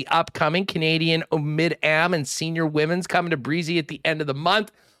event for the upcoming Canadian Mid-Am and Senior Women's coming to Breezy at the end of the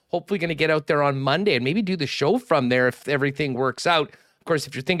month. Hopefully going to get out there on Monday and maybe do the show from there if everything works out. Of course,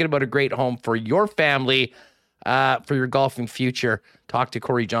 if you're thinking about a great home for your family, for your golfing future, talk to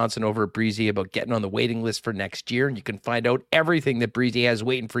Corey Johnson over at Breezy about getting on the waiting list for next year. And you can find out everything that Breezy has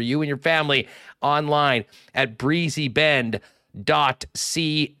waiting for you and your family online at breezybend.ca.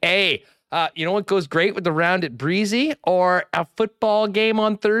 You know what goes great with the round at Breezy or a football game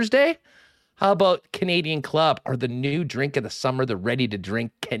on Thursday? How about Canadian Club, or the new drink of the summer, the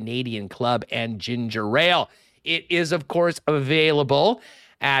ready-to-drink Canadian Club and Ginger Ale? It is, of course, available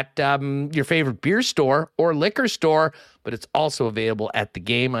at your favorite beer store or liquor store, but it's also available at the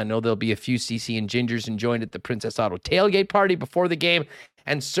game. I know there'll be a few CC and Gingers enjoying at the Princess Auto tailgate party before the game,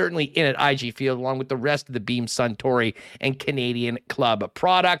 and certainly in at IG Field, along with the rest of the Beam Suntory and Canadian Club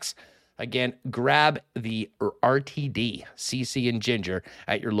products. Again, grab the RTD, CC and Ginger,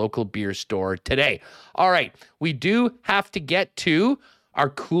 at your local beer store today. All right, we do have to get to our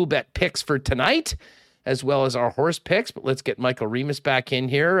cool bet picks for tonight, as well as our horse picks, but let's get Michael Remus back in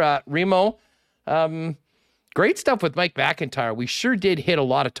here. Remo, great stuff with Mike McIntyre. We sure did hit a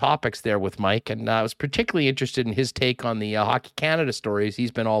lot of topics there with Mike, and I was particularly interested in his take on the Hockey Canada stories. He's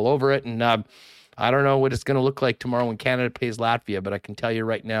been all over it, and I don't know what it's going to look like tomorrow when Canada plays Latvia, but I can tell you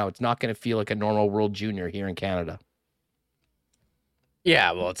right now, it's not going to feel like a normal World Junior here in Canada.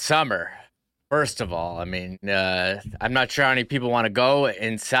 Yeah, well, it's summer. First of all, I mean, I'm not sure how many people want to go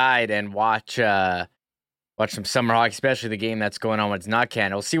inside and watch some summer hockey, especially the game that's going on when it's not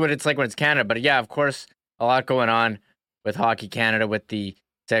Canada. We'll see what it's like when it's Canada. But yeah, of course, a lot going on with Hockey Canada with the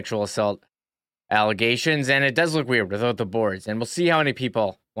sexual assault allegations, and it does look weird without the boards. And we'll see how many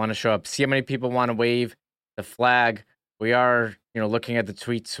people want to show up, see how many people want to wave the flag. We are, looking at the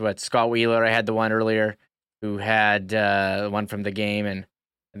tweets with Scott Wheeler. I had the one earlier who had one from the game, and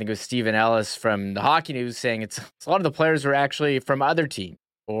I think it was Stephen Ellis from the Hockey News saying it's a lot of the players were actually from other teams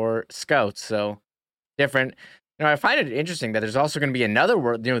or scouts, so different. I find it interesting that there's also going to be another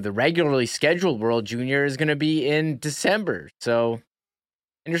world, the regularly scheduled World Junior is going to be in December. So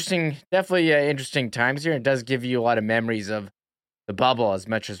interesting, definitely interesting times here. It does give you a lot of memories of the bubble as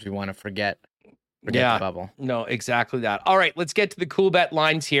much as we want to forget the bubble. No, exactly that. All right, let's get to the cool bet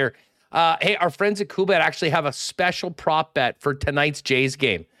lines here. Hey, our friends at Cool Bet actually have a special prop bet for tonight's Jays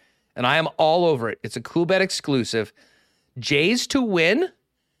game, and I am all over it. It's a Cool Bet exclusive. Jays to win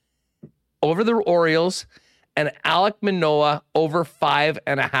over the Orioles, and Alek Manoah over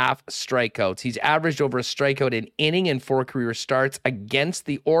 5.5 strikeouts. He's averaged over a strikeout an inning in 4 career starts against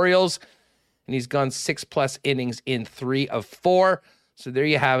the Orioles, and he's gone 6+ innings in 3 of 4. So there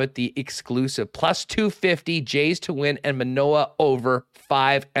you have it, the exclusive. Plus 250, Jays to win, and Manoah over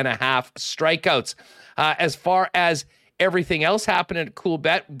 5.5 strikeouts. As far as everything else happening at Cool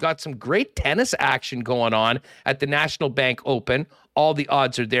Bet, we've got some great tennis action going on at the National Bank Open. All the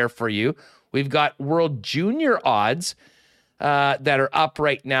odds are there for you. We've got World Junior odds that are up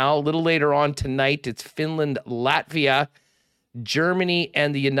right now. A little later on tonight, it's Finland, Latvia, Germany,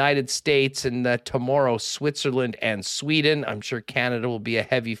 and the United States, and tomorrow, Switzerland and Sweden. I'm sure Canada will be a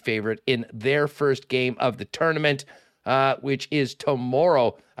heavy favorite in their first game of the tournament, which is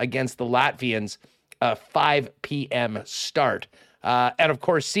tomorrow against the Latvians, 5 p.m. start. And, of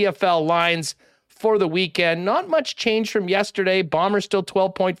course, CFL lines for the weekend. Not much change from yesterday. Bombers still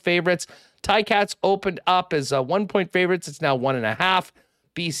 12-point favorites. Ticats opened up as 1-point favorites. It's now 1.5.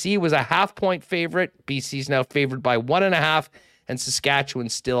 BC was a half-point favorite. BC's now favored by 1.5. And Saskatchewan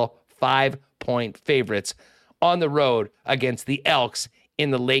still 5-point favorites on the road against the Elks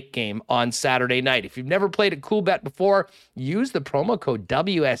in the late game on Saturday night. If you've never played at Cool Bet before, use the promo code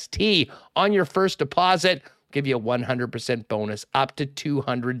WST on your first deposit. give you a 100% bonus up to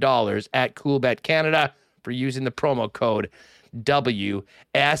 $200 at Coolbet Canada for using the promo code WST.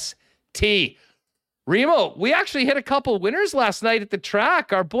 Remo, we actually hit a couple winners last night at the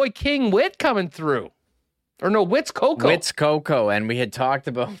track. Our boy King Witt coming through. Or no, Witt's Coco. Witt's Coco, and we had talked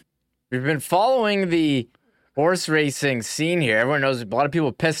about, we've been following the horse racing scene here. Everyone knows a lot of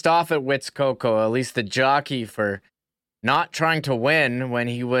people pissed off at Witt's Coco, at least the jockey, for not trying to win when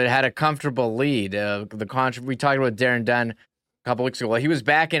he had a comfortable lead. We talked about Darren Dunn a couple weeks ago. Well, he was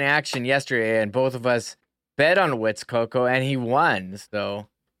back in action yesterday, and both of us bet on Witt's Coco, and he won. So,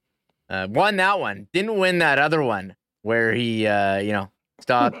 won that one. Didn't win that other one where he,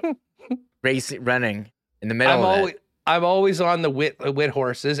 stopped running in the middle of it. I'm always on the Witt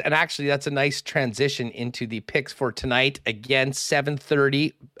horses, and actually that's a nice transition into the picks for tonight. Again,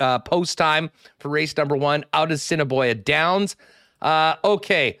 7:30 post time for race number 1 out of Assiniboia Downs.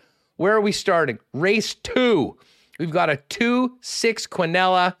 Okay, where are we starting? Race 2. We've got a 2-6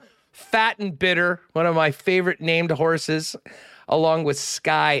 Quinella, Fat and Bitter, one of my favorite named horses, along with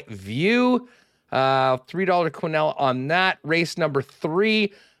Sky View. $3 Quinella on that. Race number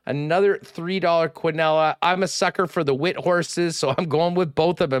 3. Another $3 Quinella. I'm a sucker for the Witt horses, so I'm going with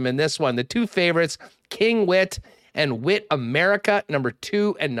both of them in this one. The two favorites, King Witt and Witt America, number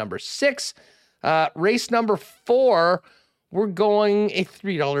 2 and number 6. Race number 4, we're going a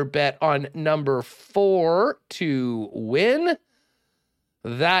 $3 bet on number 4 to win.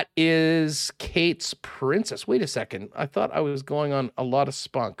 That is Kate's Princess. Wait a second. I thought I was going on a lot of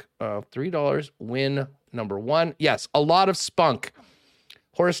spunk. $3 win number 1. Yes, a lot of spunk.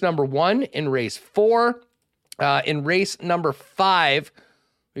 Horse number 1 in race 4. In race number 5,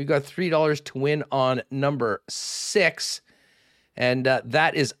 we've got $3 to win on number 6. And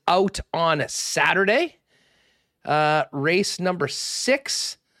that is out on Saturday. Race number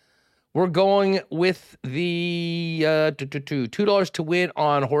 6, we're going with the $2 to win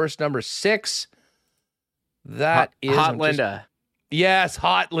on horse number 6. That is Hot Linda. Yes,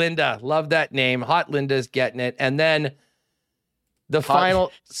 Hot Linda. Love that name. Hot Linda's getting it. And then the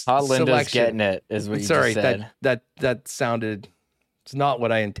final Hot Linda's selection. getting it is what you Sorry, just said. that sounded, it's not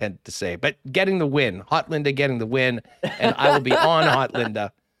what I intended to say, but getting the win. Hot Linda getting the win, and I will be on Hot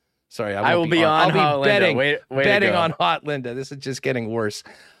Linda. Sorry, I will be on Hot Linda. Betting, betting on Hot Linda. This is just getting worse.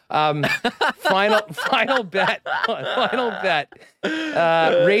 Final bet.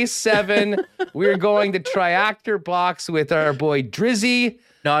 Race 7. We're going to Triactor Box with our boy Drizzy.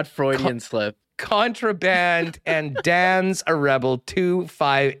 Not Freudian slip. Contraband and Dan's a Rebel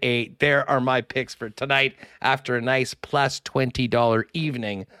 258. There are my picks for tonight after a nice plus $20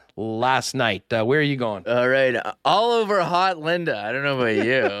 evening last night. Where are you going? All right. All over Hot Linda. I don't know about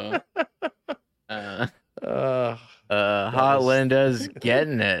you. Hot Linda's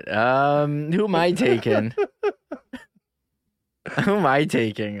getting it. Who am I taking? Who am I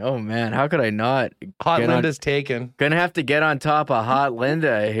taking? Oh man, how could I not? Hot Linda's taken. Gonna have to get on top of Hot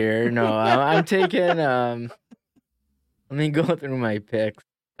Linda here. No, I'm taking. Let me go through my picks.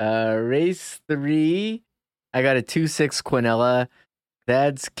 Race 3, I got a 2-6 Quinella.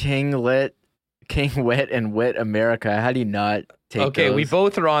 That's King Witt and Witt America. How do you not take Okay, those? we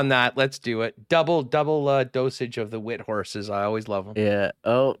both are on that. Let's do it. Double dosage of the Witt horses. I always love them. Yeah.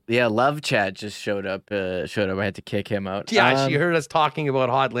 Oh, yeah. Love Chat just showed up. I had to kick him out. Yeah, she heard us talking about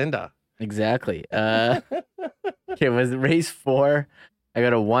Hot Linda. Exactly. Okay, was race 4. I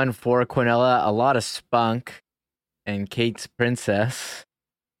got a 1-4 Quinella, a lot of spunk, and Kate's Princess.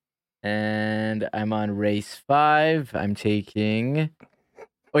 And I'm on race 5. I'm taking.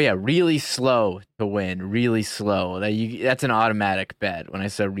 Oh yeah, really slow to win. Really slow. That's an automatic bet. When I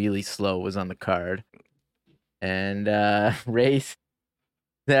said really slow was on the card. And race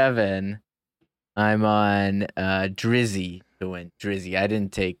 7, I'm on Drizzy to win. Drizzy. I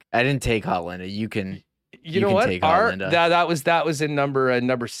didn't take Hot Linda. You know what? Take Hot Linda. That was in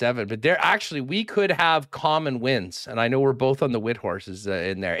number 7. But there actually we could have common wins, and I know we're both on the Witt horses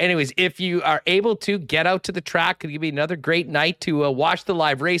in there. Anyways, if you are able to get out to the track, it'll be another great night to watch the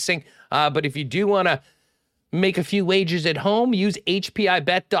live racing. But if you do want to make a few wagers at home, use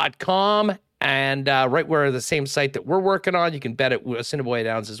HPIBet.com. And right where the same site that we're working on, you can bet at Assiniboia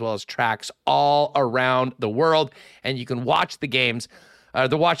Downs as well as tracks all around the world. And you can watch the games,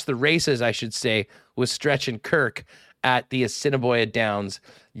 watch the races, I should say, with Stretch and Kirk at the Assiniboia Downs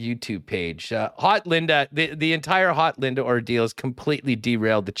YouTube page. Hot Linda, the entire Hot Linda ordeal has completely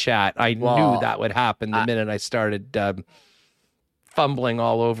derailed the chat. I knew that would happen the minute I started fumbling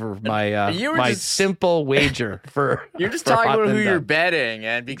all over my simple wager for. You're just for talking Hot about who Linda. you're betting,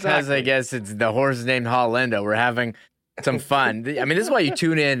 and because Exactly. I guess it's the horse named Hot Linda, we're having some fun. I mean, this is why you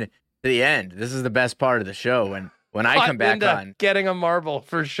tune in the end. This is the best part of the show. When I come back Linda on. Getting a marble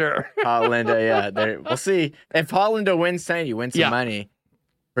for sure. Linda, yeah. We'll see. If Linda wins tonight, you win some money.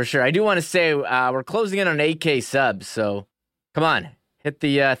 For sure. I do want to say we're closing in on 8K subs. So come on. Hit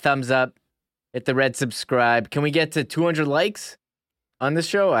the thumbs up. Hit the red subscribe. Can we get to 200 likes on this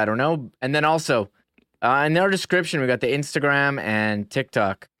show? I don't know. And then also, in our description, we got the Instagram and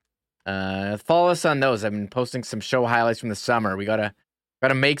TikTok. Follow us on those. I've been posting some show highlights from the summer. We gotta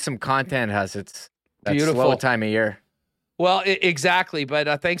make some content, Huss. It's that beautiful slow time of year. Well, exactly.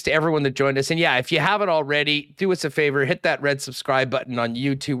 But thanks to everyone that joined us. And yeah, if you haven't already, do us a favor, hit that red subscribe button on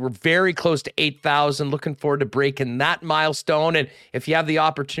YouTube. We're very close to 8,000. Looking forward to breaking that milestone. And if you have the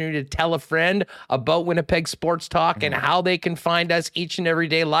opportunity to tell a friend about Winnipeg Sports Talk and how they can find us each and every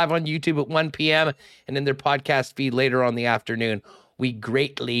day live on YouTube at 1 p.m. and in their podcast feed later on the afternoon, we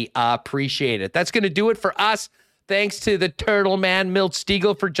greatly appreciate it. That's going to do it for us. Thanks to the Turtle Man, Milt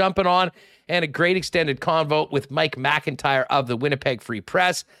Stegall, for jumping on, and a great extended convo with Mike McIntyre of the Winnipeg Free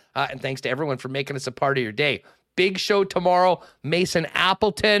Press. And thanks to everyone for making us a part of your day. Big show tomorrow. Mason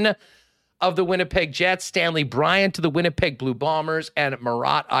Appleton of the Winnipeg Jets, Stanley Bryant to the Winnipeg Blue Bombers, and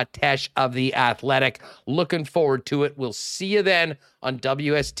Murat Atesh of the Athletic. Looking forward to it. We'll see you then on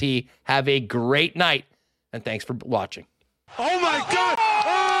WST. Have a great night, and thanks for watching. Oh, my God!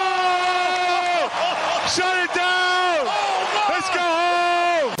 Oh! Shut it down! Let's go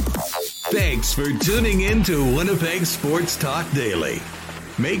home! Thanks for tuning in to Winnipeg Sports Talk Daily.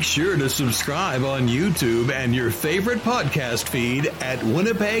 Make sure to subscribe on YouTube and your favorite podcast feed at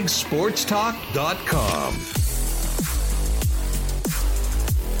winnipegsportstalk.com.